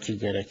belki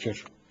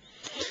gerekir.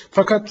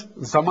 Fakat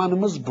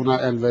zamanımız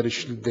buna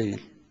elverişli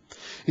değil.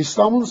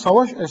 İslam'ın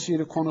savaş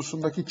esiri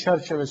konusundaki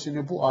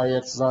çerçevesini bu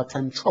ayet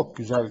zaten çok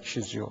güzel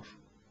çiziyor.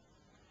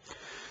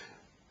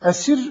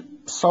 Esir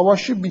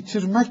savaşı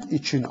bitirmek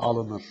için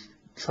alınır,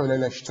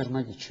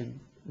 köleleştirmek için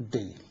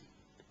değil.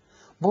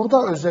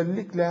 Burada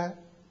özellikle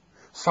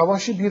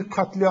savaşı bir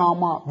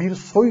katliama, bir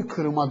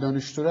soykırıma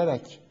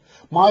dönüştürerek,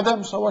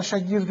 madem savaşa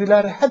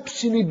girdiler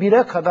hepsini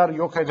bire kadar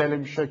yok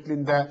edelim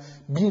şeklinde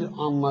bir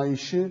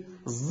anlayışı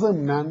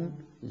zımnen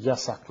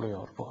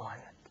yasaklıyor bu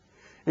ayet.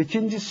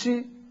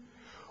 İkincisi,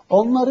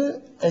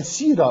 onları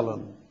esir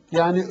alın,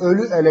 yani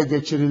ölü ele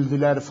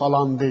geçirildiler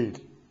falan değil.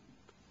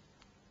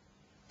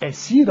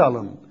 Esir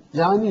alın,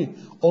 yani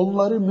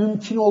onları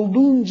mümkün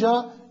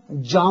olduğunca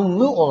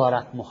canlı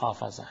olarak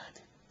muhafaza edin.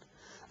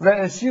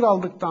 Ve esir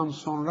aldıktan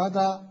sonra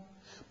da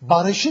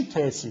barışı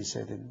tesis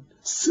edin.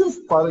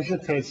 Sırf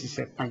barışı tesis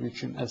etmek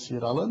için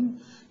esir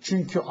alın.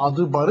 Çünkü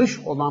adı barış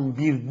olan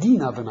bir din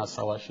adına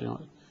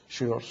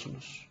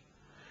savaşıyorsunuz.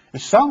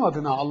 İslam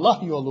adına Allah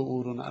yolu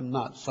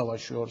uğruna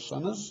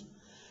savaşıyorsanız,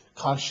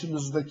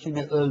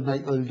 karşınızdakini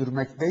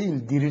öldürmek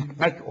değil,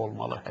 diriltmek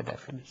olmalı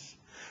hedefiniz.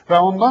 Ve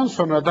ondan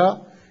sonra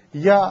da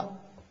ya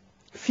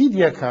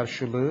fidye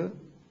karşılığı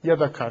ya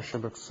da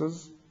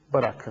karşılıksız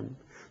bırakın.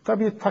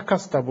 Tabii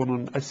takas da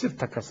bunun, esir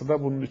takası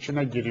da bunun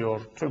içine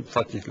giriyor tüm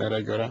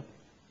fakihlere göre.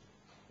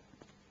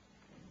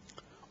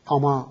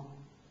 Ama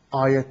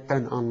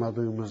ayetten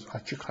anladığımız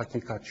açık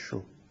hakikat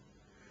şu: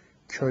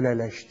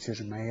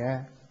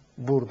 köleleştirmeye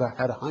burada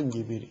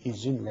herhangi bir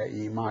izin ve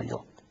ima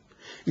yok.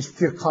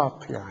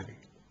 İstirkak, yani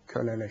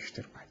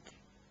köleleştirmek.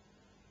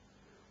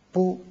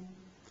 Bu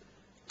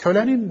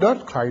kölenin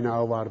 4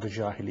 kaynağı vardı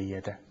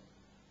cahiliyede.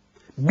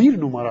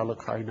 1 numaralı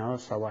kaynağı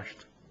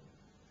savaştı.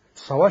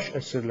 Savaş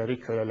esirleri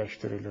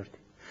köleleştirilirdi.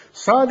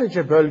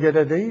 Sadece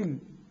bölgede değil,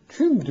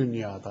 tüm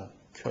dünyada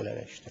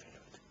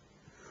köleleştirilirdi.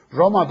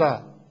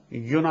 Roma'da,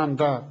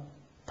 Yunan'da,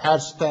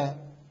 Pers'te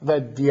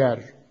ve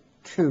diğer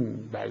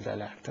tüm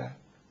beldelerde,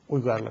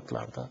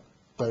 uygarlıklarda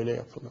böyle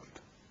yapılırdı.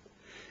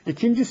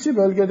 İkincisi,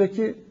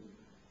 bölgedeki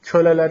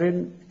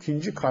kölelerin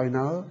ikinci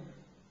kaynağı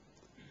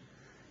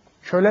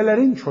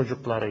kölelerin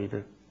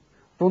çocuklarıydı.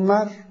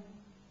 Bunlar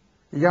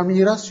ya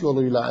miras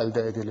yoluyla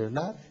elde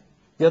edilirler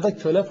ya da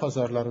köle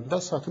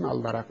pazarlarında satın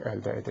alınarak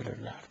elde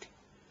edilirlerdi.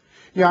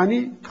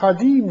 Yani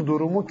kadim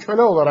durumu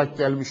köle olarak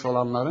gelmiş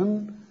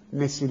olanların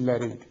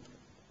nesilleriydi.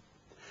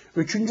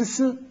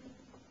 Üçüncüsü,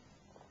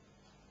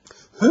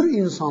 hür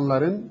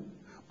insanların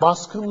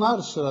baskınlar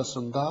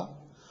sırasında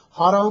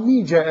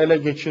haramice ele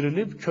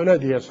geçirilip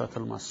köle diye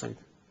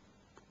satılmasıydı.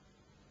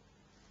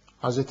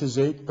 Hazreti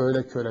Zeyd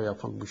böyle köle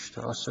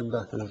yapılmıştı.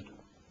 Aslında hürdü.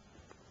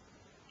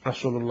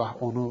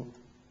 Resulullah onu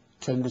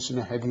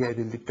kendisine hediye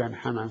edildikten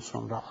hemen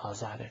azat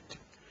azat etti.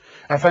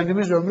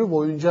 Efendimiz ömrü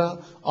boyunca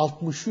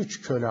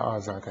 63 köle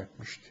azat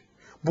etmişti.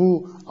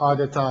 Bu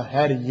adeta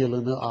her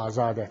yılını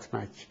azat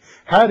etmek,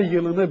 her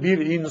yılını bir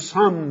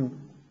insan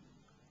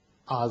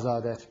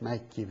azat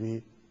etmek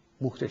gibi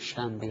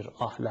muhteşem bir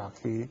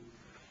ahlaki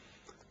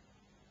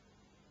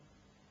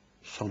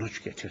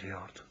sonuç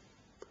getiriyordu.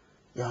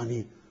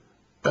 Yani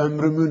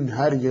ömrümün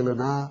her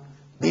yılına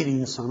bir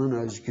insanın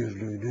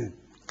özgürlüğünü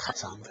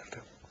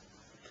kazandırdım.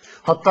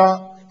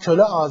 Hatta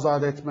köle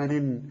azat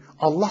etmenin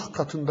Allah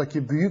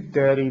katındaki büyük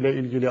değeriyle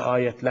ilgili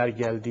ayetler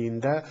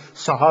geldiğinde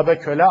sahabe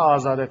köle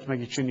azat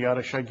etmek için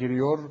yarışa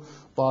giriyor.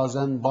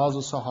 Bazen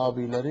bazı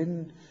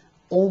sahabilerin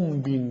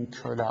 10.000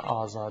 köle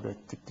azat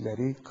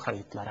ettikleri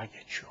kayıtlara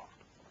geçiyor.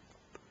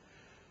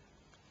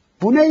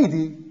 Bu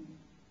neydi?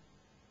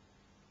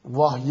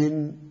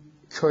 Vahyin,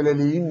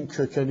 köleliğin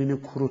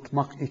kökenini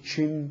kurutmak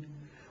için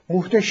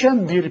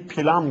muhteşem bir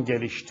plan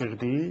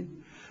geliştirdiği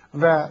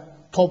ve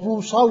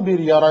toplumsal bir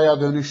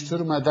yaraya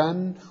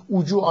dönüştürmeden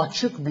ucu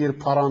açık bir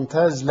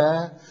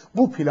parantezle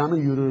bu planı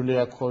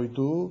yürürlüğe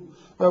koyduğu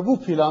ve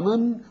bu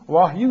planın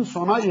vahyin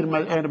sona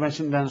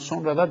ermesinden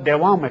sonra da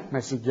devam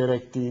etmesi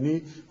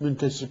gerektiğini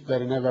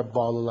müntesiplerine ve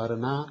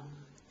bağlılarına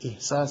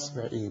ihsas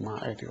ve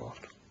ima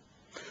ediyordu.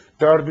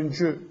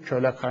 4.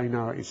 köle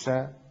kaynağı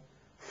ise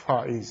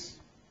faiz.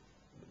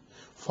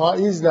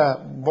 Faizle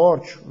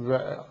borç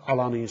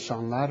alan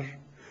insanlar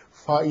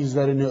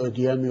faizlerini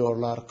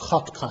ödeyemiyorlar.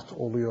 Kat kat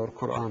oluyor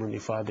Kur'an'ın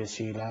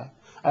ifadesiyle.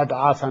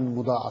 Ed'afen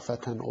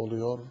mudaafeten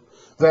oluyor.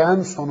 Ve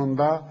en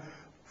sonunda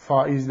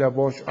faizle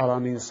borç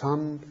alan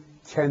insan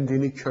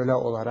kendini köle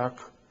olarak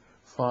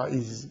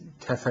faiz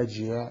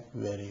tefeciye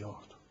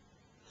veriyordu.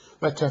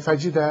 Ve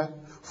tefeci de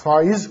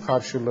faiz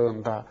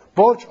karşılığında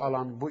borç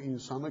alan bu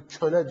insanı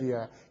köle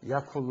diye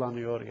ya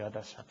kullanıyor ya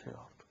da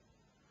satıyordu.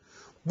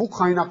 Bu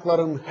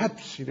kaynakların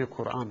hepsini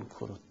Kur'an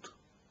kuruttu.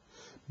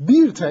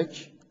 Bir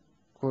tek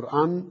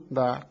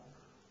Kur'an'da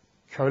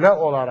köle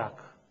olarak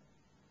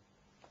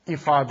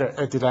ifade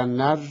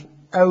edilenler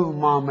ev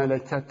ma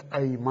meleket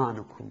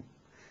eymanukum.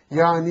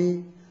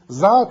 Yani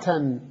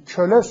zaten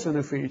köle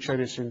sınıfı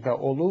içerisinde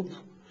olup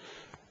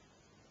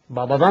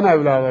babadan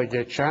evlada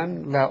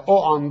geçen ve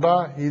o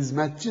anda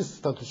hizmetçi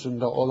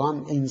statüsünde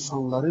olan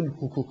insanların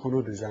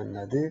hukukunu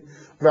düzenledi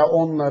ve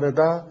onları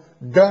da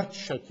 4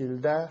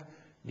 şekilde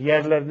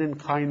diğerlerinin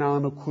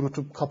kaynağını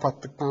kurutup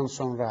kapattıktan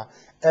sonra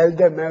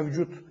elde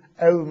mevcut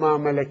ev ma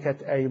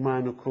meleket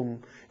eymanukum,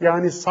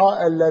 yani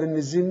sağ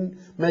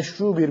ellerinizin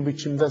meşru bir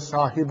biçimde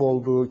sahip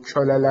olduğu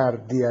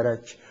köleler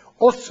diyerek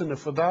o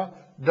sınıfı da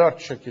 4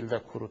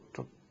 şekilde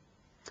kuruttu.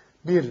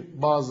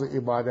 Bazı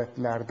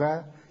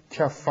ibadetlerde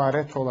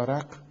kefaret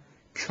olarak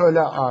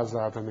köle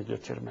azadını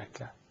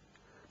getirmekle.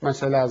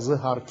 Mesela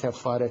zihar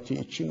kefareti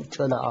için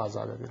köle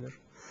azat edilir.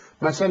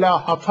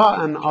 Mesela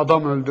hataen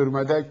adam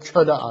öldürmede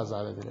köle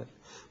azat edilir.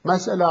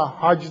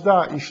 Mesela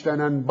hacda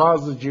işlenen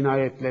bazı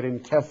cinayetlerin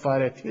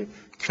kefareti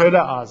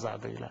köle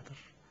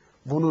azadıyladır.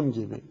 Bunun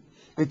gibi.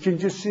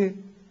 İkincisi,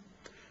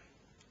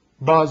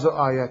 bazı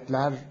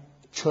ayetler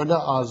köle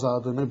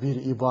azadını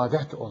bir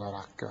ibadet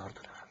olarak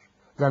gördüler.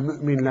 Ve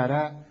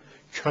müminlere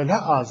köle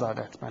azat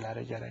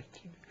etmeleri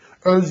gerektiğini,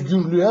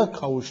 özgürlüğe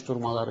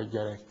kavuşturmaları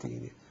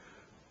gerektiğini,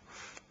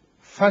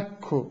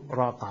 fekku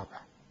rakabe,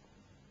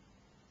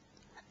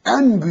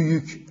 en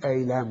büyük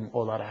eylem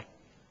olarak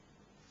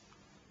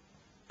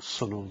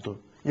sunuldu.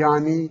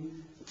 Yani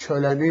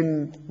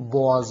kölenin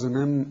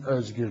boğazının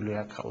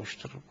özgürlüğe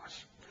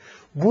kavuşturulması.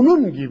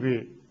 Bunun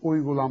gibi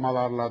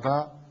uygulamalarla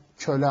da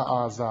köle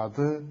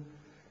azadı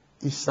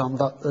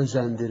İslam'da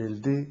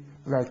özendirildi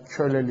ve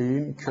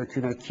köleliğin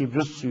köküne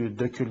kibrit suyu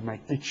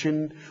dökülmek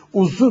için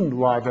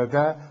uzun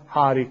vadede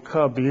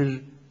harika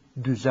bir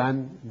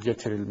düzen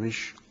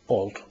getirilmiş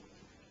oldu.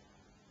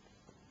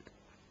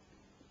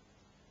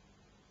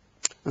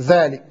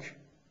 Zalik,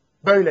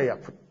 böyle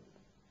yapın.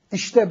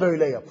 İşte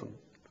böyle yapın.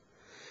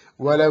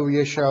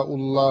 وَلَوْ يَشَاءُ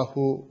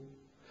اللّٰهُ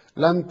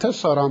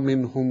لَنْتَصَرَ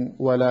مِنْهُمْ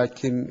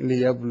وَلَكِنْ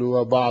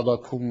لِيَبْلُوَ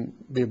بَعْضَكُمْ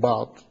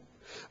بِبَعْضٍ.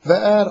 Ve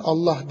eğer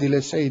Allah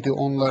dileseydi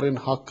onların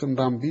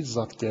hakkından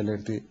bizzat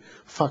gelirdi.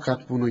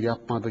 Fakat bunu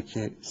yapmadı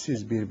ki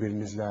siz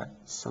birbirinizle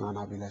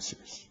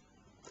sınanabilirsiniz.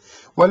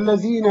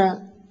 وَالَّذ۪ينَ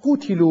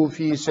قُتِلُوا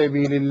ف۪ي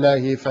سَب۪يلِ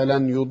اللّٰهِ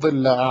فَلَنْ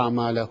يُضِلَّ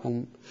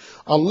أَعْمَالَهُمْ.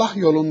 Allah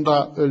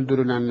yolunda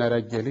öldürülenlere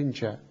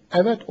gelince,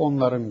 evet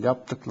onların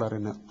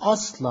yaptıklarını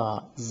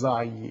asla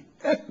zayi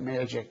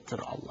etmeyecektir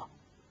Allah.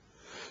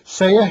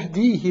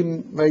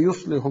 سَيَهْد۪يهِمْ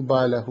وَيُصْلِحُ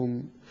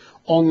بَالَهُمْ.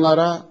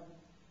 Onlara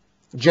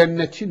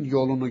cennetin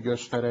yolunu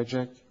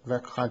gösterecek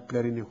ve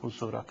kalplerini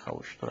huzura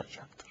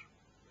kavuşturacaktır.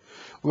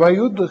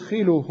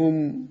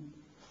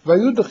 وَيُدْخِلُهُمُ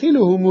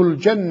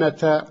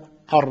الْجَنَّةَ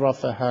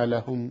عَرَّفَهَا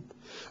لَهُمْ.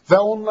 Ve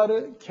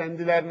onları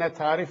kendilerine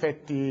tarif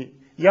ettiği,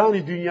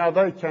 yani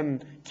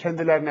dünyadayken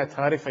kendilerine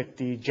tarif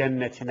ettiği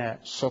cennetine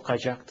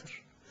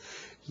sokacaktır.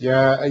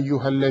 Ya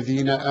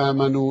eyyühellezine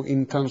amenu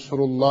in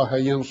tensurullaha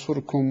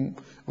yensurkum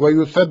ve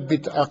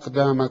yuthabbit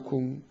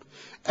akdamakum.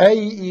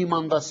 Ey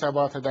imanda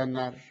sebat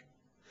edenler!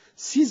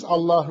 Siz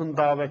Allah'ın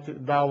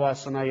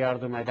davasına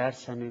yardım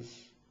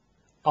ederseniz,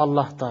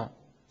 Allah da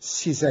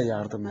size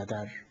yardım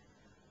eder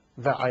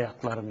ve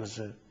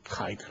ayaklarınızı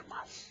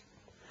kaydırmaz.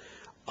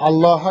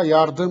 Allah'a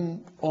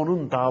yardım,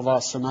 onun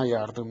davasına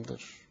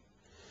yardımdır.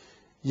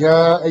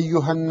 Ya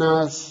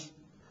eyyuhennâs,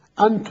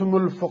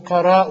 entumul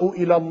fukarâ'u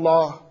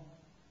ilallah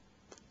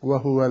ve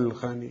huvel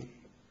gani.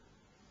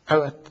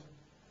 Evet,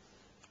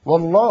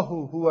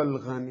 vallahu huvel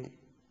gani.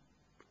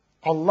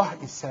 Allah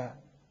ise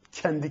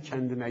kendi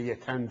kendine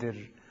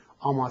yetendir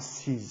ama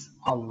siz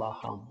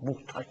Allah'a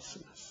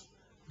muhtaçsınız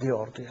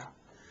diyordu ya.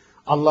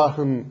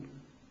 Allah'ın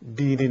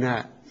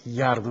dinine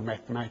yardım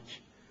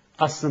etmek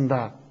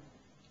aslında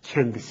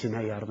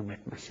kendisine yardım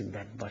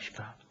etmesinden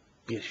başka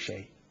bir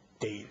şey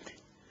değildi.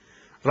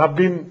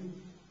 Rabbim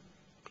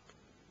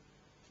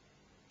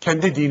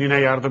kendi dinine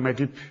yardım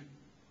edip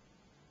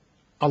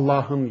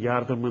Allah'ın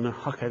yardımını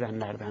hak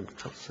edenlerden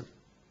kılsın.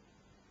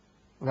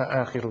 Ve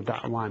ahiru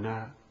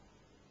da'vana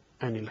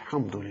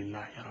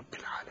enilhamdülillahi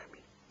rabbil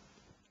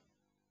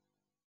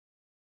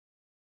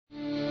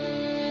alemin.